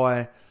really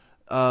by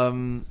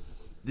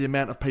the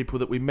amount of people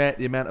that we met,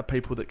 the amount of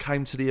people that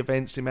came to the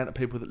events, the amount of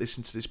people that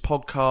listened to this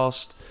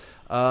podcast.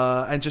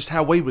 And just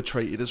how we were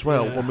treated as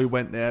well when we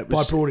went there. It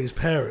was, by Brawley's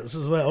parents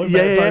as well.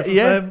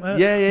 Yeah.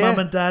 Mum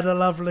and Dad are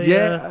lovely.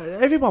 Yeah,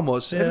 everyone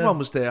was. Yeah. Everyone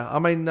was there. I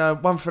mean,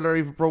 one fella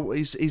even brought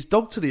his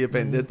dog to the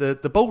event,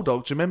 the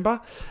bulldog. Do you remember?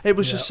 It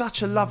was just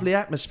such a lovely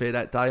atmosphere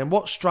that day. And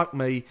what struck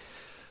me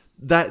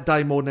that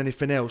day more than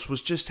anything else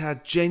was just how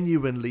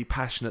genuinely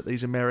passionate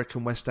these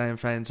American West Ham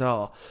fans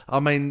are.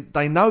 I mean,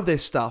 they know their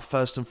stuff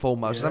first and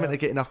foremost. I don't think they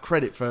get enough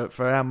credit for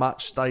how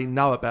much they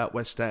know about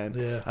West Ham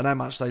and how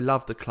much they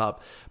love the club.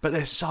 But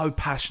they're so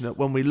passionate.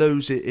 When we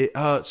lose, it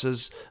hurts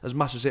as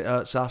much as it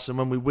hurts us. And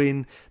when we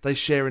win, they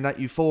share in that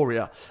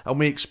euphoria. And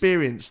we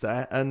experience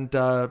that. And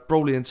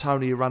Brawley and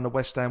Tony, who run the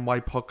West Ham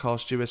Way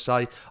Podcast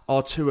USA,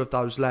 are two of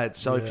those lads.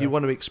 So if you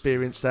want to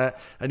experience that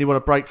and you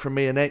want to break from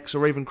me and X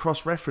or even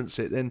cross-reference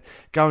it, then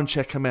go and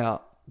check them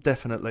out,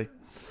 definitely.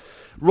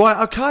 Right,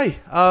 okay.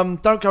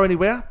 Don't go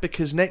anywhere,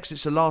 because next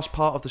it's the last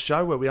part of the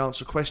show where we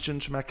answer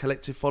questions from our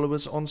collective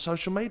followers on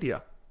social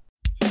media.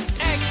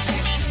 X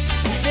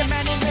is the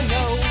man in the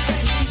know.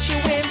 He keeps you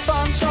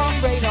informed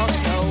on rain or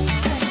snow.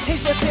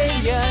 His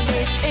opinion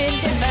is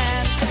in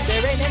demand.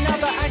 There ain't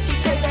another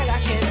ITK that I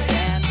can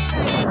stand.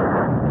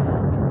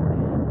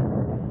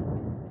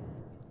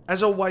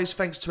 As always,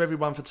 thanks to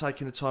everyone for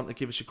taking the time to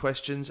give us your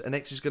questions, and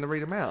X is going to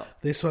read them out.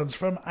 This one's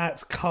from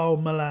 @Carl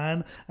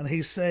Milan, and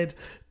he said,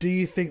 do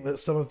you think that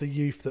some of the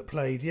youth that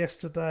played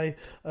yesterday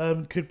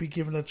could be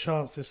given a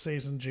chance this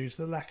season due to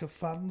the lack of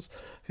funds?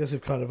 Because we've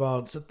kind of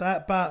answered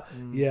that, but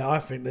I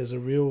think there's a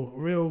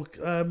real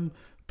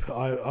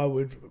I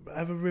would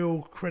have a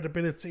real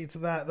credibility to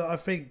that I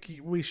think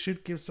we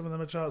should give some of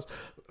them a chance.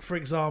 For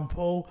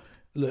example,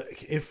 look,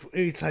 if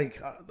you take,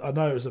 I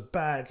know it was a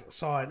bad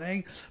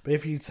signing, but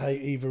if you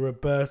take either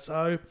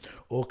Roberto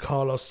or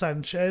Carlos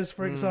Sanchez,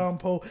 for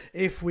example,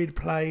 if we'd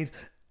played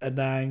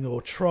Anang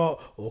or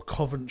Trott or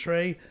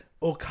Coventry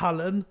or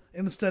Cullen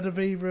instead of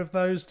either of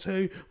those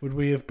two, would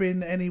we have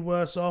been any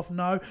worse off?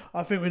 No.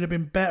 I think we'd have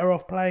been better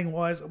off playing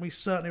wise, and we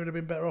certainly would have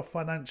been better off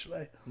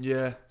financially.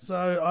 Yeah.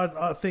 So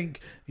I think,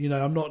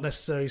 I'm not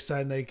necessarily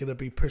saying they're going to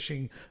be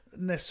pushing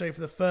necessarily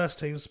for the first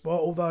team spot,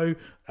 although,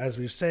 as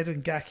we've said,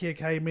 Ngakia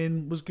came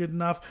in, was good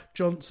enough.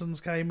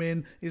 Johnson's came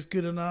in, is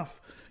good enough.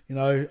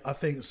 I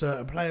think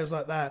certain players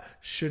like that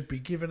should be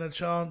given a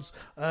chance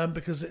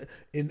because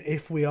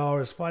if we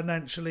are as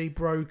financially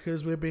broke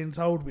as we're being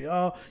told we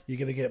are, you're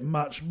going to get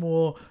much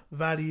more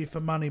value for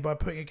money by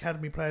putting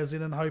academy players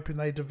in and hoping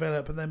they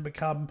develop and then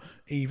become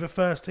either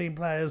first team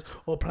players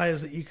or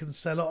players that you can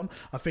sell on.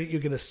 I think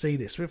you're going to see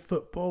this with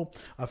football.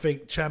 I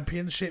think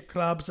championship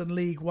clubs and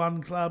League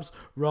One clubs,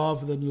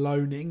 rather than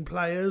loaning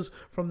players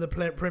from the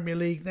Premier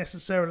League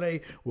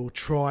necessarily, will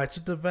try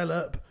to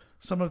develop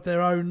some of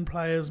their own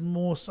players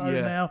more so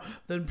now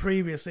than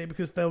previously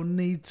because they'll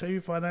need to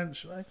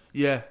financially.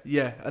 No,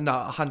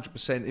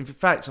 100%. In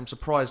fact, I'm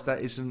surprised that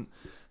isn't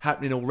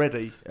happening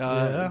already,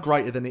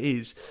 greater than it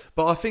is.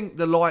 But I think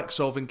the likes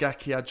of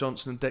Ngakia,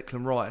 Johnson and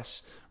Declan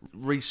Rice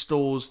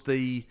restores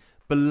the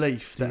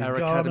belief that our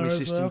academy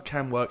system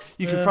can work.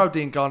 You can throw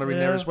Diangana in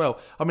there as well.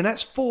 I mean,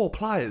 that's 4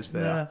 players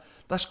there. Yeah.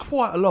 That's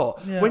quite a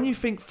lot. Yeah. When you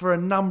think for a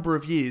number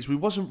of years, we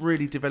wasn't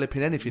really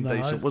developing anything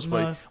decent, was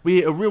we? We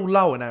hit a real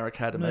low in our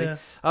academy. Yeah.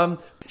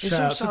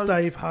 Shout out to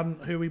Dave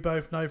Hunt, who we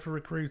both know for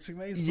recruiting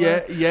these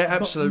players. Yeah,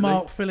 absolutely.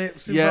 Mark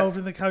Phillips involved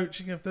in the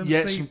coaching of them.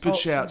 Yeah, Steve some good Potts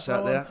shouts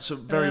out there.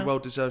 Some very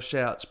well-deserved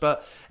shouts.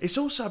 But it's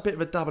also a bit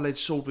of a double-edged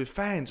sword with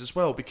fans as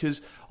well,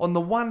 because on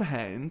the one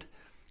hand,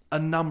 a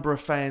number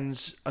of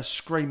fans are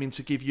screaming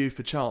to give youth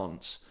a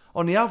chance.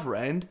 On the other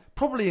end,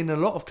 probably in a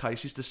lot of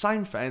cases, the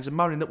same fans are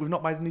moaning that we've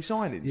not made any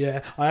signings.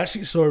 Yeah, I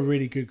actually saw a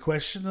really good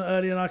question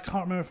earlier, and I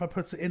can't remember if I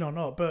put it in or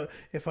not, but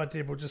if I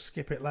did, we'll just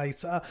skip it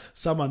later.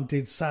 Someone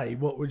did say,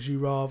 what would you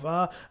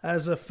rather,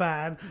 as a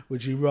fan,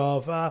 would you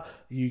rather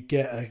you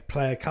get a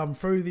player come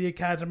through the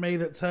academy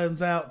that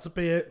turns out to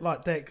be,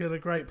 like Declan, a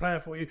great player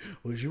for you,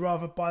 or would you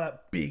rather buy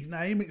that big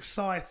name,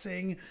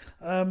 exciting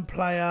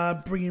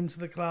player, bring him to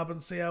the club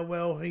and see how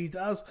well he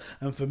does?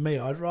 And for me,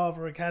 I'd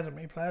rather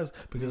academy players,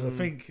 because I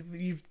think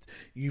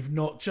you've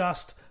not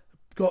just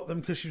got them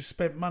because you've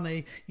spent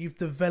money, you've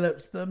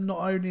developed them not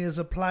only as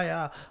a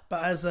player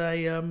but as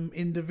a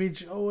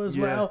individual as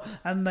well,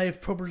 and they've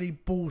probably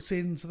bought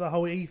into the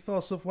whole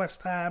ethos of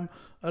West Ham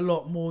a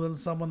lot more than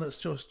someone that's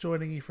just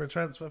joining you for a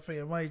transfer fee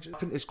and wages. I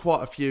think there's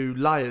quite a few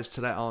layers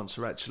to that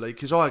answer actually,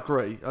 because I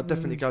agree. I'd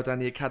definitely go down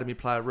the academy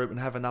player route and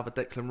have another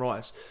Declan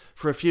Rice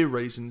for a few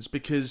reasons,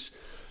 because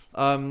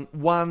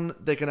One,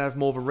 they're going to have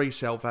more of a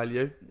resale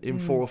value in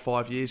 4 or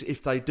 5 years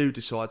if they do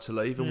decide to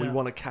leave, and we Yeah.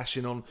 want to cash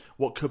in on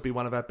what could be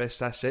one of our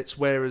best assets,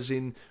 whereas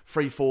in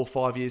 3, 4,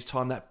 5 years'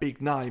 time, that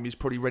big name is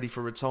probably ready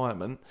for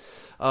retirement.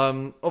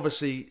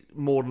 Obviously,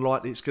 more than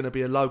likely, it's going to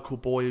be a local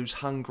boy who's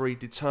hungry,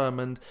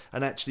 determined,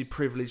 and actually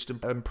privileged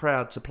and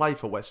proud to play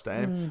for West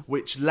Ham,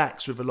 which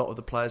lacks with a lot of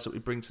the players that we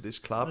bring to this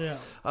club. Yeah.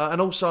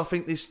 And also, I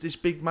think this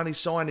big money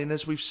signing,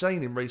 as we've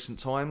seen in recent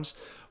times,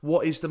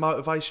 what is the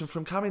motivation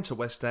from coming to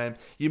West Ham?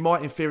 You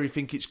might in theory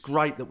think it's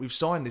great that we've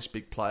signed this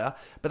big player,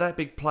 but that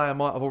big player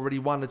might have already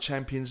won the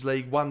Champions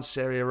League, won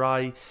Serie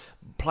A,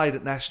 played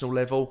at national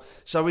level.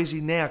 So is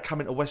he now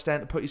coming to West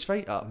Ham to put his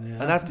feet up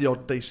and have the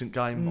odd decent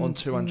game on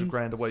 200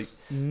 grand a week?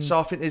 So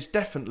I think there's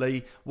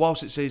definitely,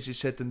 whilst it's easier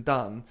said than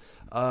done,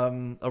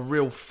 a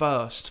real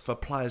first for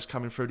players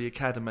coming through the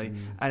academy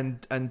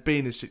and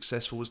being as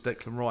successful as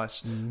Declan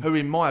Rice, who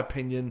in my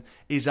opinion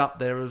is up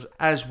there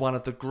as one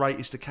of the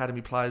greatest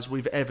academy players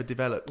we've ever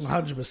developed.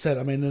 100%.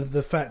 I mean,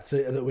 the fact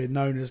that we're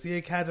known as the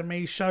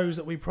academy shows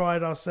that we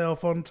pride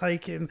ourselves on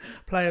taking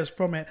players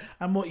from it.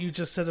 And what you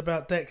just said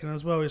about Declan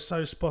as well is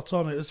so spot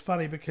on. It was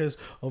funny because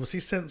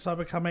obviously since I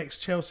become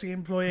ex-Chelsea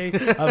employee,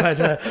 I've had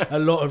a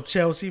lot of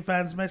Chelsea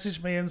fans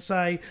message me and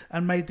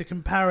made the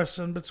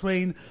comparison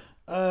between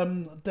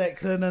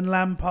Declan and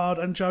Lampard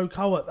and Joe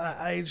Cole at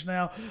that age.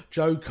 Now,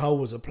 Joe Cole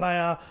was a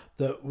player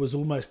that was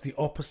almost the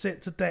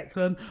opposite to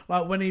Declan.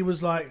 Like when he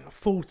was like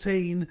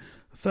 14,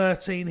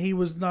 13, he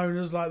was known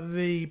as like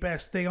the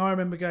best thing. I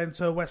remember going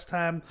to a West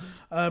Ham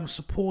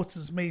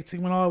supporters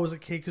meeting when I was a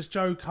kid, because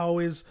Joe Cole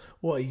is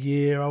a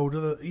year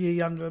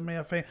younger than me,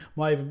 I think.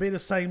 Might even be the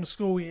same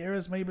school year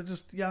as me, but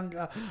just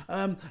younger.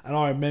 And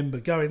I remember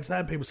going to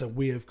that and people said,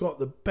 we have got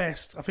the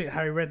best, I think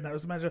Harry Redknapp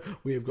was the manager,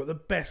 we have got the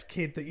best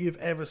kid that you've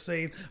ever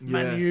seen.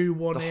 Man U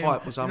won him. The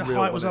hype was unreal. The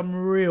hype was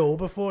unreal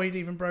before he'd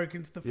even broke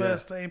into the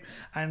first team.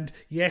 And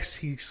yes,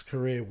 his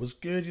career was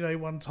good. You know, he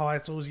won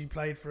titles. He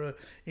played for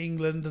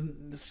England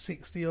and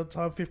 60 odd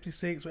time,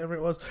 56, whatever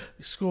it was.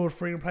 He scored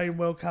for England, played in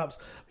World Cups.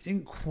 He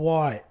didn't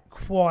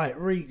quite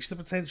reach the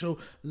potential,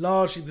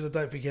 largely because I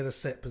don't think he had a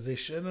set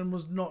position and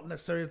was not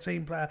necessarily a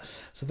team player.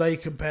 So they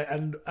compare,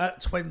 and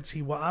at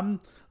 21,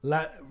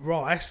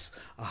 Rice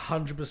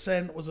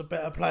 100% was a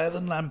better player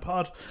than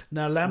Lampard.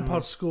 Now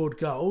Lampard scored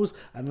goals,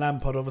 and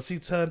Lampard obviously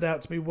turned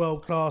out to be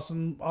world class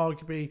and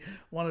arguably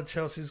one of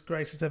Chelsea's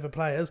greatest ever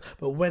players.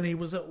 But when he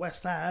was at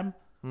West Ham,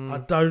 I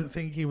don't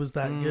think he was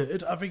that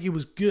good. I think he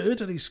was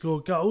good and he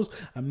scored goals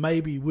and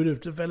maybe would have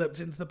developed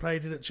into the player he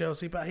did at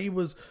Chelsea, but he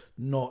was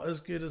not as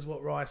good as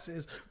what Rice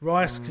is.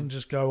 Rice can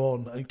just go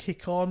on and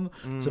kick on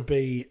to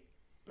be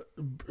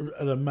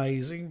an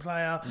amazing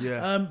player,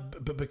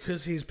 but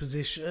because his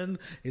position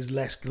is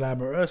less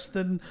glamorous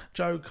than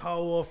Joe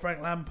Cole or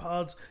Frank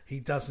Lampard's, he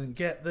doesn't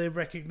get the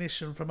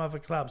recognition from other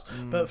clubs.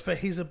 But for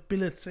his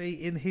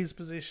ability in his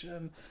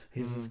position,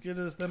 he's as good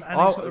as them, and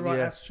he's got the right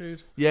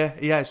attitude. Yeah,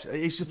 he has.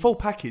 It's the full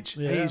package.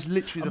 He's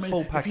literally the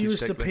full package. If you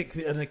was to pick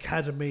an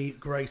academy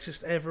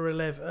greatest ever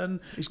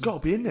 11, he's got to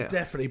be in there.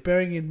 Definitely,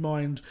 bearing in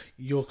mind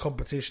your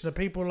competition are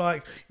people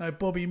like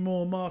Bobby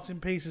Moore, Martin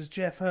Peters,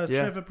 Jeff Hurst,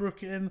 Trevor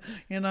Brookin,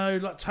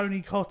 like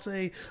Tony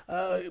Cottee,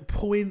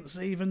 Paul Ince,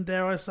 even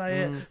dare I say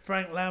it,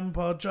 Frank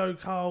Lampard, Joe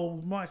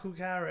Cole, Michael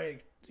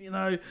Carrick.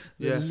 The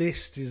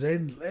list is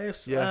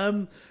endless.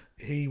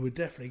 He would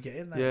definitely get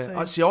in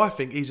that team. I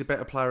think he's a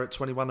better player at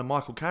 21 than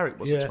Michael Carrick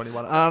was at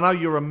 21. And I know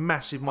you're a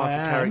massive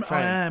Michael Carrick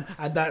fan.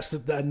 I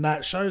am, and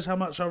that shows how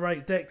much I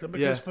rate Declan.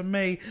 Because for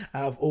me,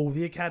 out of all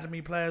the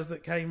academy players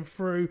that came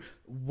through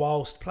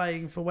whilst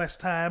playing for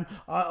West Ham,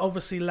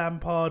 obviously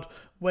Lampard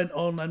went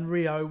on and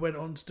Rio went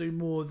on to do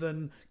more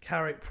than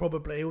Carrick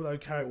probably, although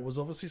Carrick was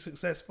obviously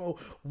successful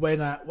when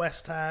at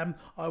West Ham.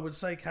 I would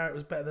say Carrick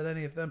was better than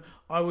any of them.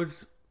 I would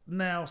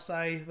now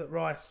say that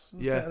Rice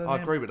was better than him.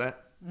 I agree with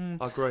that.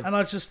 I agree. And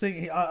I just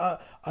think I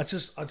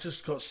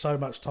just got so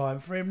much time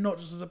for him, not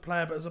just as a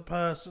player but as a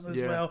person as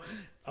well.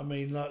 I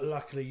mean,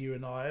 luckily you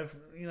and I have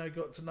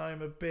got to know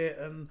him a bit,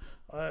 and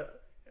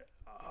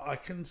I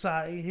can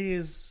say he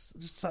is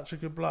just such a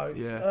good bloke.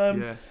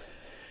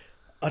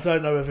 I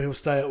don't know if he'll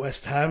stay at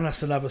West Ham.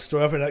 That's another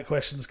story. I think that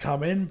question's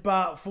coming.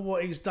 But for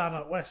what he's done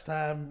at West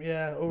Ham,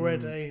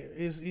 already,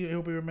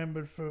 he'll be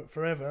remembered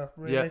forever,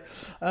 really.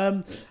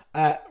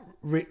 At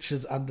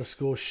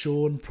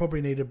Richards_Sean,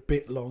 probably need a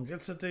bit longer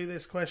to do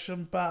this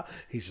question, but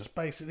he's just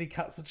basically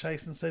cuts the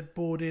chase and said,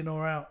 bored in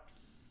or out.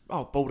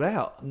 Oh, balled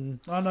out.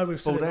 I know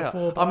we've said it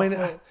before. But I mean,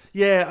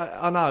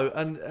 I know.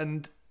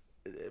 And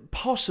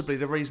possibly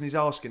the reason he's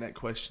asking that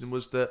question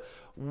was that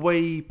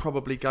we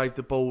probably gave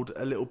the board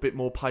a little bit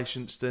more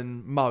patience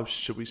than most,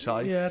 should we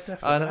say. Yeah,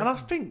 definitely. And I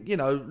think,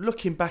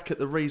 looking back at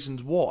the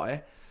reasons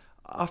why,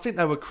 I think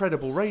they were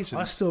credible reasons.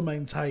 I still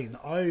maintain.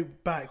 I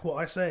back what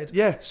I said.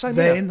 Yeah, same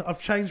then here.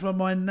 I've changed my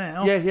mind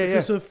now.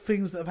 Because of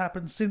things that have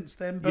happened since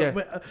then.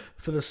 But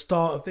for the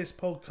start of this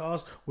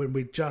podcast, when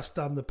we'd just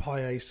done the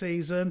Paille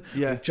season,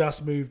 we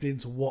just moved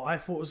into what I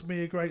thought was going to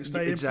be a great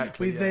stadium.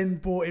 Exactly. We then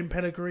brought in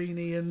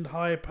Pellegrini and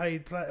higher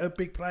paid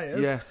big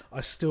players. Yeah.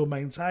 I still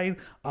maintain,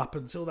 up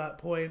until that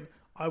point,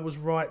 I was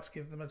right to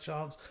give them a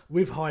chance.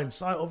 With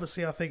hindsight,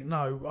 obviously, I think,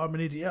 no, I'm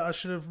an idiot. I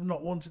should have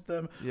not wanted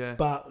them. Yeah.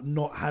 But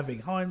not having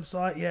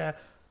hindsight, yeah.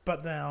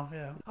 But now,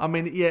 yeah. I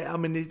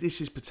mean,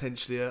 this is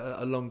potentially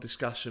a long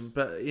discussion,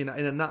 but in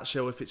a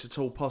nutshell, if it's at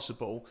all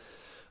possible,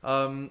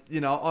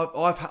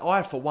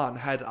 I for one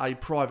had a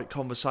private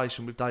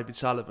conversation with David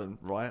Sullivan,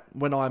 right,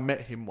 when I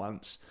met him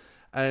once,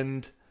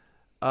 and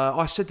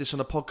I said this on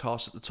a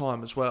podcast at the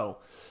time as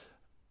well.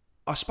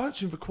 I spoke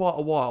to him for quite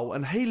a while,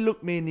 and he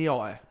looked me in the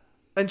eye,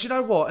 and do you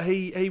know what?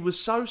 He was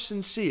so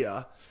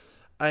sincere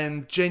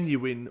and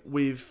genuine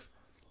with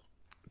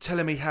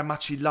telling me how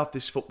much he loved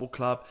this football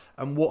club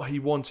and what he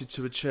wanted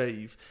to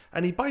achieve.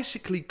 And he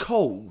basically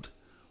called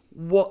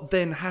what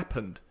then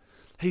happened.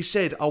 He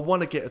said, I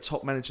want to get a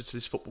top manager to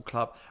this football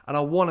club and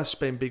I want to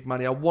spend big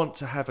money. I want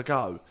to have a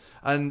go.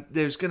 And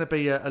there's going to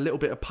be a little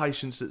bit of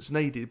patience that's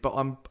needed, but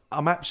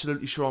I'm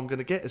absolutely sure I'm going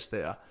to get us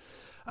there.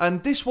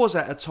 And this was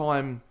at a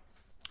time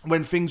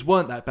when things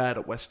weren't that bad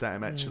at West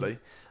Ham, actually.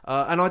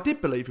 And I did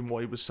believe in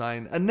what he was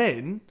saying. And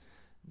then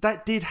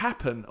that did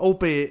happen,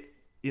 albeit,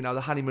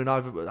 the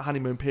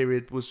honeymoon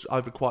period was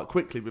over quite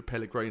quickly with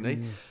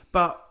Pellegrini.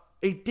 But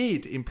he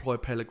did employ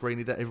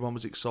Pellegrini that everyone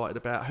was excited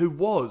about, who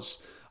was,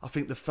 I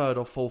think, the third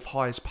or fourth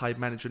highest paid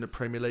manager in the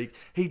Premier League.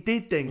 He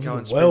did then go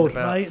and spend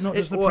about... Mate, not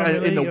just the Premier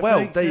League, in the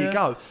world, think, there you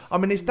go. I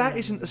mean, if that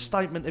isn't a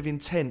statement of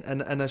intent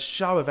and a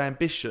show of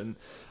ambition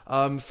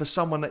for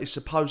someone that is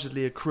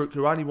supposedly a crook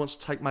who only wants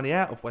to take money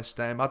out of West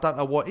Ham, I don't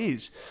know what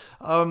is.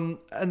 And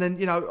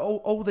then,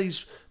 all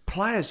these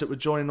players that were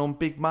joining on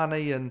big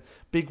money and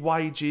big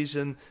wages,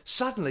 and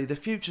suddenly the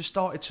future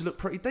started to look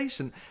pretty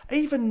decent.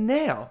 Even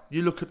now,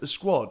 you look at the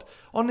squad.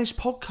 On this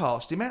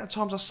podcast, the amount of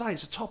times I say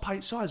it's a top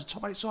 8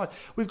 side,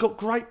 we've got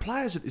great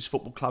players at this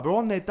football club who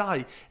on their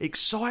day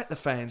excite the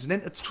fans and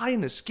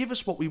entertain us, give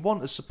us what we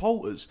want as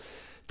supporters.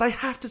 They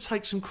have to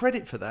take some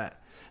credit for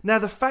that. Now,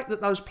 the fact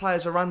that those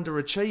players are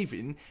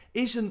underachieving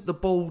isn't the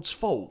board's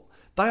fault.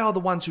 They are the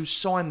ones who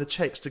sign the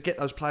cheques to get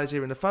those players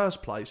here in the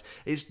first place.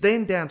 It's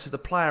then down to the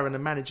player and the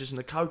managers and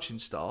the coaching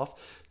staff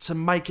to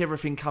make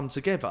everything come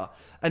together.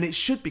 And it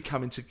should be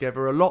coming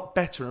together a lot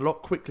better and a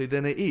lot quickly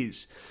than it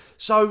is.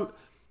 So,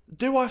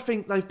 do I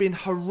think they've been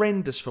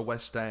horrendous for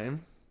West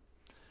Ham?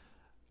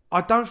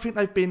 I don't think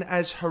they've been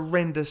as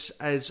horrendous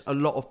as a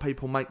lot of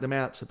people make them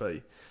out to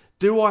be.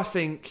 Do I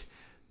think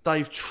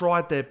they've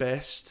tried their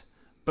best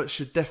but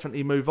should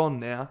definitely move on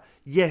now?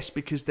 Yes,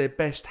 because their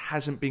best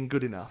hasn't been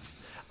good enough.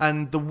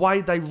 And the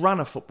way they run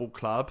a football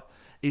club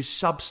is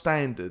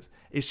substandard.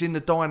 It's in the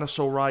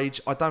dinosaur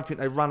age. I don't think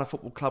they run a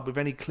football club with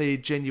any clear,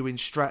 genuine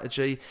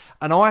strategy.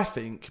 And I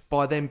think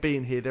by them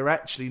being here, they're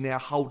actually now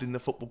holding the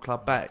football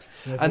club back.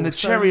 And the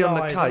cherry on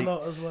the cake,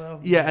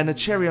 and the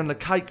cherry on the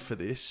cake for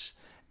this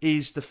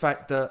is the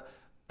fact that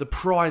the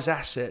prize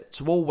asset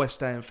to all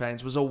West Ham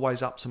fans was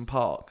always Upton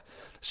Park.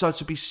 So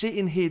to be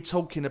sitting here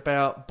talking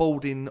about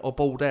balled in or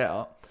balled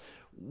out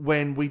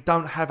when we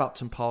don't have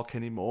Upton Park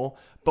anymore,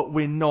 but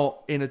we're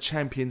not in a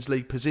Champions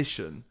League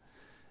position,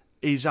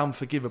 is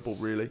unforgivable,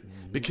 really.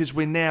 Because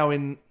we're now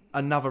in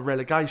another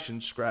relegation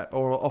scrap,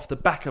 or off the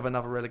back of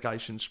another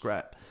relegation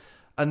scrap.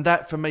 And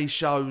that, for me,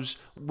 shows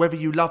whether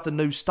you love the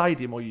new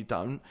stadium or you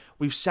don't,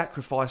 we've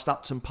sacrificed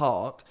Upton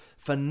Park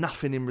for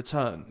nothing in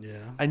return. Yeah.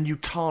 And you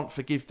can't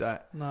forgive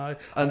that. No.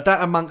 And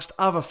that, amongst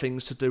other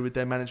things to do with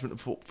their management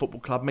of football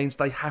club, means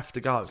they have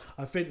to go.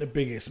 I think the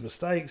biggest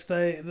mistake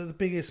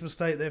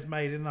they've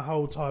made in the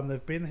whole time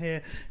they've been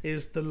here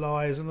is the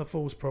lies and the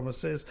false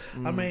promises.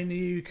 I mean,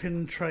 you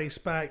can trace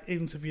back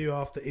interview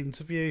after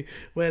interview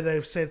where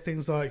they've said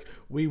things like,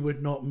 we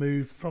would not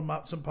move from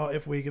Upton Park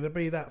if we're going to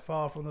be that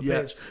far from the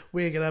pitch.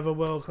 We're going to have a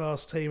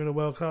world-class team and a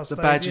world-class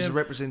stadium. The badge is a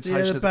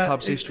representation of the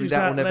club's history.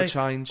 That will never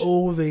change.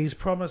 All these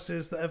promises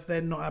that have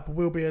then not happened.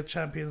 Will be a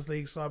Champions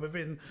League side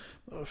within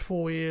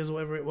 4 years or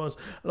whatever it was.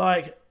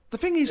 Like, the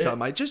thing is, though,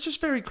 mate, just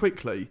very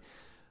quickly,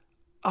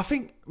 I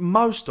think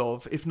most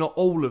of, if not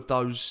all of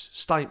those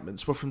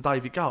statements were from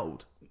David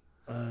Gold.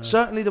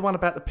 Certainly the one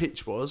about the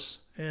pitch was.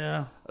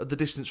 Yeah. The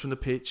distance from the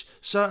pitch.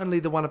 Certainly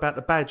the one about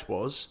the badge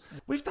was.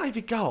 With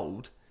David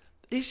Gold,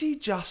 is he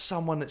just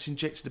someone that's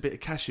injected a bit of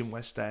cash in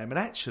West Ham and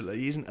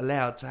actually isn't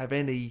allowed to have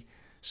any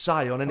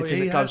say on anything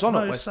that goes on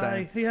at West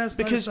Ham? He has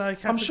because no say,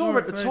 I'm sure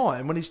at the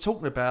time when he's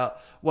talking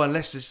about, well,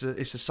 unless it's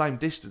the same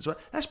distance, well,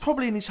 that's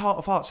probably in his heart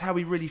of hearts how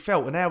he really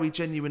felt and how he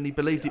genuinely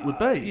believed it would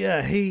be.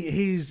 Yeah,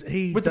 he's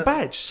with the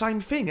badge,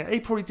 same thing. He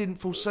probably didn't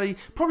foresee,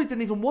 probably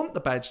didn't even want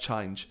the badge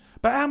change.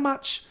 But how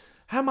much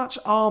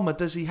armour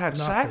does he have?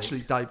 Nothing. So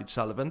actually, David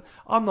Sullivan,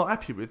 I'm not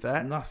happy with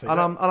that. Nothing. And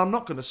I'm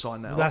not going to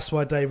sign that. That's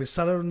why David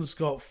Sullivan's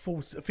got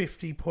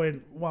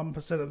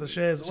 50.1% of the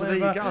shares. So there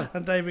you go.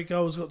 And David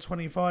Gold's got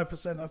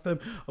 25% of them.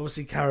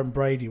 Obviously, Karen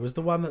Brady was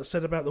the one that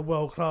said about the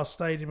world-class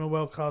stadium and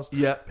world-class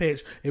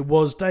pitch. It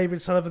was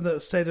David Sullivan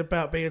that said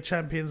about being a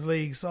Champions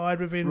League side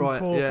within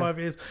 4 or 5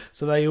 years.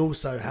 So they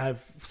also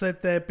have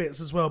said their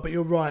bits as well. But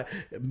you're right,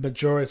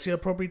 majority are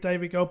probably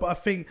David Gold. But I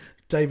think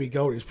David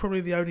Gold is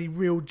probably the only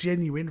real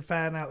genuine fan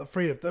fan out the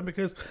three of them,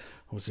 because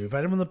obviously we've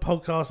had him on the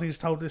podcast and he's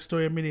told this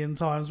story a million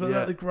times, but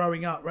like the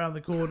growing up round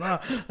the corner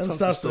and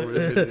stuff.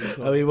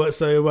 So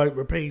he won't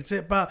repeat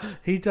it, but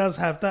he does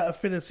have that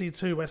affinity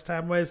to West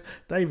Ham, whereas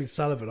David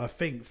Sullivan, I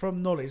think,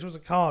 from knowledge, was a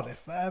Cardiff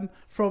fan.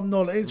 From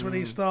knowledge, when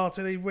he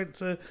started, he went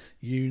to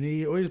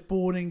uni, or he was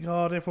born in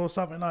Cardiff or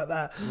something like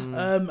that.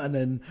 And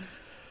then...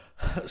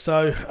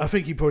 So I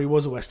think he probably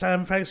was a West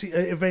Ham fan.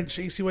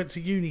 Eventually he went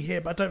to uni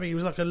here, but I don't think he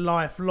was like a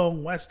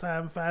lifelong West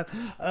Ham fan.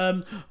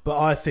 But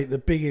I think the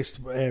biggest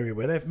area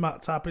where they've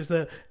mucked up is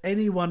that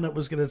anyone that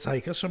was going to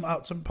take us from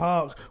Upton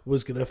Park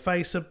was going to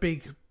face a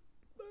big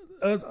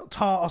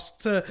task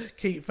to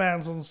keep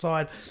fans on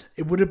side.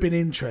 It would have been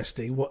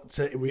interesting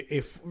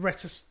if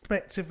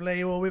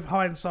retrospectively or with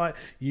hindsight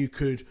you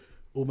could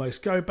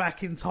almost go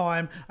back in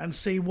time and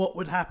see what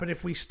would happen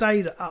if we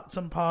stayed at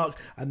Upton Park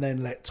and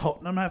then let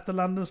Tottenham have the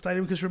London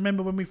Stadium. Because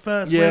remember when we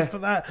first went for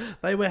that,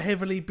 they were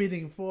heavily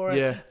bidding for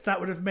it. That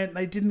would have meant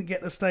they didn't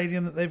get the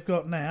stadium that they've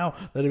got now.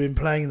 They'd have been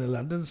playing in the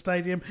London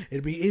Stadium.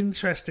 It'd be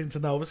interesting to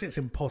know. Obviously it's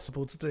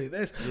impossible to do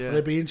this, but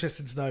it'd be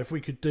interesting to know if we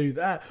could do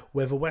that,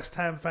 whether West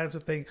Ham fans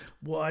would think,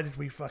 why did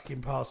we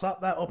fucking pass up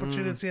that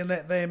opportunity and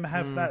let them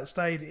have that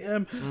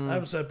stadium?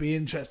 So it'd be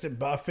interesting.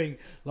 But I think,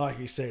 like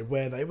you said,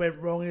 where they went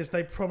wrong is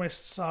they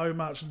promised so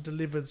much and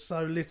delivered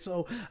so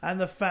little, and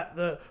the fact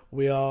that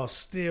we are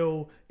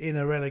still in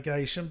a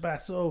relegation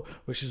battle,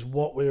 which is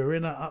what we were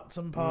in at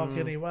Upton Park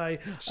anyway.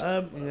 See,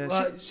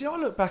 I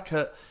look back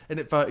at, in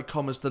inverted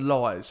commas, the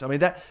lies. I mean,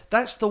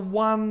 that's the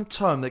one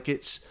term that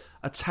gets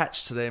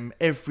attached to them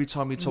every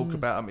time we talk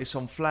about them. It's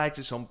on flags,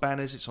 it's on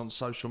banners, it's on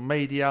social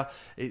media,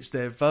 it's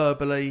there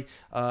verbally,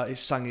 it's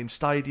sung in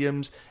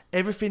stadiums.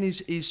 Everything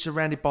is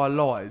surrounded by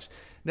lies.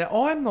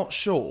 Now, I'm not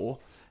sure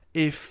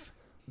if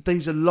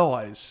these are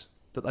lies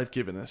that they've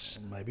given us.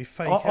 Maybe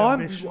fake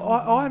ambition.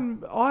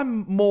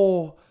 I'm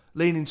more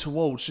leaning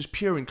towards just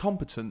pure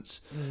incompetence.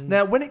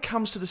 Now, when it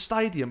comes to the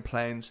stadium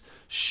plans,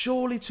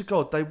 surely to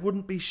God they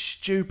wouldn't be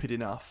stupid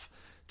enough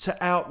to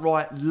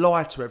outright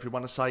lie to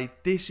everyone and say,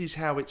 this is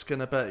how it's going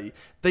to be,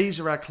 these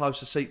are how close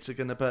the seats are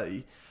going to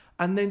be,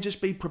 and then just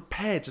be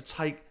prepared to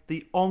take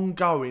the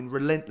ongoing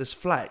relentless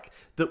flack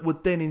that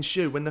would then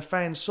ensue when the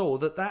fans saw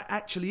that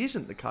actually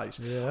isn't the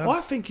case.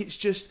 I think it's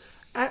just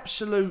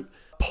absolute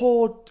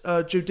poor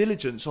due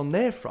diligence on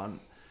their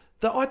front,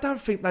 that I don't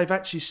think they've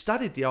actually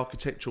studied the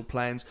architectural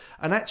plans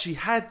and actually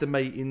had the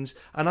meetings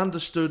and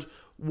understood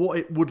what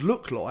it would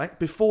look like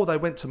before they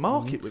went to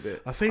market with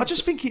it. I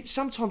just think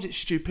sometimes it's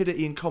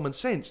stupidity and common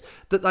sense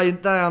that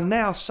they are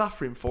now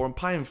suffering for and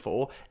paying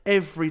for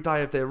every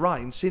day of their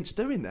reign since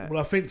doing that. Well,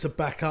 I think to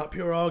back up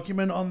your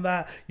argument on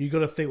that, you got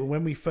to think, well,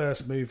 when we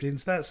first moved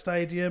into that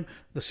stadium,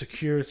 the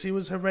security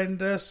was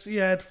horrendous.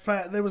 There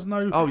was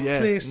no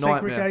clear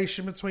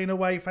segregation between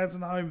away fans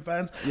and home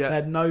fans. They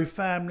had no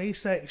family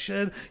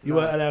section. You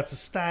weren't allowed to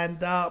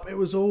stand up. It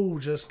was all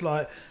just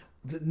like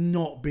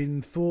not been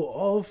thought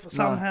of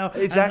somehow.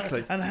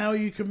 Exactly. And how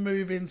you can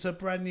move into a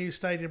brand new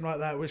stadium like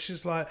that, which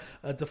is like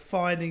a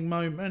defining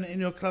moment in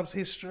your club's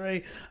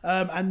history,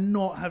 and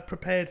not have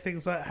prepared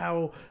things like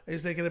how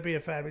is there going to be a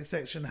family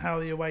section, how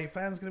the away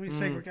fans going to be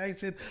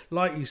segregated.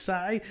 Like you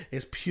say,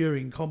 it's pure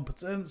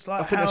incompetence.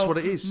 Like, I think that's what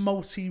it is.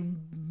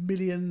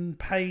 Multi-million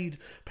paid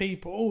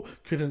people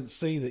couldn't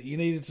see that you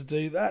needed to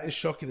do that. It's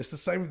shocking. It's the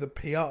same with the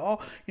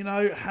PR.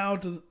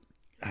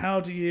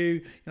 How do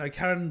you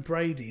Karen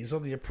Brady is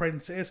on The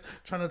Apprentice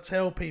trying to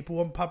tell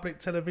people on public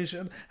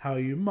television how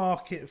you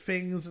market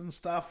things and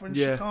stuff when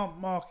she can't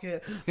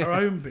market her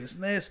own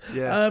business.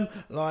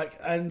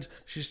 And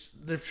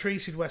they've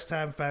treated West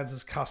Ham fans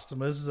as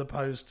customers as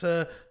opposed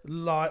to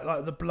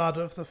like the blood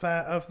of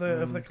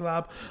the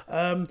club.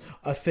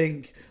 I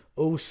think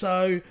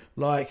also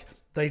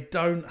they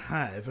don't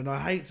have, and I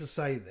hate to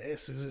say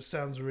this because it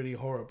sounds really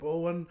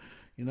horrible, and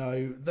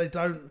they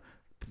don't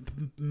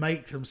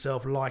make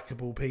themselves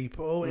likeable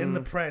people in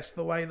the press,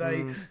 the way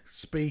they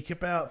speak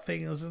about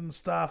things and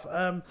stuff,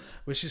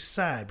 which is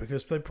sad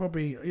because they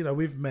probably,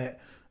 we've met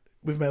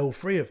all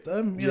three of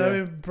them,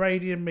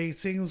 Brady in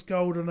meetings,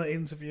 Golden at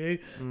interview,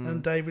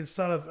 and David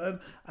Sullivan,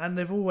 and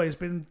they've always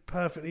been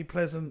perfectly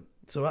pleasant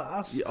to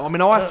us. I mean,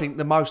 I think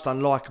the most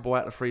unlikable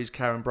out of the three is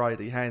Karen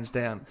Brady, hands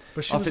down.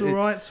 But she was all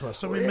right to us.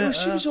 So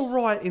she was all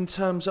right in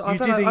terms of... You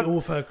did eat all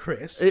of her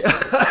crisps.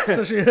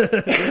 so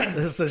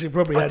she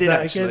probably had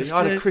that actually. against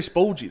I had you. a crisp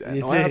orgy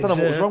then. I don't know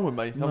what was wrong with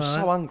me. I was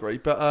so hungry.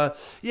 But,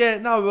 do you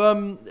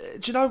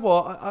know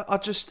what?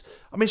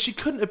 I mean, she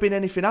couldn't have been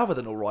anything other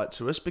than all right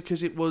to us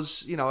because it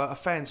was, a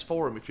fans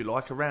forum, if you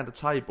like, around a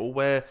table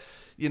where...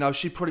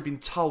 she'd probably been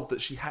told that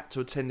she had to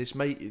attend this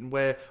meeting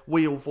where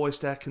we all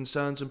voiced our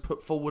concerns and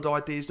put forward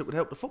ideas that would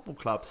help the football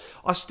club.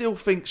 I still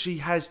think she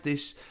has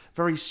this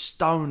very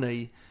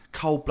stony,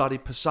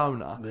 cold-blooded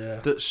persona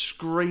that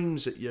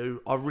screams at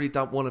you, I really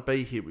don't want to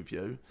be here with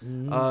you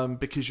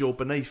because you're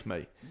beneath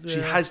me. She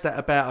has that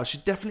about her. She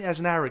definitely has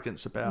an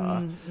arrogance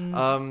about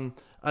her.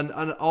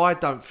 And I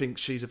don't think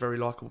she's a very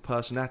likeable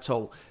person at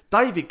all.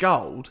 David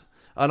Gold,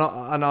 and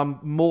I'm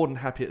more than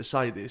happy to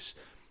say this,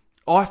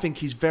 I think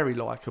he's very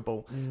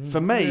likeable.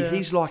 For me,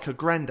 he's like a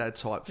granddad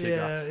type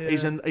figure.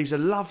 Yeah. He's a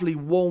lovely,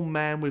 warm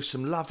man with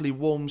some lovely,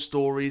 warm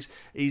stories.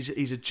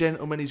 He's a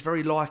gentleman. He's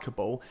very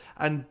likeable.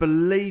 And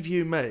believe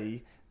you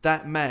me,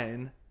 that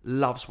man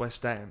loves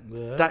West Ham.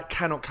 Yeah. That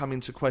cannot come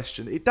into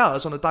question. It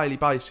does on a daily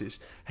basis.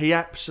 He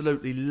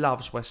absolutely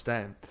loves West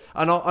Ham.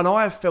 And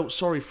I have felt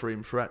sorry for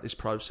him throughout this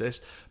process,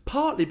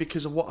 partly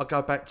because of what I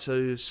go back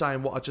to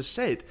saying what I just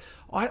said.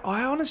 I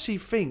honestly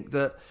think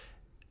that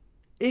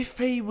if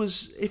he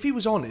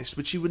was honest,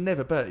 which he would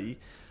never be,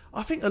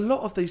 I think a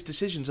lot of these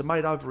decisions are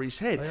made over his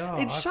head. They are,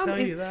 I'll tell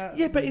you that.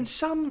 Yeah, but in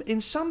some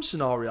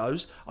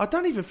scenarios, I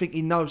don't even think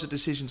he knows the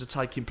decisions are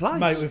taking place.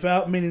 Mate,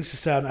 without meaning to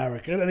sound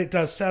arrogant, and it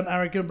does sound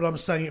arrogant, but I'm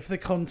saying it for the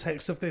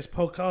context of this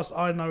podcast,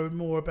 I know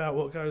more about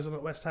what goes on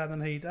at West Ham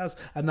than he does,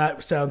 and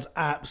that sounds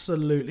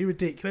absolutely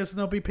ridiculous, and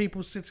there'll be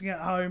people sitting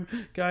at home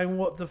going,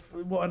 what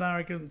an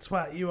arrogant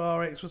twat you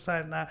are, X, for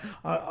saying that.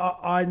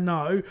 I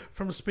know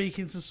from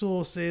speaking to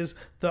sources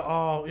that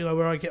are,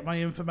 where I get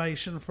my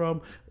information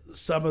from,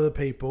 some of the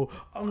people,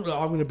 I'm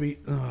going to be,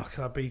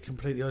 can I be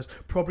completely honest?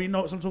 Probably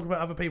not, so I'm talking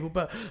about other people,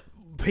 but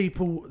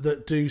people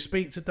that do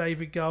speak to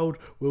David Gold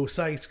will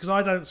say, because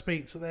I don't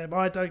speak to them,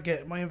 I don't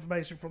get my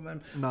information from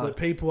them, the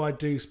people I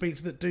do speak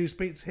to that do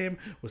speak to him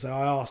will say,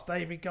 I asked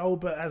David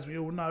Gold, but as we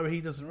all know,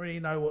 he doesn't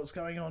really know what's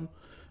going on.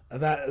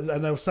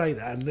 And they'll say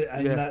that, and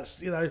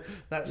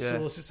that's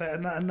sources say,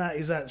 and that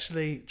is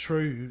actually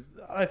true,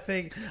 I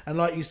think. And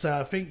like you say,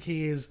 I think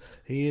he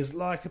is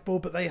likeable,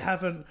 but they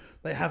haven't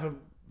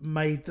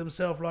made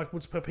themselves likeable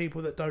to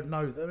people that don't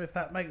know them, if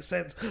that makes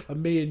sense.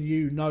 And me and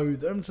you know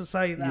them to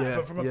say that,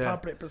 but from a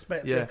public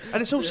perspective. Yeah.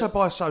 And it's also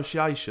by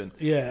association.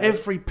 Yeah.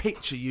 Every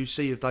picture you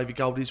see of David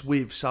Gold is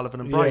with Sullivan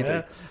and Brady.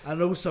 Yeah.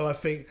 And also I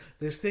think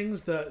there's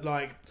things that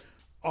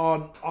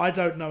I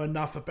don't know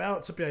enough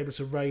about to be able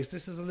to raise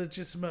this as a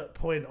legitimate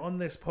point on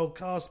this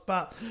podcast,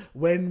 but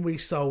when we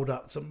sold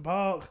Upton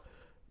Park,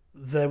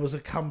 there was a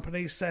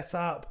company set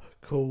up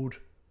called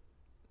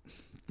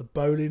the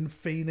Bowling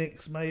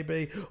Phoenix,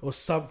 maybe, or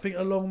something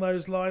along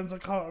those lines. I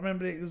can't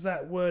remember the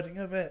exact wording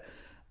of it.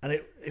 And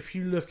if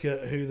you look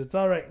at who the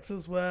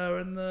directors were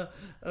and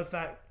of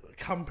that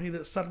company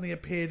that suddenly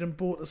appeared and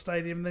bought the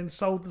stadium and then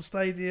sold the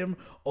stadium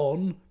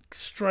on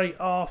straight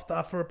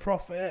after for a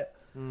profit,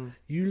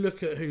 you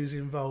look at who's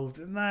involved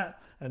in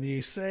that and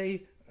you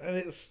see, and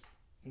it's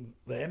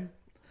them.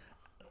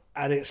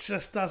 And it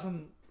just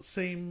doesn't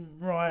seem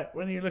right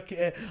when you look at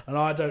it, and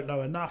I don't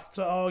know enough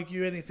to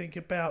argue anything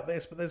about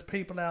this, but there's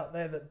people out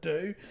there that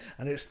do,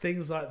 and it's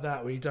things like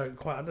that where you don't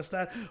quite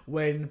understand.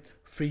 When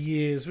for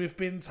years we've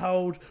been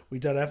told we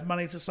don't have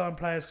money to sign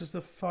players because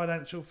of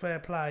financial fair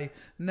play,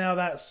 now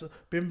that's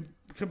been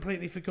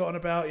completely forgotten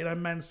about.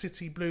 Man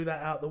City blew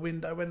that out the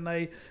window when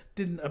they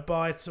didn't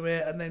abide to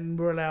it, and then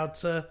were allowed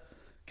to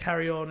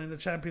carry on in the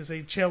Champions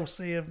League.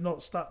 Chelsea have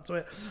not stuck to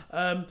it,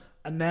 and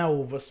now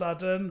all of a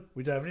sudden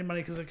we don't have any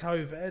money because of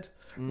COVID.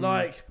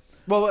 Why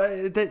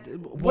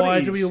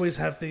do we always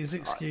have these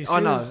excuses?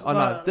 I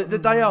know.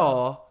 They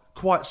are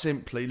quite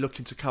simply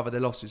looking to cover their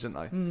losses,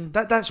 aren't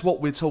they? That's what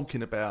we're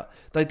talking about.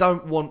 They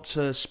don't want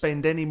to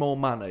spend any more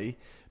money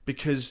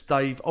because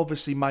they've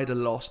obviously made a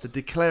loss. They're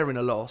declaring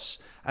a loss,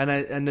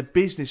 and the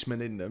businessmen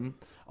in them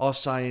are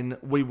saying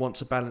we want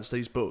to balance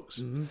these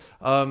books.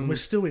 We're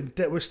still in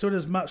debt. We're still in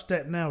as much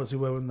debt now as we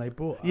were when they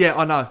bought us. Yeah,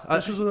 I know.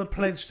 This was a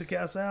pledge to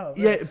get us out of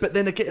it. Yeah, but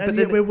then again,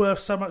 we're worth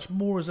so much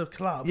more as a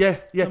club.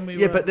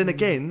 But then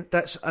again,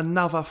 that's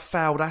another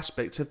fouled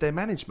aspect of their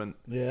management.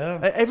 Yeah,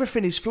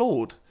 everything is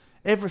flawed.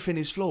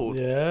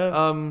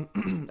 Yeah, and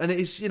it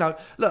is. Look,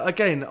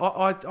 again,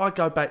 I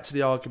go back to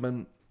the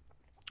argument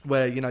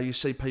where you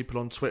see people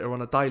on Twitter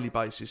on a daily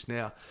basis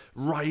now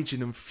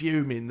raging and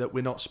fuming that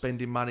we're not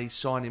spending money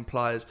signing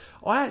players.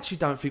 I actually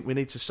don't think we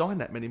need to sign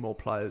that many more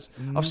players.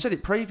 I've said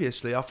it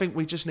previously. I think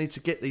we just need to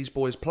get these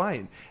boys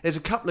playing. There's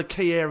a couple of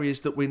key areas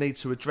that we need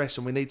to address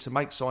and we need to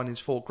make signings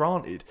for,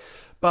 granted.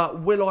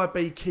 But will I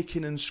be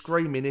kicking and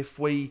screaming if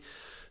we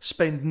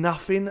spend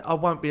nothing? I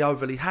won't be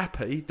overly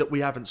happy that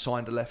we haven't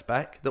signed a left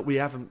back, that we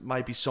haven't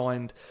maybe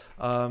signed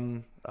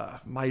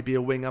maybe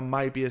a winger,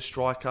 maybe a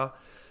striker.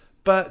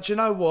 But do you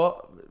know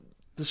what?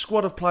 The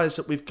squad of players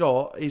that we've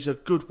got is a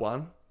good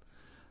one.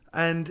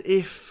 And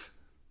if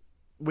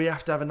we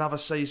have to have another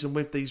season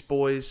with these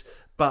boys,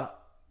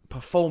 but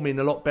performing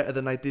a lot better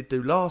than they did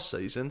do last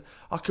season,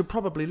 I could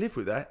probably live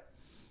with that.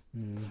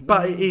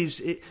 But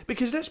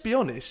because let's be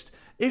honest,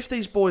 if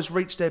these boys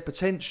reach their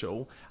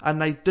potential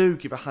and they do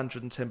give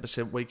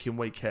 110% week in,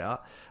 week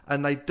out,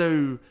 and they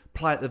do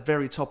play at the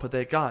very top of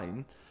their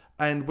game,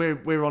 and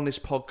we're on this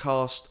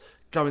podcast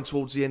going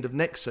towards the end of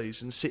next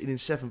season, sitting in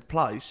 7th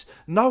place,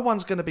 no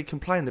one's going to be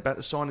complaining about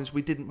the signings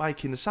we didn't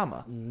make in the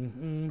summer.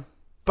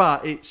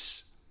 But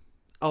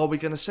are we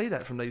going to see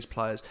that from these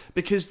players?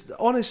 Because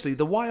honestly,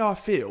 the way I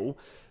feel,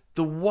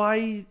 the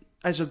way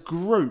as a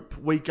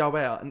group we go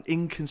out and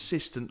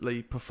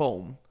inconsistently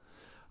perform,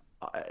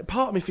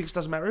 part of me thinks it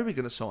doesn't matter who we're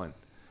going to sign.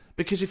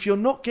 Because if you're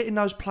not getting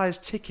those players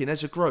ticking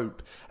as a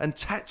group, and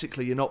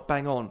tactically you're not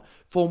bang on,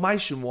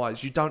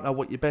 formation-wise you don't know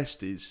what your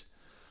best is,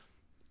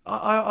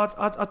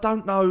 I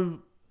don't know.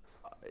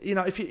 You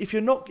know, if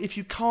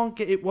you can't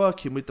get it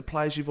working with the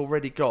players you've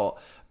already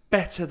got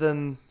better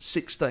than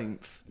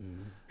 16th,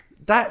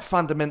 that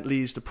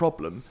fundamentally is the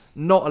problem,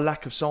 not a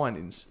lack of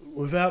signings.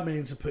 Without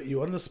meaning to put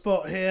you on the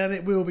spot here, and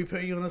it will be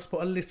putting you on the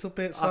spot a little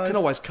bit. So I can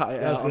always cut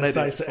it out on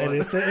edit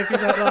it if you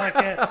don't like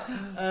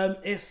it.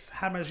 If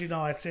Hammers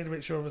United,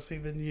 which are obviously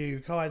the new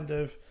kind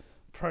of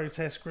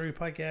protest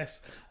group, I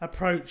guess,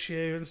 approach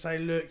you and say,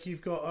 look,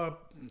 you've got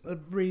a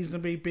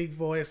reasonably big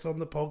voice on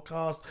the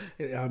podcast.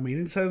 I mean,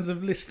 in terms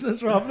of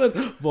listeners rather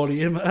than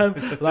volume.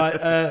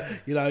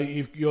 You know,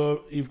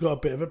 you've got a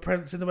bit of a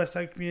presence in the West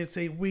Ham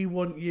community. We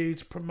want you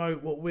to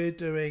promote what we're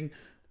doing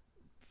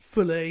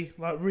fully,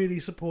 like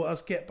really support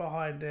us, get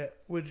behind it.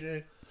 Would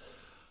you?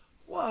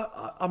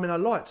 Well, I mean, I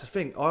like to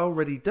think I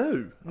already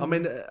do. I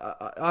mean,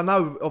 I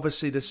know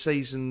obviously the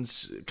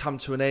season's come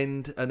to an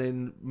end, and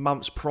in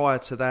months prior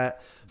to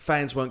that,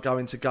 fans weren't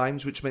going to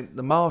games, which meant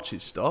the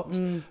marches stopped.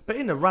 But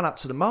in the run-up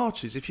to the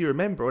marches, if you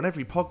remember, on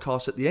every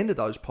podcast, at the end of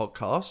those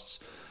podcasts,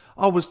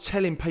 I was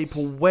telling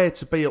people where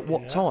to be at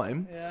what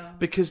time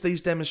because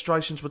these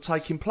demonstrations were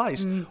taking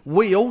place.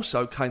 We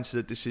also came to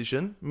the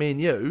decision, me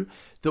and you,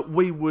 that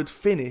we would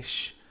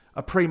finish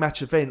a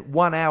pre-match event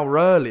 1 hour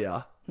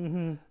earlier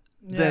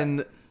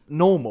than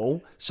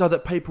normal, so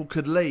that people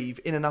could leave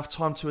in enough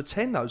time to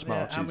attend those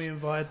marches. And we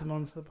invited them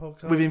onto the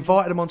podcast. We've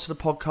invited them onto the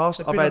podcast.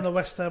 They've been on the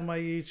West Ham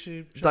Way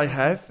YouTube channel. They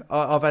have.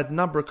 I've had a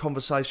number of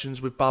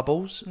conversations with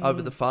Bubbles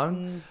over the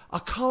phone. I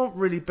can't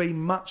really be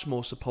much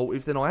more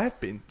supportive than I have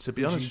been, to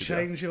be honest with you.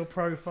 Change your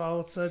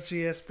profile to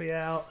GSB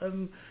out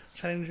and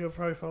change your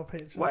profile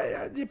picture.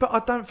 Well, yeah, but I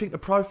don't think the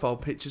profile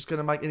picture is going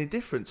to make any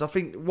difference. I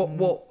think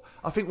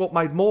what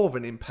made more of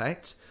an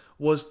impact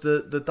was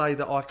the day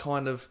that I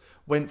kind of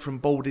went from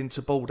balled in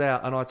to balled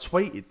out, and I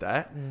tweeted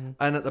that,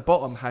 and at the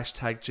bottom,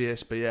 hashtag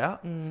GSB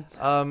out, and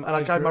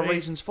I gave my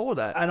reasons for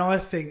that. And I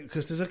think,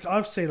 because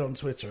I've seen on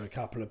Twitter a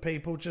couple of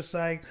people just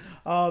saying,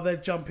 they're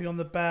jumping on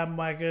the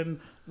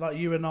bandwagon, like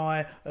you and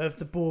I, of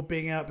the board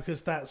being out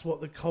because that's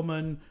what the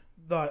common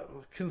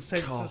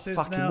consensus is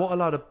now. What a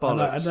load of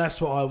bollocks. And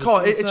that's what I was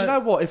going to say. Do you know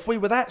what? If we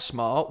were that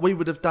smart, we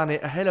would have done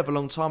it a hell of a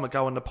long time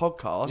ago on the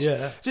podcast.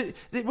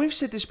 Yeah. We've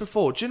said this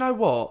before. Do you know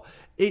what?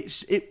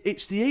 It's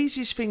the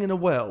easiest thing in the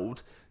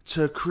world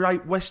to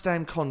create West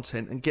Ham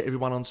content and get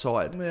everyone on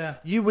side. Yeah.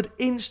 You would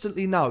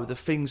instantly know the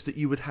things that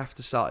you would have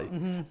to say,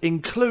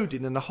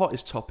 including, and the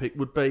hottest topic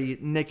would be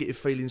negative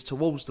feelings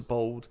towards the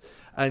board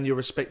and your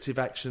respective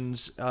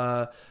actions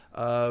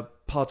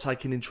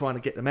partaking in trying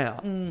to get them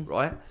out,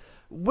 right?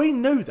 We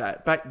knew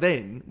that back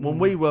then when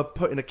we were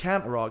putting a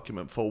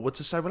counter-argument forward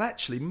to say, well,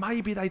 actually,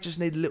 maybe they just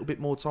need a little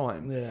bit more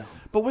time. Yeah.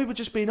 But we were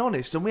just being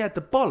honest, and we had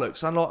the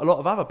bollocks, unlike a lot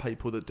of other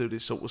people that do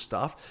this sort of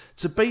stuff,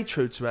 to be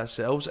true to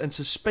ourselves and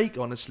to speak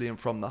honestly and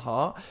from the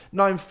heart,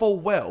 knowing full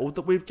well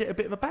that we'd get a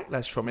bit of a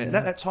backlash from it. And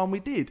at that time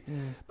we did.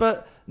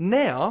 But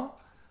now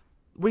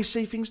we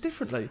see things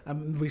differently.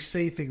 And we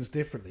see things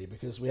differently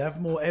because we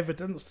have more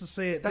evidence to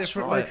see it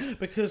differently. Right.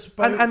 Because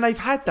and they've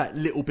had that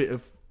little bit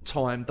of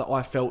time that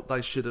I felt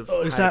they should have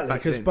exactly, had back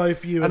because then.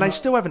 both you and they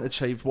still haven't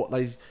achieved what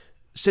they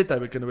said they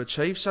were going to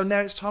achieve, so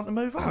now it's time to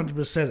move on.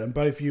 100%, and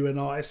both you and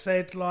I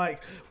said,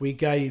 like, we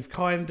gave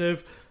kind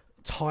of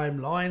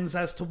timelines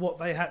as to what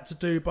they had to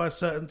do by a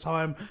certain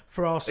time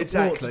for our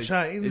support to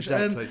change.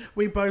 And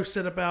we both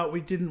said about we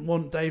didn't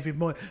want David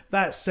Moyes.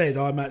 That said,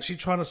 I'm actually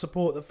trying to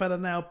support the fella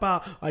now,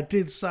 but I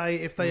did say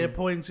if they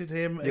appointed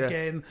him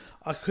again,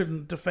 I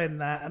couldn't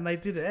defend that, and they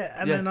did it.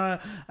 And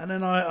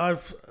then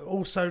I've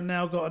also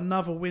now got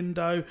another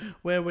window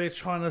where we're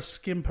trying to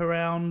skimp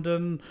around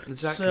and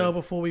sell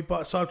before we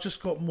buy. So I've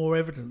just got more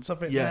evidence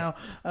of it now.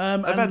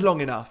 They've had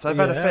long enough. They've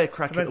had a fair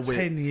crack at the whip.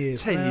 10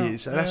 years. 10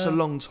 years, and that's a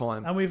long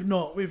time. And we've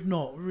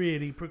not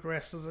really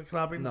progressed as a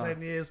club in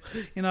 10 years.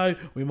 You know,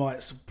 we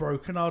might have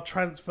broken our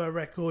transfer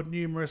record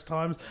numerous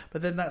times,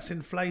 but then that's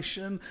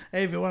inflation.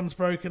 Everyone's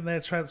broken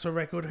their transfer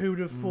record. Who would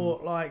have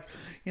thought, like,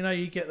 you know,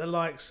 you get the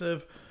likes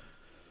of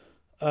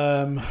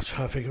I'm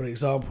trying to think of an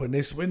example in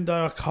this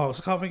window. I can't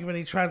think of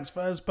any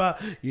transfers,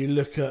 but you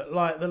look at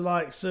like the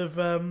likes of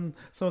some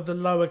of the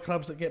lower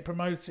clubs that get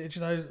promoted.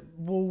 You know,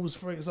 Wolves,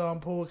 for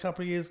example, a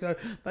couple of years ago,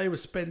 they were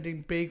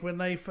spending big when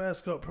they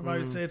first got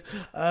promoted.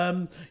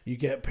 You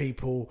get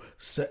people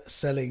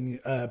selling,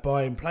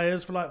 buying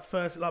players for like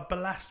 30, like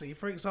Balassi,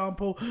 for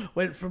example,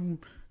 went from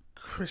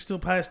Crystal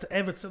Palace to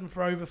Everton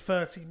for over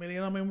 30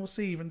 million. I mean, what's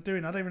he even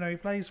doing? I don't even know who he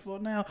plays for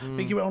now. I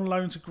think he went on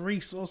loan to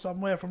Greece or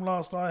somewhere from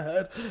last I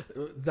heard.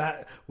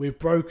 That we've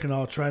broken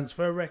our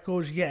transfer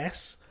records,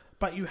 yes,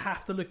 but you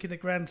have to look in the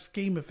grand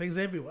scheme of things.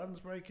 Everyone's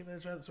breaking their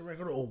transfer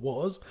record, or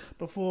was,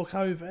 before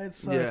COVID.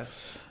 So,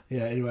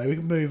 yeah, anyway, we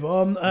can move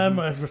on. I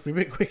must be a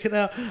bit quicker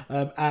now.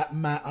 At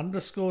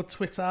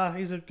Matt_Twitter.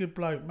 He's a good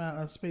bloke, Matt.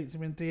 I speak to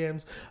him in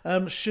DMs.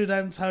 Should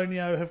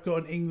Antonio have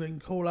got an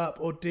England call-up,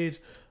 or did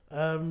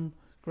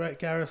Great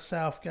Gareth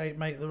Southgate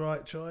make the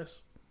right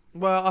choice?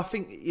 Well, I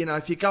think, you know,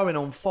 if you're going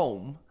on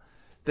form,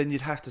 then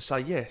you'd have to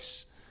say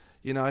yes.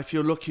 You know, if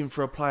you're looking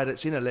for a player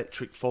that's in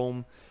electric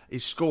form,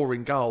 is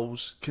scoring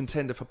goals,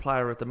 contender for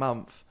player of the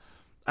month,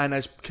 and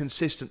has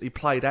consistently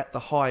played at the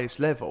highest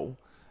level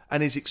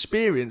and is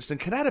experienced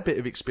and can add a bit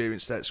of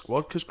experience to that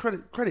squad, because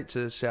credit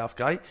to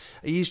Southgate,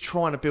 he is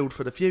trying to build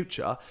for the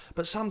future,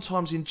 but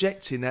sometimes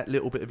injecting that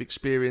little bit of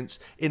experience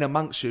in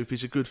amongst youth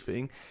is a good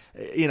thing.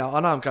 I know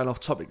I'm going off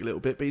topic a little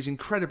bit, but he's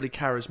incredibly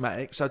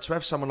charismatic, so to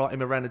have someone like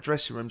him around the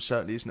dressing room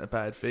certainly isn't a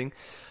bad thing.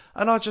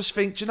 And I just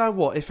think, do you know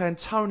what, if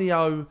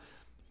Antonio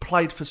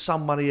played for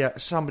somebody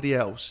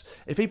else,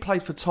 if he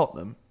played for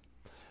Tottenham,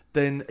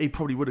 then he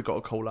probably would have got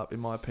a call up, in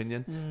my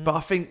opinion. But I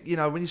think,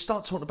 when you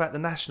start talking about the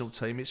national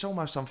team, it's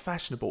almost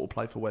unfashionable to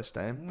play for West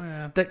Ham.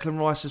 Yeah. Declan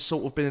Rice has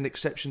sort of been an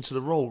exception to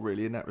the rule,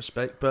 really, in that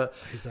respect. But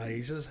his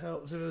age has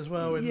helped him as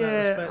well in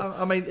that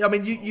respect. I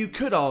mean, you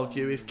could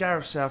argue if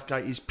Gareth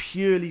Southgate is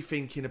purely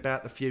thinking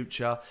about the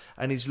future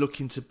and he's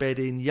looking to bed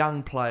in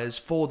young players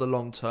for the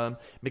long term,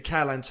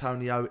 Mikel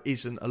Antonio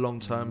isn't a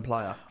long term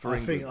player for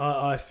England.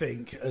 I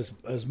think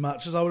as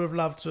much as I would have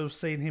loved to have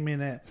seen him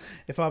in it,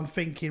 if I'm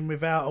thinking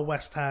without a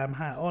West Ham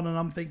hat on, and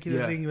I'm thinking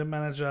as England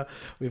manager,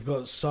 we've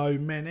got so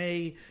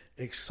many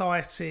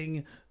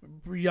exciting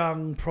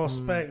young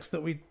prospects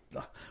that we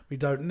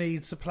don't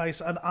need to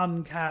place an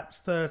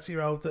uncapped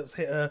 30-year-old that's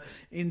hit a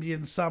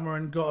Indian summer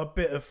and got a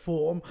bit of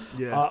form.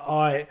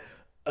 I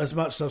as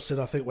much as I've said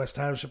I think West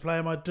Ham should play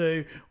him, I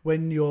do.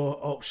 When your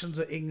options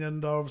at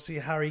England are obviously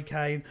Harry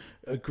Kane,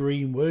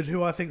 Greenwood,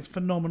 who I think is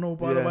phenomenal,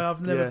 by the way.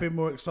 I've never been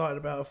more excited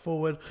about a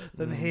forward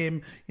than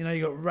him. You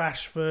got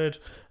Rashford,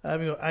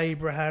 you've got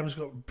Abrahams,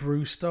 you've got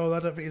Brewster. I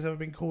don't think he's ever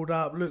been called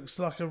up. Looks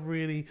like a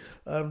really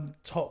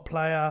top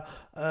player.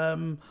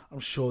 I'm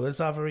sure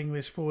there's other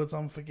English forwards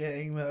I'm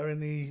forgetting that are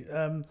in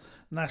the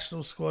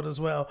national squad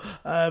as well.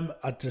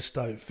 I just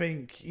don't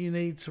think you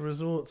need to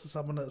resort to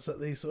someone that's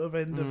at the sort of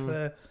end of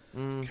their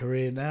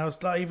career now.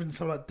 It's like even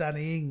someone like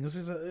Danny Ings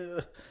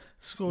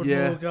scored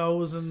more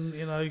goals, and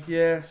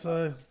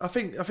So I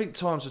think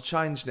times have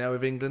changed now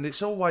with England.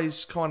 It's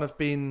always kind of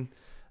been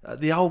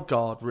the old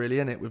guard, really,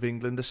 isn't it, with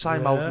England? The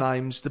same old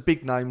names, the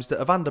big names that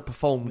have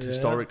underperformed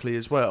historically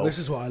as well. This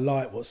is what I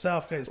like, what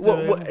Southgate's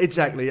doing.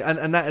 Exactly,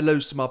 and that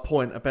alludes to my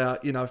point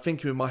about,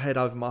 thinking with my head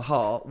over my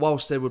heart,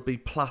 whilst there would be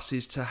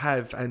pluses to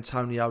have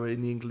Antonio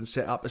in the England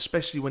setup,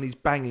 especially when he's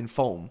banging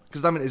form,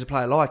 because I don't think there's a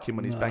player like him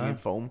when he's banging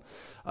form,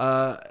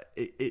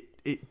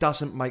 it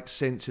doesn't make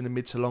sense in the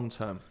mid to long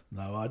term.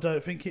 No, I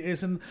don't think it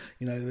is. And,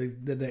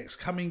 the next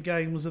coming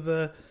games are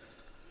the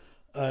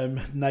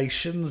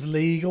Nations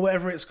League or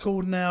whatever it's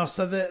called now,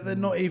 so they're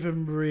not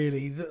even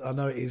really, I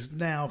know it is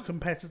now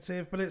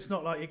competitive, but it's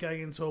not like you're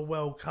going into a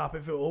World Cup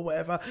or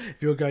whatever.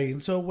 If you're going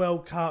into a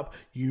World Cup,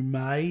 you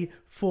may,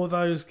 for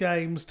those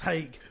games,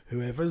 take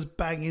whoever's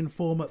banging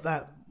form at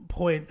that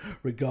point,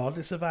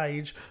 regardless of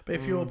age. But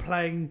if you're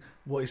playing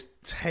what is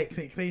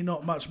technically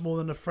not much more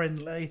than a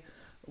friendly,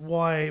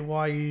 why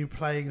are you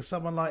playing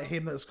someone like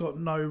him that's got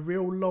no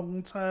real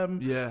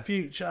long-term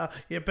future?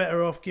 You're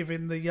better off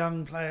giving the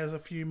young players a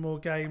few more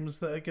games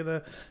that are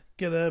gonna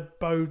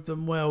bode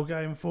them well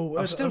going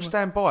forward. I still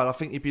stand by it. I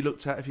think he'd be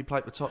looked at if he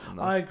played for Tottenham,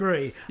 though. I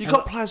agree. You've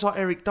got players like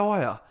Eric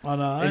Dyer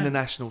in the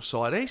national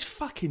side. He's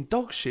fucking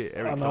dog shit,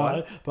 Eric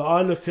Dyer. But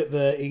I look at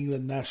the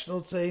England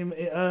national team,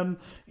 and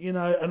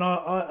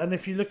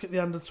if you look at the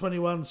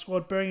under-21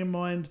 squad, bearing in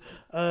mind,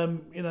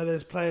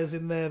 there's players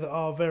in there that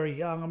are very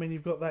young. I mean,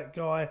 you've got that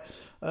guy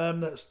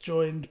that's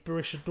joined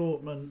Borussia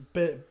Dortmund,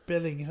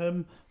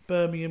 Bellingham.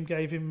 Birmingham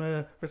gave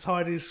him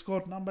retired his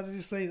squad number. Did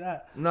you see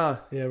that? No.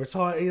 Yeah,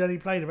 retired. He only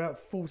played about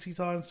 40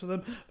 times for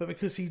them, but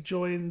because he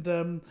joined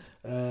a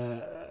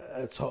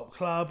top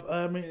club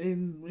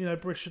in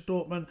Borussia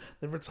Dortmund,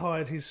 they've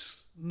retired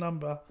his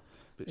number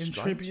in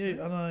tribute.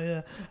 I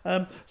know,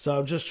 yeah. So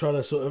I'm just trying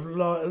to sort of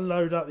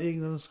load up the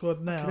England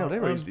squad now.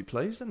 They're easily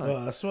pleased, aren't they?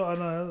 Well, that's what I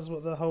know. That's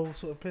what the whole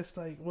sort of piss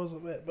take was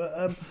of it.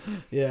 But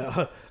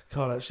I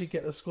can't actually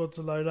get the squad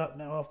to load up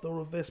now after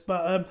all of this.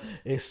 But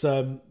it's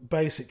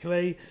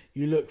basically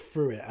you look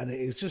through it and it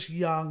is just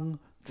young,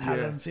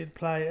 talented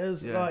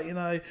players. Like,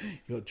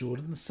 you've got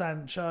Jordan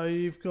Sancho,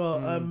 you've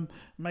got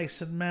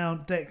Mason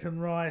Mount,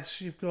 Declan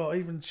Rice, you've got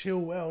even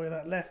Chilwell in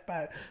that left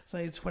back,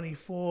 say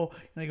 24.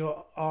 You've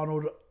got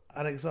Arnold.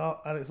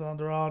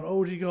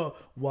 Alexander-Arnold, you got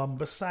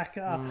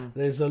Wan-Bissaka.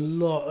 There's a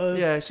lot of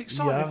it's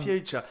exciting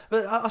future.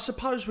 But I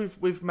suppose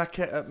with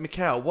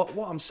Mikel,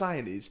 what I'm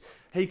saying is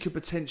he could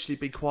potentially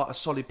be quite a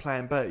solid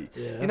plan B.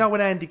 Yeah.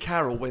 When Andy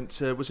Carroll went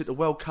to, was it the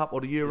World Cup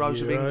or the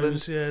Euros of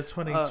England? Yeah,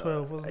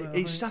 2012 wasn't it?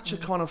 He's such a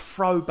kind of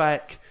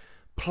throwback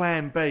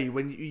plan B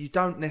when you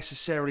don't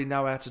necessarily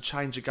know how to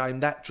change a game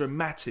that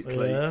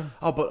dramatically.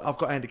 Oh, but I've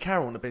got Andy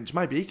Carroll on the bench.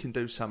 Maybe he can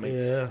do something.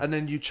 And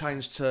then you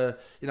change to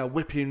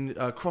whipping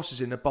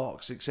crosses in the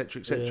box, etc.,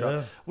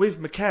 etc. With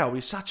Mikel,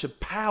 he's such a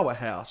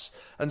powerhouse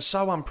and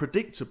so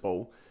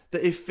unpredictable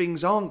that if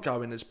things aren't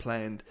going as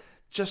planned,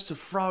 just to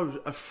throw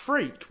a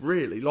freak,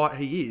 really, like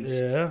he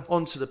is,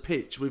 onto the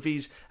pitch with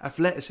his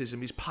athleticism,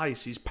 his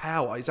pace, his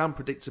power, his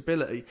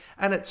unpredictability,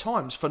 and at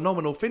times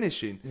phenomenal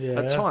finishing.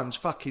 At times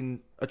fucking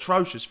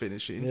atrocious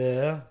finishing.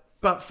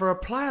 But for a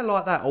player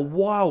like that, a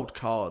wild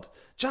card,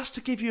 just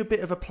to give you a bit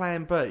of a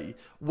plan B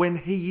when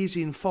he is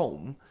in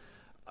form,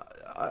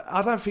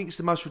 I don't think it's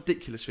the most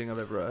ridiculous thing I've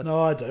ever heard.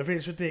 No, I don't think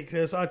it's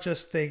ridiculous. I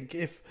just think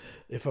if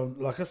I'm,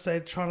 like I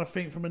said, trying to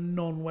think from a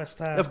non-West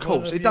Ham... Of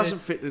course, it doesn't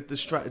fit the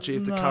strategy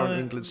of the current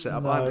England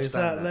setup. I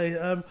understand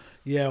exactly.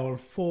 that. On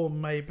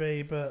form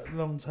maybe, but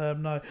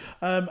long-term, no.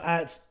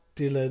 At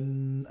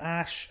Dylan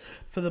Ash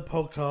for the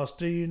podcast,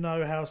 do you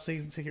know how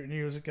season ticket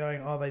renewals are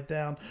going? Are they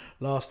down?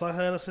 Last I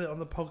heard, I said it on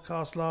the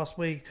podcast last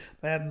week,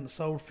 they hadn't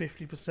sold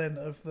 50%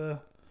 of the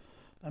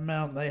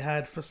amount they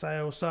had for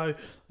sale. So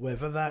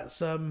whether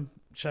that's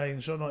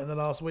changed or not in the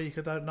last week,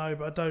 I don't know,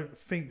 but I don't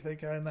think they're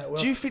going that well.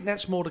 Do you think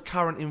that's more the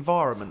current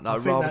environment, though,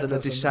 rather than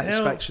a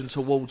dissatisfaction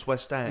towards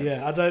West Ham?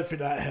 Yeah, I don't think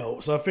that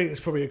helps. I think it's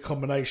probably a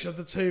combination of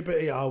the two,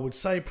 but yeah, I would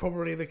say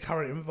probably the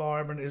current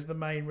environment is the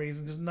main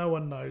reason, because no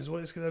one knows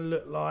what it's going to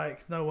look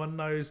like. No one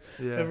knows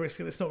whether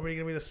it's not really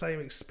going to be the same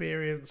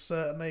experience,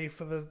 certainly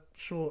for the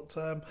short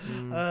term.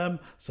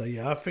 So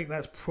yeah, I think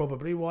that's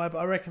probably why, but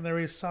I reckon there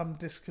is some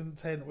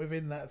discontent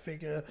within that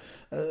figure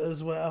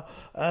as well.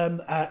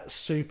 At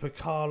Super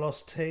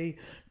Carlos T,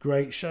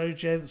 great show,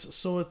 gents.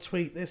 Saw a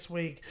tweet this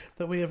week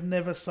that we have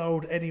never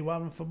sold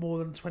anyone for more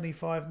than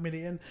 25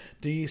 million.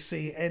 Do you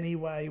see any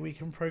way we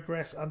can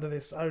progress under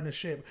this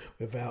ownership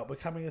without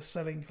becoming a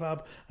selling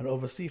club, and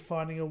obviously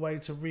finding a way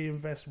to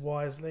reinvest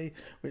wisely,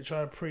 which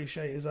I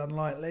appreciate is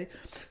unlikely?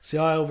 See,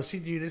 I obviously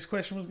knew this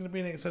question was going to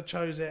be next, so I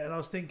chose it, and I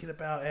was thinking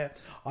about it.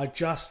 I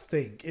just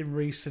think in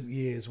recent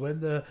years,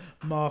 when the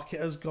market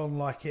has gone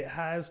like it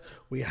has,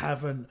 we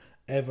haven't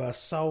ever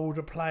sold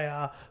a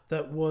player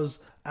that was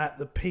at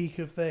the peak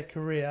of their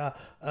career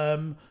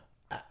that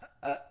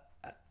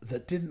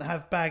didn't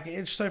have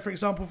baggage. So, for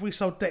example, if we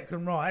sold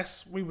Declan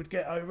Rice, we would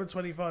get over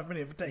 25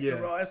 million for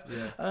Declan Rice.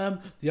 Yeah.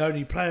 The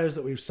only players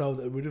that we've sold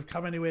that would have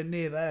come anywhere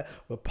near there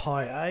were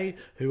Payet,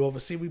 who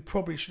obviously we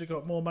probably should have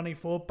got more money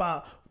for,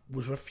 but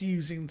was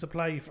refusing to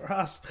play for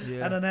us,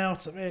 and an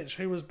Arnautovic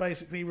who was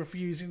basically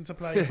refusing to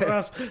play for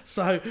us.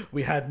 So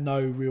we had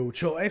no real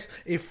choice.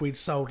 If we'd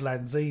sold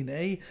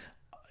Lanzini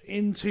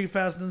in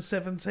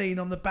 2017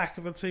 on the back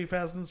of the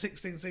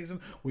 2016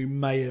 season, we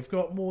may have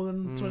got more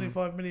than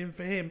 25 million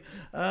for him.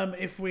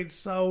 If we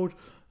sell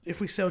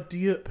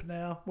Diop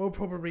now, we'll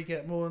probably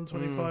get more than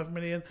 25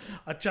 million.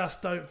 I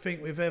just don't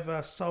think we've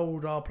ever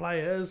sold our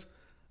players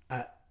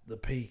at the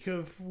peak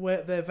of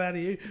their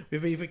value.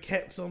 We've either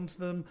kept onto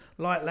them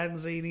like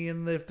Lanzini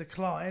and they've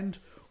declined,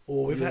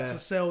 or we've had to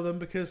sell them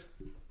because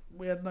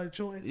we had no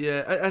choice.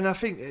 Yeah, and I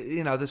think,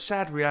 the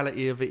sad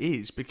reality of it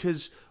is,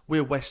 because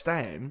we're West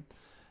Ham,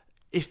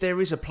 if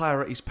there is a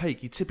player at his peak,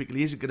 he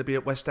typically isn't going to be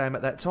at West Ham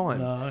at that time.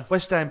 No.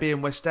 West Ham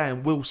being West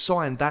Ham will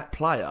sign that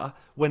player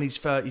when he's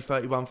 30,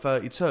 31,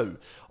 32.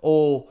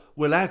 Or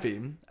we'll have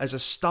him as a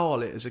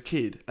starlet as a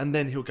kid, and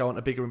then he'll go on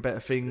to bigger and better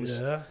things.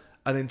 Yeah.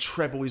 And then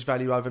treble his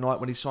value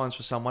overnight when he signs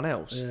for someone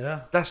else.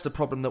 Yeah. That's the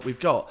problem that we've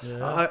got.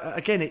 Yeah.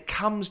 Again, it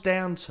comes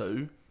down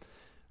to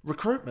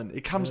recruitment.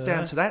 It comes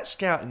down to that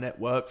scouting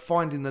network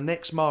finding the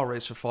next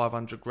Mahrez for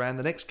 500 grand,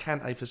 the next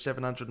Kante for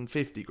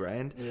 750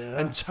 grand,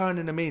 and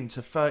turning them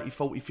into 30,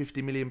 40,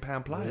 50 million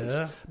pound players.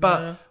 Yeah.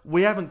 But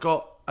we haven't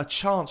got a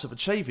chance of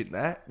achieving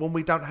that when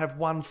we don't have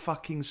one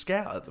fucking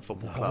scout at the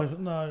football club.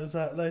 No,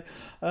 exactly.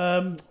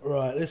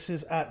 Right, this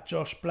is at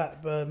Josh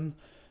Blackman,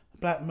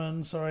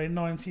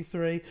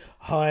 93.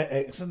 Hi,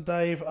 X and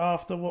Dave.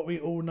 After what we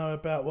all know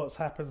about what's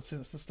happened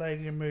since the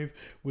stadium move,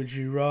 would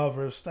you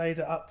rather have stayed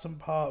at Upton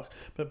Park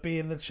but be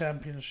in the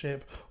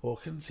Championship, or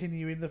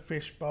continue in the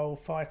Fishbowl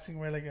fighting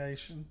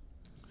relegation?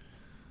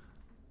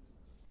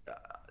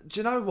 Do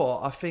you know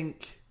what? I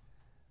think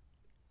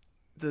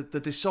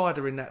the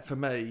decider in that for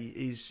me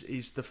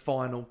is the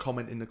final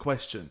comment in the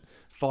question,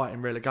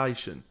 fighting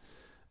relegation.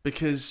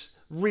 Because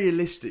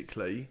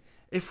realistically,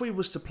 if we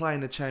was to play in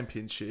the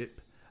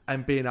Championship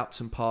and be in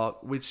Upton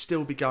Park, we'd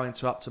still be going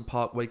to Upton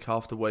Park week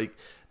after week.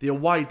 The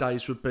away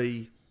days would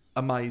be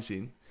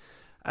amazing.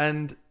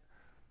 And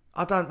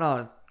I don't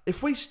know,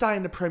 if we stay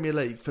in the Premier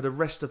League for the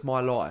rest of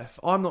my life,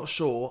 I'm not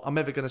sure I'm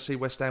ever going to see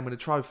West Ham win a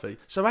trophy.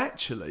 So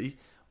actually,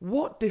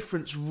 what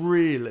difference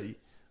really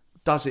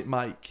does it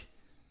make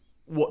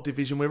what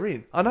division we're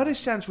in? I know this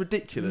sounds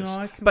ridiculous,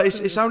 but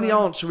it's only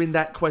answering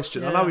that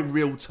question. I know in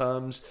real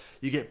terms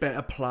you get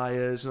better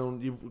players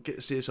and you get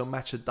to see us on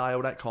Match of Day,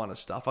 all that kind of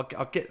stuff. I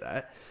get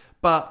that,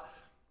 but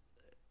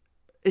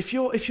if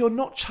you're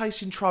not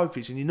chasing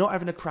trophies and you're not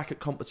having a crack at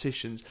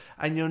competitions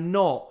and you're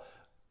not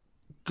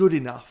good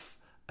enough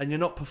and you're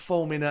not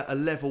performing at a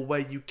level where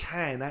you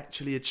can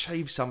actually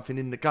achieve something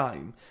in the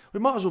game, we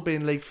might as well be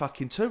in League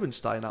fucking 2 and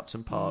stay in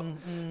Upton Park.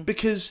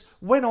 Because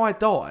when I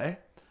die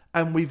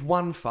and we've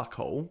won fuck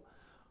all,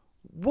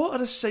 what are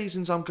the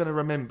seasons I'm going to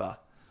remember?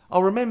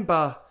 I'll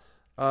remember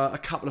a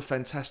couple of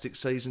fantastic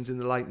seasons in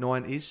the late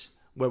 90s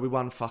where we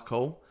won fuck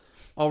all.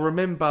 I'll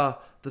remember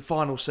the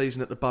final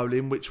season at the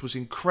Boleyn, which was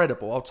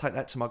incredible. I'll take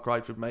that to my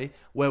grave with me,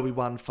 where we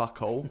won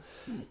fuck all.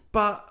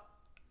 But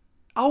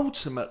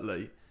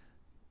ultimately,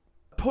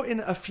 putting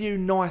a few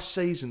nice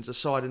seasons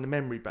aside in the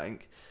memory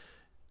bank,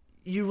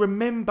 you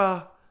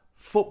remember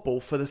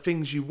football for the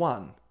things you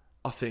won,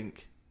 I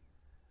think.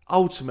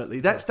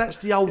 Ultimately, that's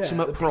the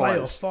ultimate the prize.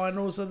 Playoff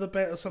finals are some of the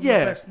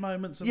best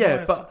moments of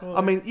my but support.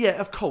 I mean,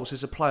 of course,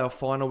 there's a playoff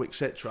final,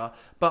 etc.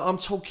 But I'm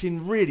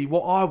talking really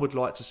what I would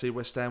like to see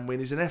West Ham win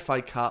is an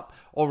FA Cup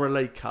or a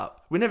League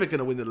Cup. We're never going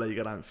to win the league,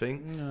 I don't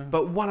think. No.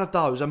 But one of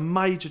those, a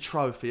major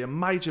trophy, a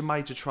major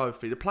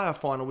trophy. The playoff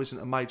final isn't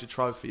a major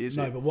trophy, is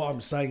it? No, but what I'm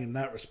saying in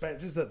that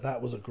respect is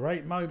that was a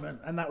great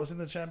moment, and that was in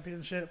the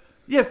Championship.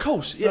 Yeah, of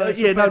course. So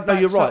you're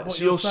right.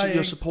 So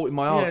you're supporting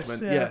my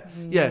argument.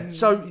 Yeah.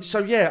 So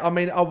yeah, I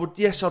mean,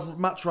 I'd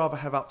much rather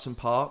have Upton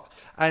Park,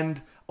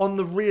 and on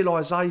the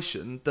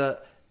realisation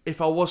that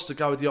if I was to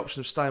go with the option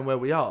of staying where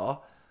we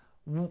are,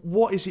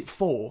 what is it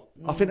for?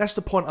 I think that's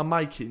the point I'm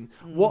making.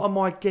 What am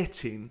I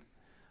getting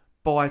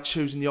by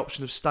choosing the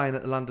option of staying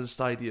at the London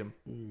Stadium?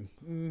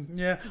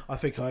 Yeah, I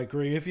think I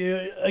agree with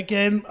you.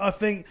 Again, I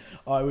think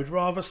I would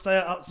rather stay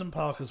at Upton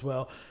Park as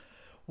well.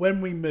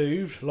 When we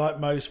moved, like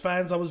most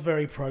fans, I was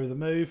very pro the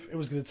move. It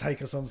was going to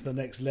take us on to the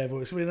next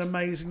level. It's going to be an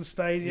amazing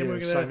stadium. We're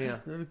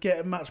going to get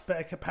a much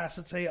better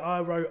capacity.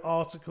 I wrote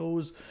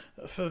articles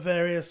for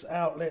various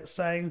outlets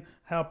saying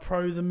how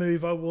pro the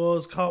move I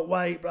was. Can't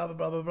wait, blah, blah,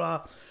 blah, blah,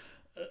 blah.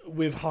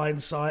 With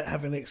hindsight,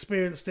 having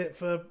experienced it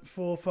for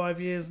 4 or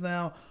 5 years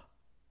now,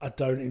 I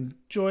don't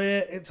enjoy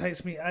it. It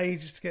takes me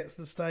ages to get to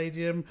the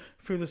stadium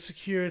through the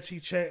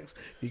security checks.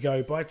 If you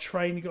go by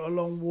train, you've got a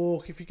long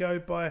walk. If you go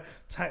by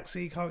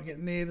taxi, you can't get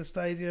near the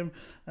stadium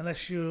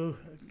unless you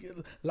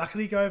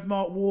luckily go with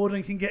Mark Ward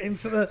and can get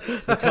into the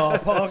car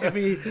park.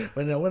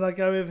 When I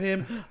go with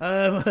him,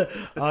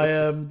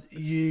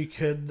 you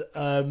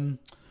can.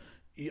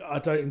 I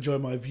don't enjoy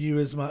my view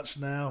as much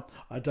now.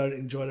 I don't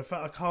enjoy the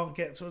fact I can't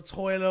get to a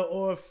toilet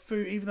or a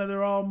food, even though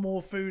there are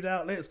more food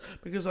outlets,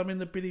 because I'm in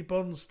the Billy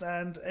Bond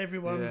stand.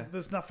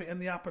 There's nothing in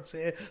the upper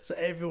tier, so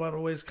everyone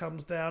always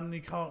comes down and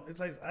it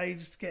takes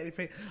ages to get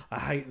anything. I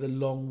hate the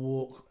long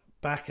walk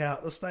back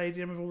out the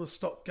stadium with all the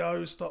stop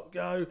go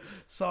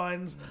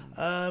signs.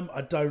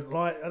 I don't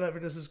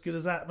think there's as good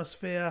as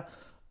atmosphere.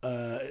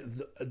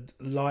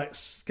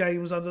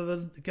 Games under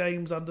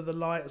the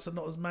lights are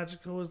not as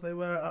magical as they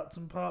were at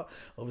Upton Park.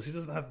 Obviously, it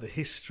doesn't have the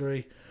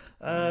history.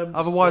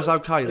 Otherwise,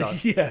 okay though.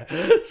 Yeah.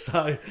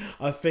 So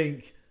I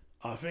think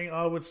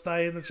I would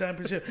stay in the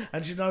Championship.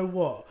 And you know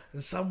what?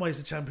 In some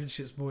ways, the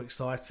Championship's more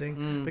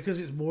exciting because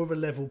it's more of a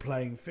level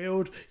playing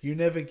field. You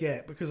never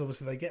get, because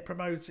obviously they get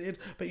promoted,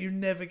 but you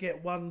never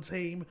get one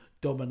team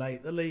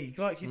dominate the league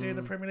like you do in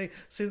the Premier League.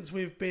 Since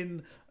we've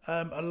been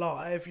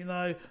alive,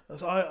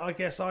 I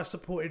guess I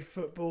supported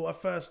football. I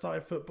first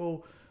started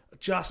football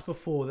just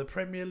before the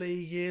Premier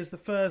League years. The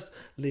first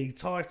league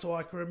title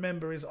I can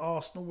remember is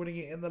Arsenal winning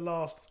it in the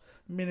last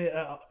minute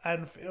at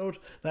Anfield.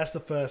 That's the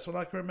first one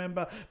I can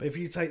remember. But if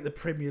you take the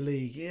Premier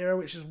League era,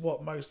 which is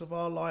what most of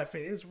our life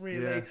is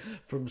really,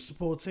 from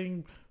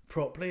supporting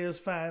properly as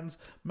fans,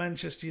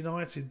 Manchester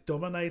United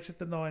dominated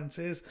the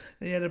 90s.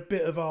 Then you had a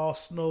bit of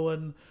Arsenal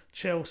and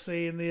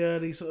Chelsea in the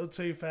early sort of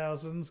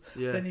 2000s.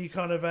 Then you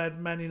kind of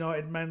had Man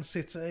United, Man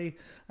City,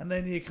 and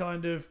then you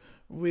kind of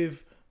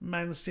with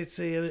Man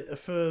City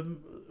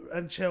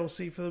and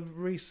Chelsea for the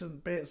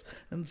recent bits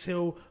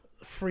until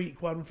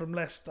freak one from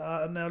Leicester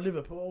and now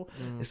Liverpool.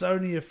 It's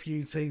only a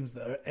few teams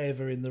that are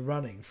ever in the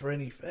running for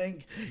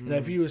anything.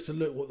 If you was to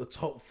look what the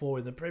top 4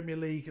 in the Premier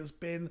League has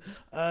been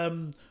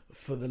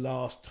for the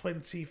last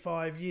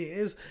 25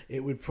 years,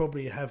 it would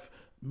probably have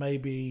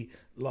maybe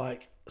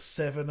like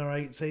 7 or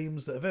 8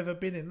 teams that have ever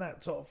been in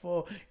that top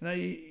 4.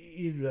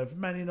 You have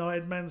Man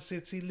United, Man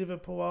City,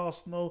 Liverpool,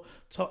 Arsenal,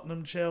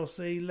 Tottenham,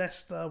 Chelsea,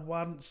 Leicester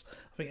once.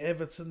 I think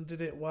Everton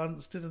did it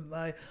once, didn't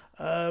they?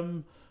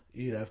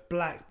 You'd have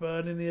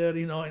Blackburn in the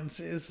early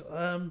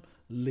 90s,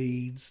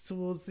 Leeds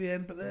towards the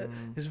end, but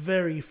there's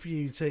very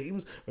few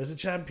teams, whereas the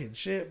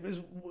Championship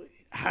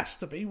has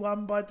to be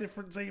won by a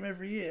different team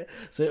every year,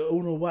 so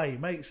in a way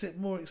makes it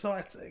more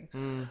exciting.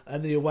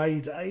 And the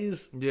away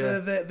days,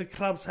 the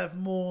clubs have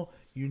more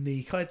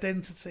unique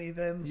identity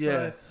then.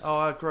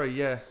 I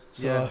agree. I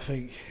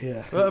think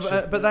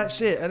but that's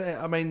it. And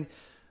I mean,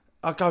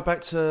 I go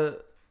back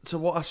to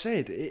what I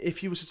said.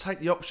 If you was to take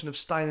the option of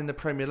staying in the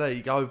Premier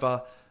League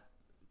over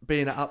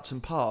being at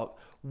Upton Park,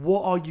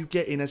 what are you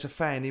getting as a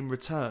fan in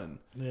return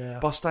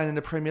by staying in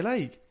the Premier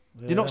League?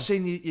 You're not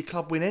seeing your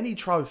club win any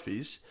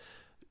trophies.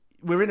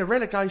 We're in a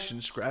relegation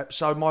scrap,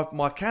 so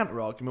my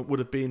counter-argument would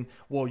have been,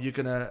 well, you're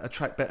going to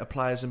attract better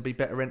players and be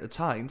better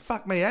entertained.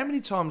 Fuck me, how many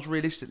times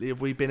realistically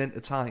have we been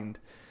entertained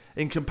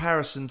in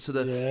comparison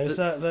to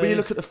exactly. When you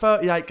look at the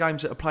 38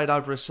 games that are played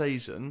over a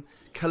season,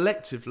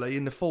 collectively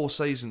in the 4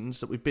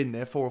 seasons that we've been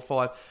there, 4 or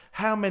 5,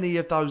 how many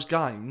of those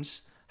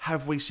games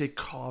have we said,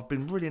 God, I've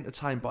been really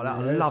entertained by that.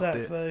 I loved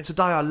it.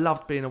 Today I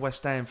loved being a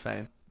West Ham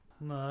fan.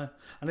 No.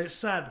 And it's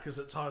sad because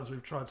at times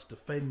we've tried to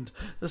defend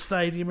the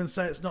stadium and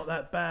say it's not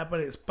that bad, but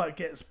it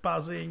gets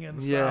buzzing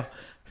and stuff.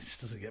 It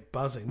just doesn't get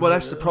buzzing. Well,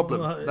 that's the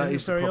problem. That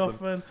is the problem.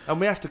 Often. And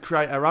we have to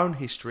create our own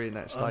history in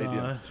that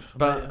stadium.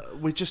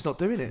 But we're just not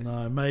doing it.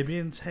 No, maybe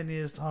in 10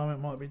 years' time it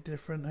might be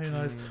different. Who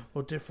knows?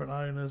 Or different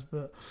owners.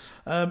 But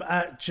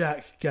at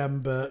Jack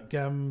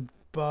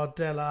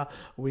Bardella.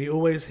 We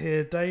always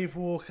hear Dave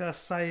Walker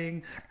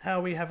saying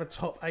how we have a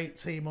top 8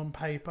 team on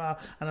paper,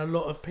 and a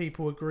lot of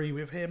people agree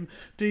with him.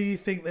 Do you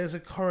think there's a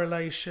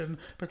correlation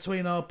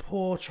between our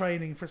poor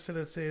training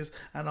facilities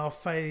and our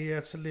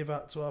failure to live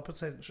up to our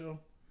potential?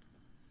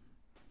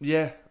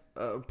 Yeah,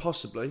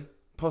 possibly.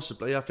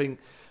 I think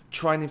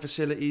training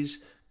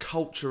facilities,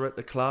 culture at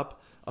the club.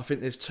 I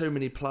think there's too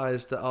many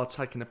players that are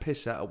taking a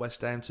piss out of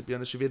West Ham, to be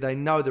honest with you. They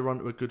know they're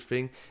onto a good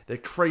thing. They're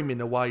creaming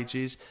the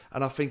wages,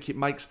 and I think it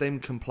makes them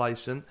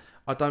complacent.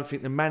 I don't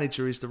think the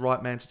manager is the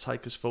right man to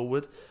take us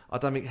forward. I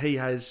don't think he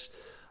has,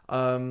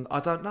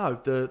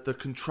 the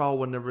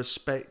control and the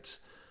respect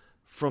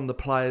from the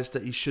players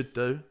that he should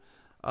do.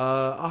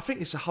 I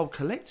think it's a whole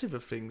collective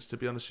of things, to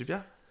be honest with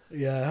you.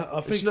 Yeah,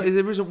 I think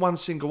there isn't one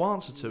single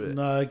answer to it.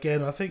 No,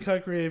 again, I think I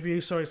agree with you.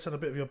 Sorry to sound a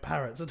bit of your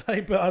parrot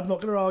today, but I'm not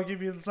going to argue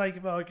with you for the sake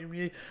of arguing with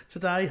you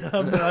today.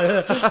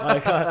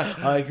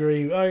 I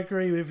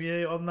agree with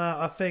you on that.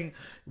 I think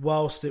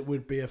whilst it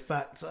would be a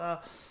factor,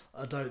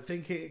 I don't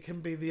think it can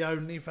be the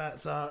only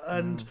factor.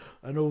 And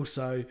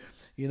also,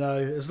 you know,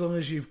 as long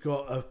as you've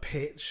got a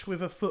pitch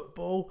with a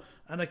football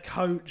and a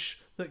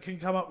coach that can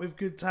come up with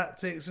good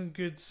tactics and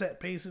good set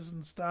pieces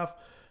and stuff,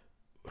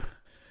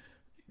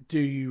 do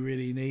you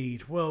really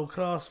need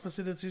world-class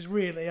facilities,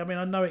 really? I mean,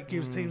 I know it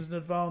gives teams an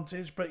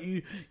advantage, but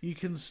you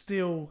can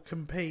still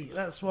compete.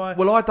 That's why...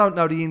 Well, I don't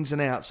know the ins and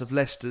outs of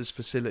Leicester's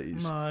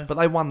facilities, but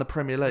they won the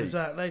Premier League.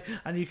 Exactly,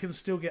 and you can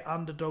still get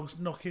underdogs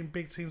knocking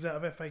big teams out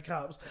of FA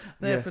Cups.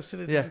 Their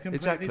facilities are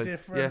completely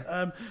different.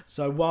 Yeah.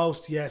 So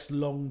whilst, yes,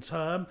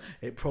 long-term,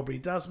 it probably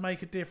does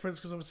make a difference,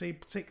 because obviously,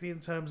 particularly in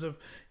terms of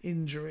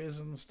injuries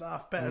and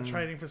stuff, better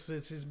training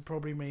facilities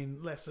probably mean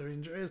lesser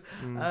injuries.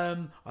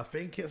 I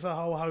think it's a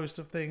whole host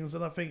of things,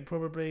 and I think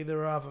probably there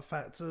are other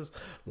factors,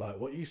 like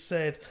what you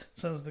said,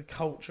 in terms of the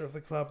culture of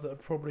the club, that are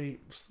probably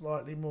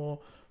slightly more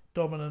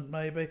dominant,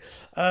 maybe.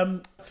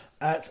 At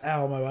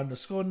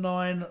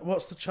Almo_9,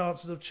 what's the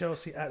chances of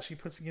Chelsea actually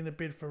putting in a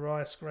bid for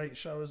Rice? Great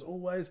show as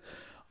always.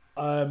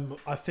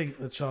 I think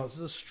the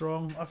chances are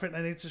strong. I think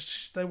they need to.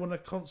 They want to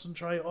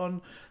concentrate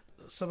on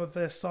some of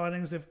their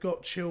signings. They've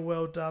got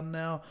Chilwell done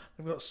now.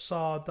 They've got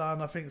Sarr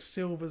done. I think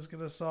Silva's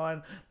going to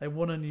sign. They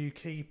want a new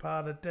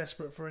keeper. They're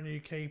desperate for a new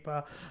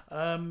keeper.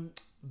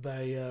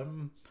 They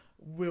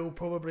will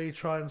probably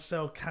try and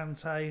sell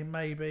Kante,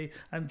 maybe,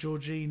 and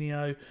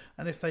Jorginho.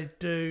 And if they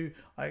do,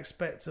 I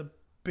expect a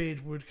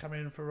bid would come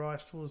in for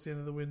Rice towards the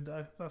end of the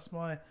window. That's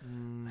my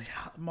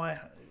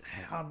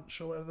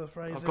hunch, or whatever the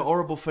phrase is. I've got a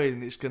horrible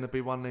feeling it's going to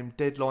be one of them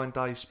deadline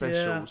day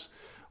specials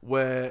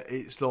where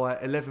it's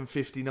like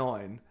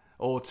 11:59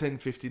 or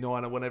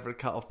 10:59 or whatever the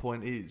cut-off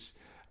point is,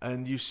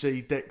 and you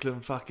see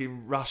Declan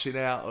fucking rushing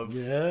out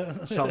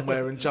of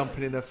somewhere and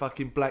jumping in a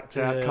fucking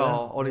blacked-out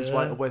car on his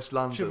way to West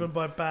London. Driven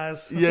by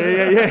Baz.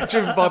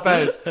 Driven by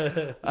Baz.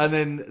 And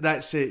then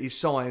that's it, he's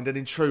signed, and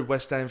in true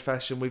West Ham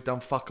fashion, we've done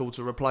fuck all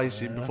to replace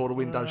him before the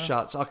window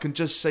shuts. I can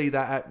just see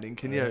that happening,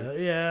 can you?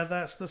 Yeah,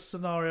 that's the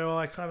scenario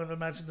I kind of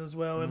imagined as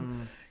well.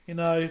 And, you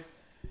know,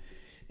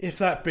 if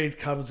that bid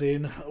comes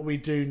in, we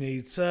do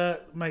need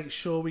to make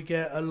sure we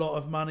get a lot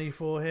of money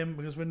for him,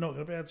 because we're not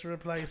going to be able to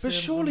replace him. But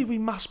surely we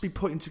must be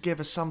putting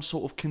together some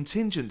sort of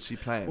contingency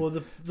plan for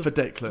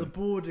Declan.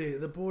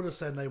 The board are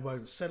saying they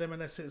won't sell him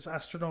unless it's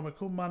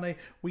astronomical money.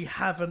 We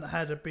haven't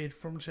had a bid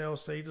from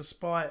Chelsea,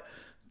 despite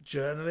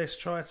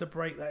journalists trying to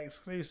break that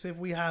exclusive.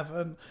 We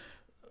haven't.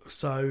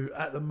 So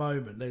at the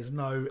moment, there's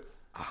no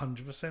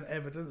 100%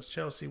 evidence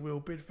Chelsea will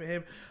bid for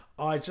him.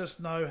 I just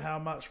know how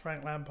much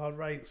Frank Lampard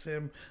rates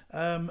him,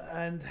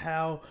 and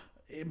how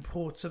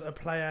important a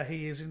player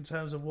he is in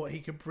terms of what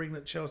he could bring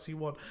that Chelsea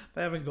want.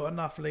 They haven't got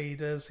enough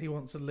leaders. He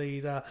wants a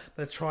leader.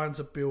 They're trying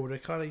to build a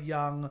kind of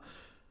young,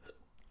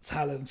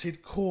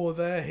 talented core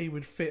there. He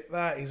would fit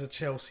that. He's a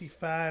Chelsea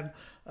fan.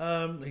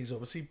 He's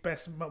obviously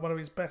one of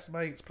his best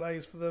mates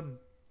plays for them.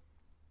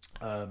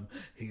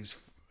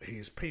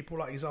 He's people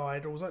like his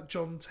idols, like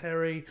John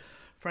Terry,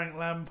 Frank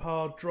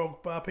Lampard,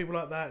 Drogba, people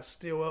like that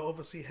still are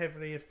obviously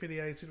heavily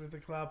affiliated with the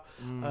club.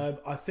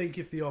 I think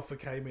if the offer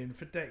came in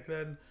for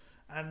Declan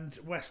and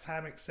West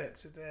Ham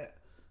accepted it,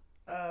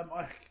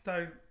 I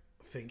don't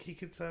think he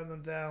could turn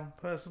them down,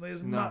 personally.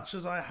 Much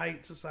as I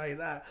hate to say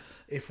that,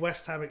 if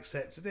West Ham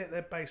accepted it,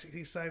 they're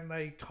basically saying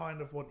they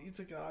kind of want you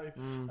to go.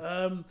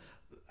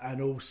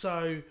 And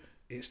also,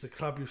 it's the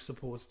club you've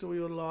supported all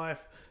your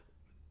life.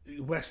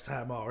 West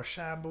Ham are a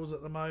shambles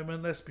at the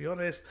moment, let's be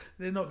honest.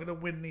 They're not going to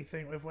win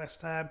anything with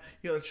West Ham.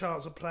 You've got a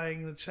chance of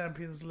playing the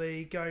Champions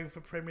League, going for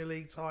Premier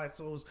League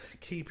titles,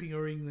 keeping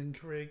your England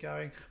career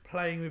going,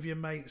 playing with your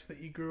mates that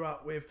you grew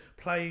up with,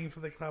 playing for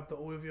the club that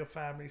all of your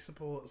family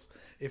supports.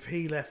 If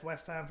he left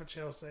West Ham for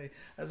Chelsea,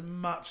 as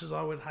much as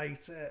I would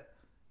hate it,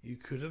 you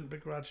couldn't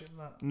begrudge him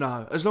that.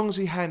 No, as long as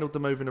he handled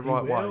the move in the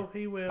right way.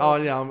 He will. Oh,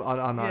 yeah,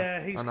 I know.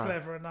 Yeah, he's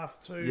clever enough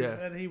to,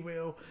 and he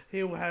will.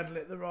 He'll handle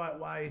it the right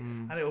way,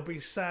 and it'll be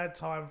a sad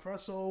time for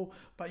us all,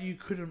 but you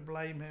couldn't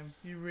blame him.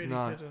 You really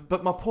couldn't.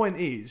 But my point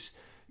is,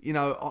 you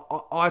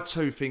know, I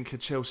too think a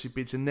Chelsea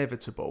bid's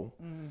inevitable.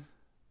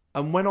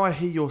 And when I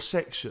hear your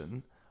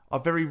section, I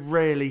very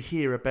rarely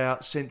hear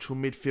about central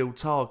midfield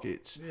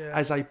targets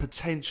as a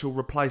potential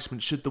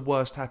replacement should the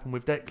worst happen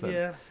with Declan.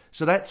 Yeah.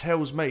 So that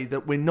tells me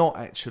that we're not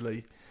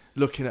actually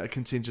looking at a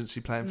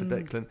contingency plan for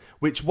Declan,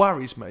 which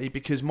worries me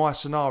because my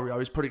scenario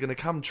is probably going to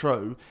come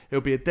true.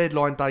 It'll be a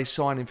deadline day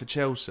signing for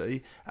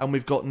Chelsea and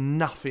we've got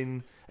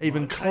nothing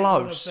even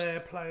close. One of their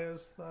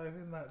players, though,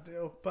 in that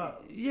deal.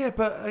 But yeah,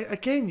 but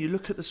again, you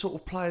look at the sort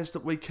of players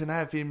that we can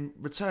have in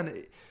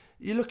return.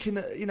 You're looking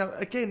at,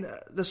 again,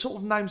 the sort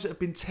of names that have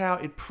been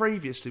touted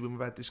previously when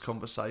we've had this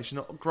conversation.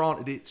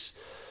 Granted, it's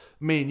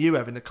me and you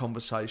having a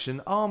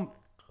conversation. Aren't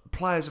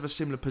players of a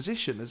similar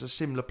position as a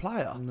similar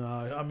player? No,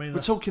 I mean...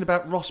 We're talking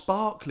about Ross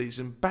Barkley's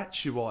and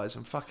Batshuayi's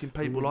and fucking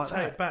people like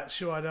that.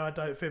 Batshuayi, no, I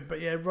don't think. But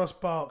yeah, Ross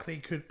Barkley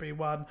could be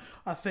one.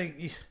 I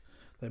think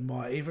they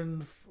might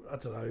even, I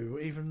don't know,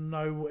 even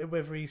know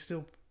whether he's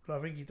still... I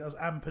think he does.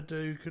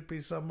 Ampadu could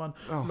be someone.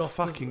 Oh,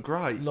 fucking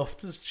great.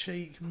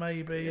 Loftus-Cheek,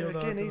 maybe. Yeah,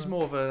 again, he's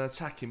more of an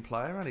attacking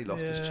player, isn't he,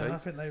 Loftus-Cheek? Yeah, I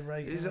think they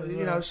rate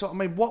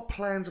him. What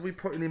plans are we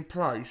putting in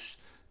place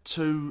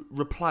to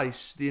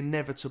replace the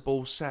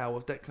inevitable sale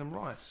of Declan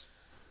Rice?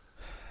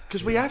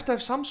 Because we have to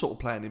have some sort of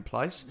plan in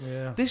place.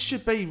 Yeah. This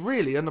should be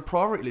really on the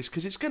priority list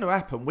because it's going to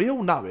happen. We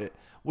all know it.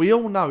 We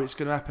all know it's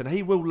going to happen.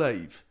 He will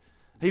leave.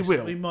 He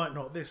will. He might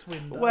not this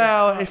window.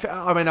 Well,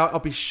 I'll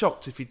be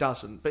shocked if he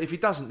doesn't. But if he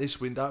doesn't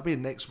this window, it'll be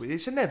next window.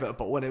 It's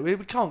inevitable, isn't it?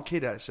 We can't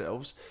kid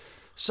ourselves.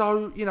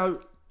 So,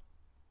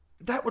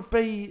 that would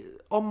be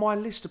on my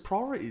list of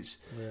priorities.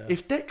 Yeah.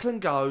 If Declan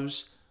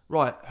goes,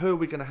 right, who are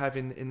we going to have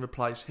in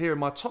replace? Here are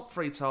my top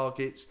 3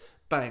 targets.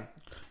 Bang.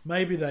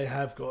 Maybe they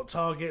have got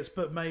targets,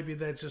 but maybe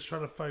they're just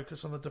trying to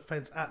focus on the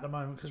defence at the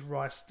moment because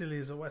Rice still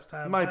is a West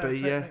Ham player,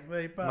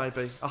 technically. But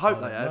maybe. I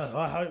hope they have.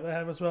 I hope they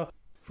have as well.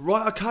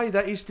 Right, okay,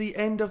 that is the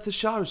end of the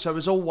show. So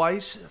as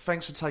always,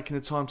 thanks for taking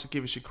the time to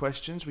give us your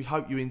questions. We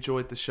hope you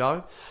enjoyed the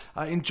show.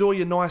 Enjoy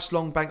your nice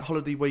long bank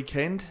holiday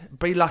weekend.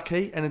 Be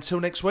lucky, and until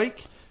next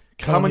week,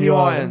 come on you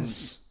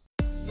irons.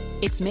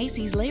 It's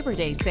Macy's Labor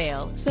Day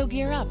sale, so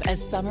gear up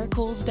as summer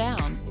cools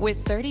down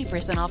with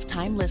 30% off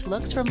timeless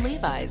looks from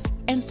Levi's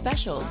and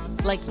specials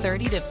like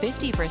 30 to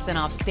 50%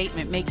 off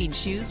statement-making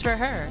shoes for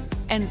her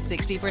and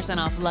 60%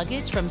 off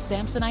luggage from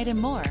Samsonite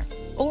and more.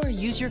 Or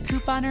use your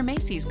coupon or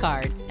Macy's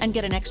card and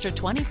get an extra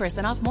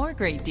 20% off more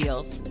great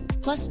deals.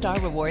 Plus, Star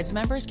Rewards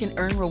members can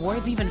earn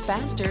rewards even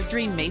faster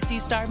during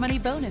Macy's Star Money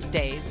Bonus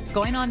Days,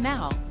 going on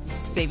now.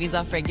 Savings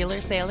off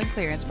regular sale and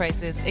clearance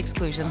prices.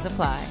 Exclusions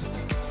apply.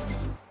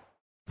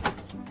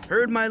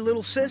 Heard my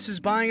little sis is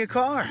buying a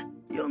car.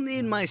 You'll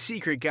need my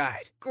secret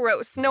guide.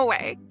 Gross, no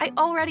way. I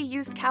already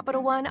used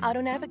Capital One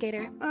Auto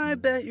Navigator. I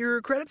bet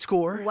your credit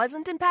score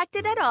wasn't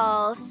impacted at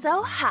all,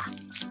 so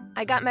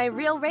I got my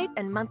real rate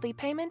and monthly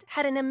payment,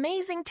 had an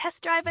amazing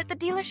test drive at the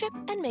dealership,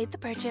 and made the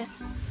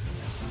purchase.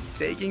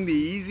 Taking the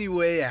easy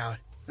way out.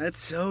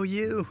 That's so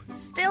you.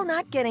 Still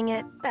not getting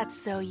it. That's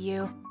so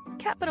you.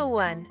 Capital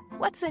One.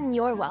 What's in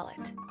your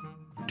wallet?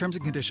 Terms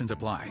and conditions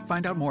apply.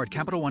 Find out more at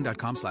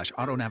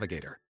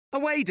CapitalOne.com/autonavigator.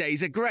 Away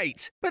days are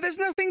great, but there's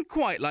nothing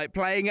quite like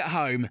playing at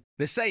home.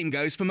 The same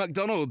goes for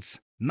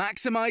McDonald's.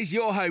 Maximise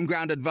your home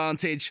ground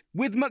advantage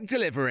with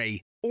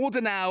McDelivery.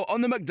 Order now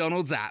on the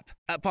McDonald's app.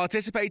 At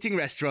participating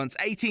restaurants,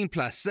 18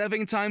 plus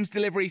serving times,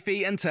 delivery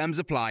fee and terms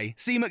apply.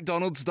 See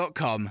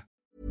mcdonalds.com.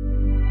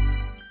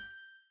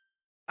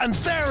 And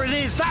there it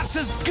is, that's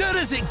as good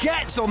as it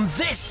gets on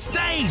this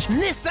stage.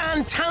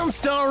 Nissan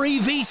Townstar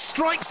EV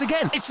strikes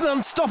again. It's an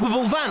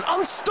unstoppable van,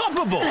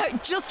 unstoppable.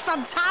 Just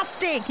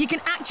fantastic. You can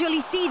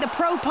actually see the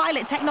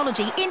ProPilot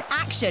technology in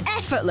action.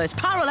 Effortless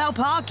parallel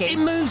parking.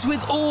 It moves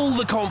with all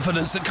the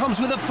confidence that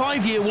comes with a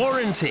 5-year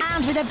warranty.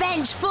 And with a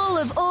bench full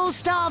of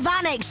all-star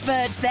van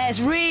experts,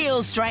 there's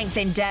real strength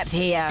in depth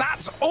here.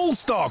 That's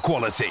all-star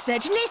quality.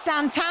 Search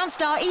Nissan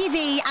Townstar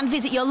EV and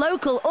visit your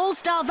local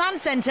all-star van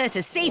centre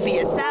to see for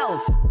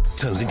yourself.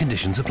 Terms and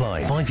conditions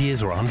apply. 5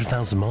 years or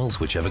 100,000 miles,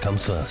 whichever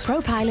comes first.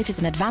 ProPilot is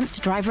an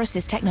advanced driver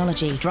assist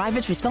technology.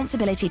 Driver's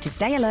responsibility to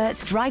stay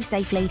alert, drive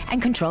safely,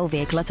 and control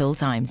vehicle at all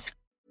times.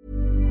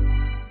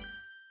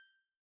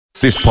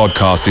 This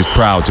podcast is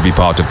proud to be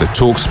part of the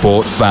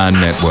TalkSport Fan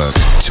Network.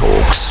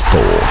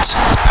 TalkSport.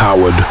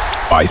 Powered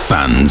by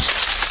fans.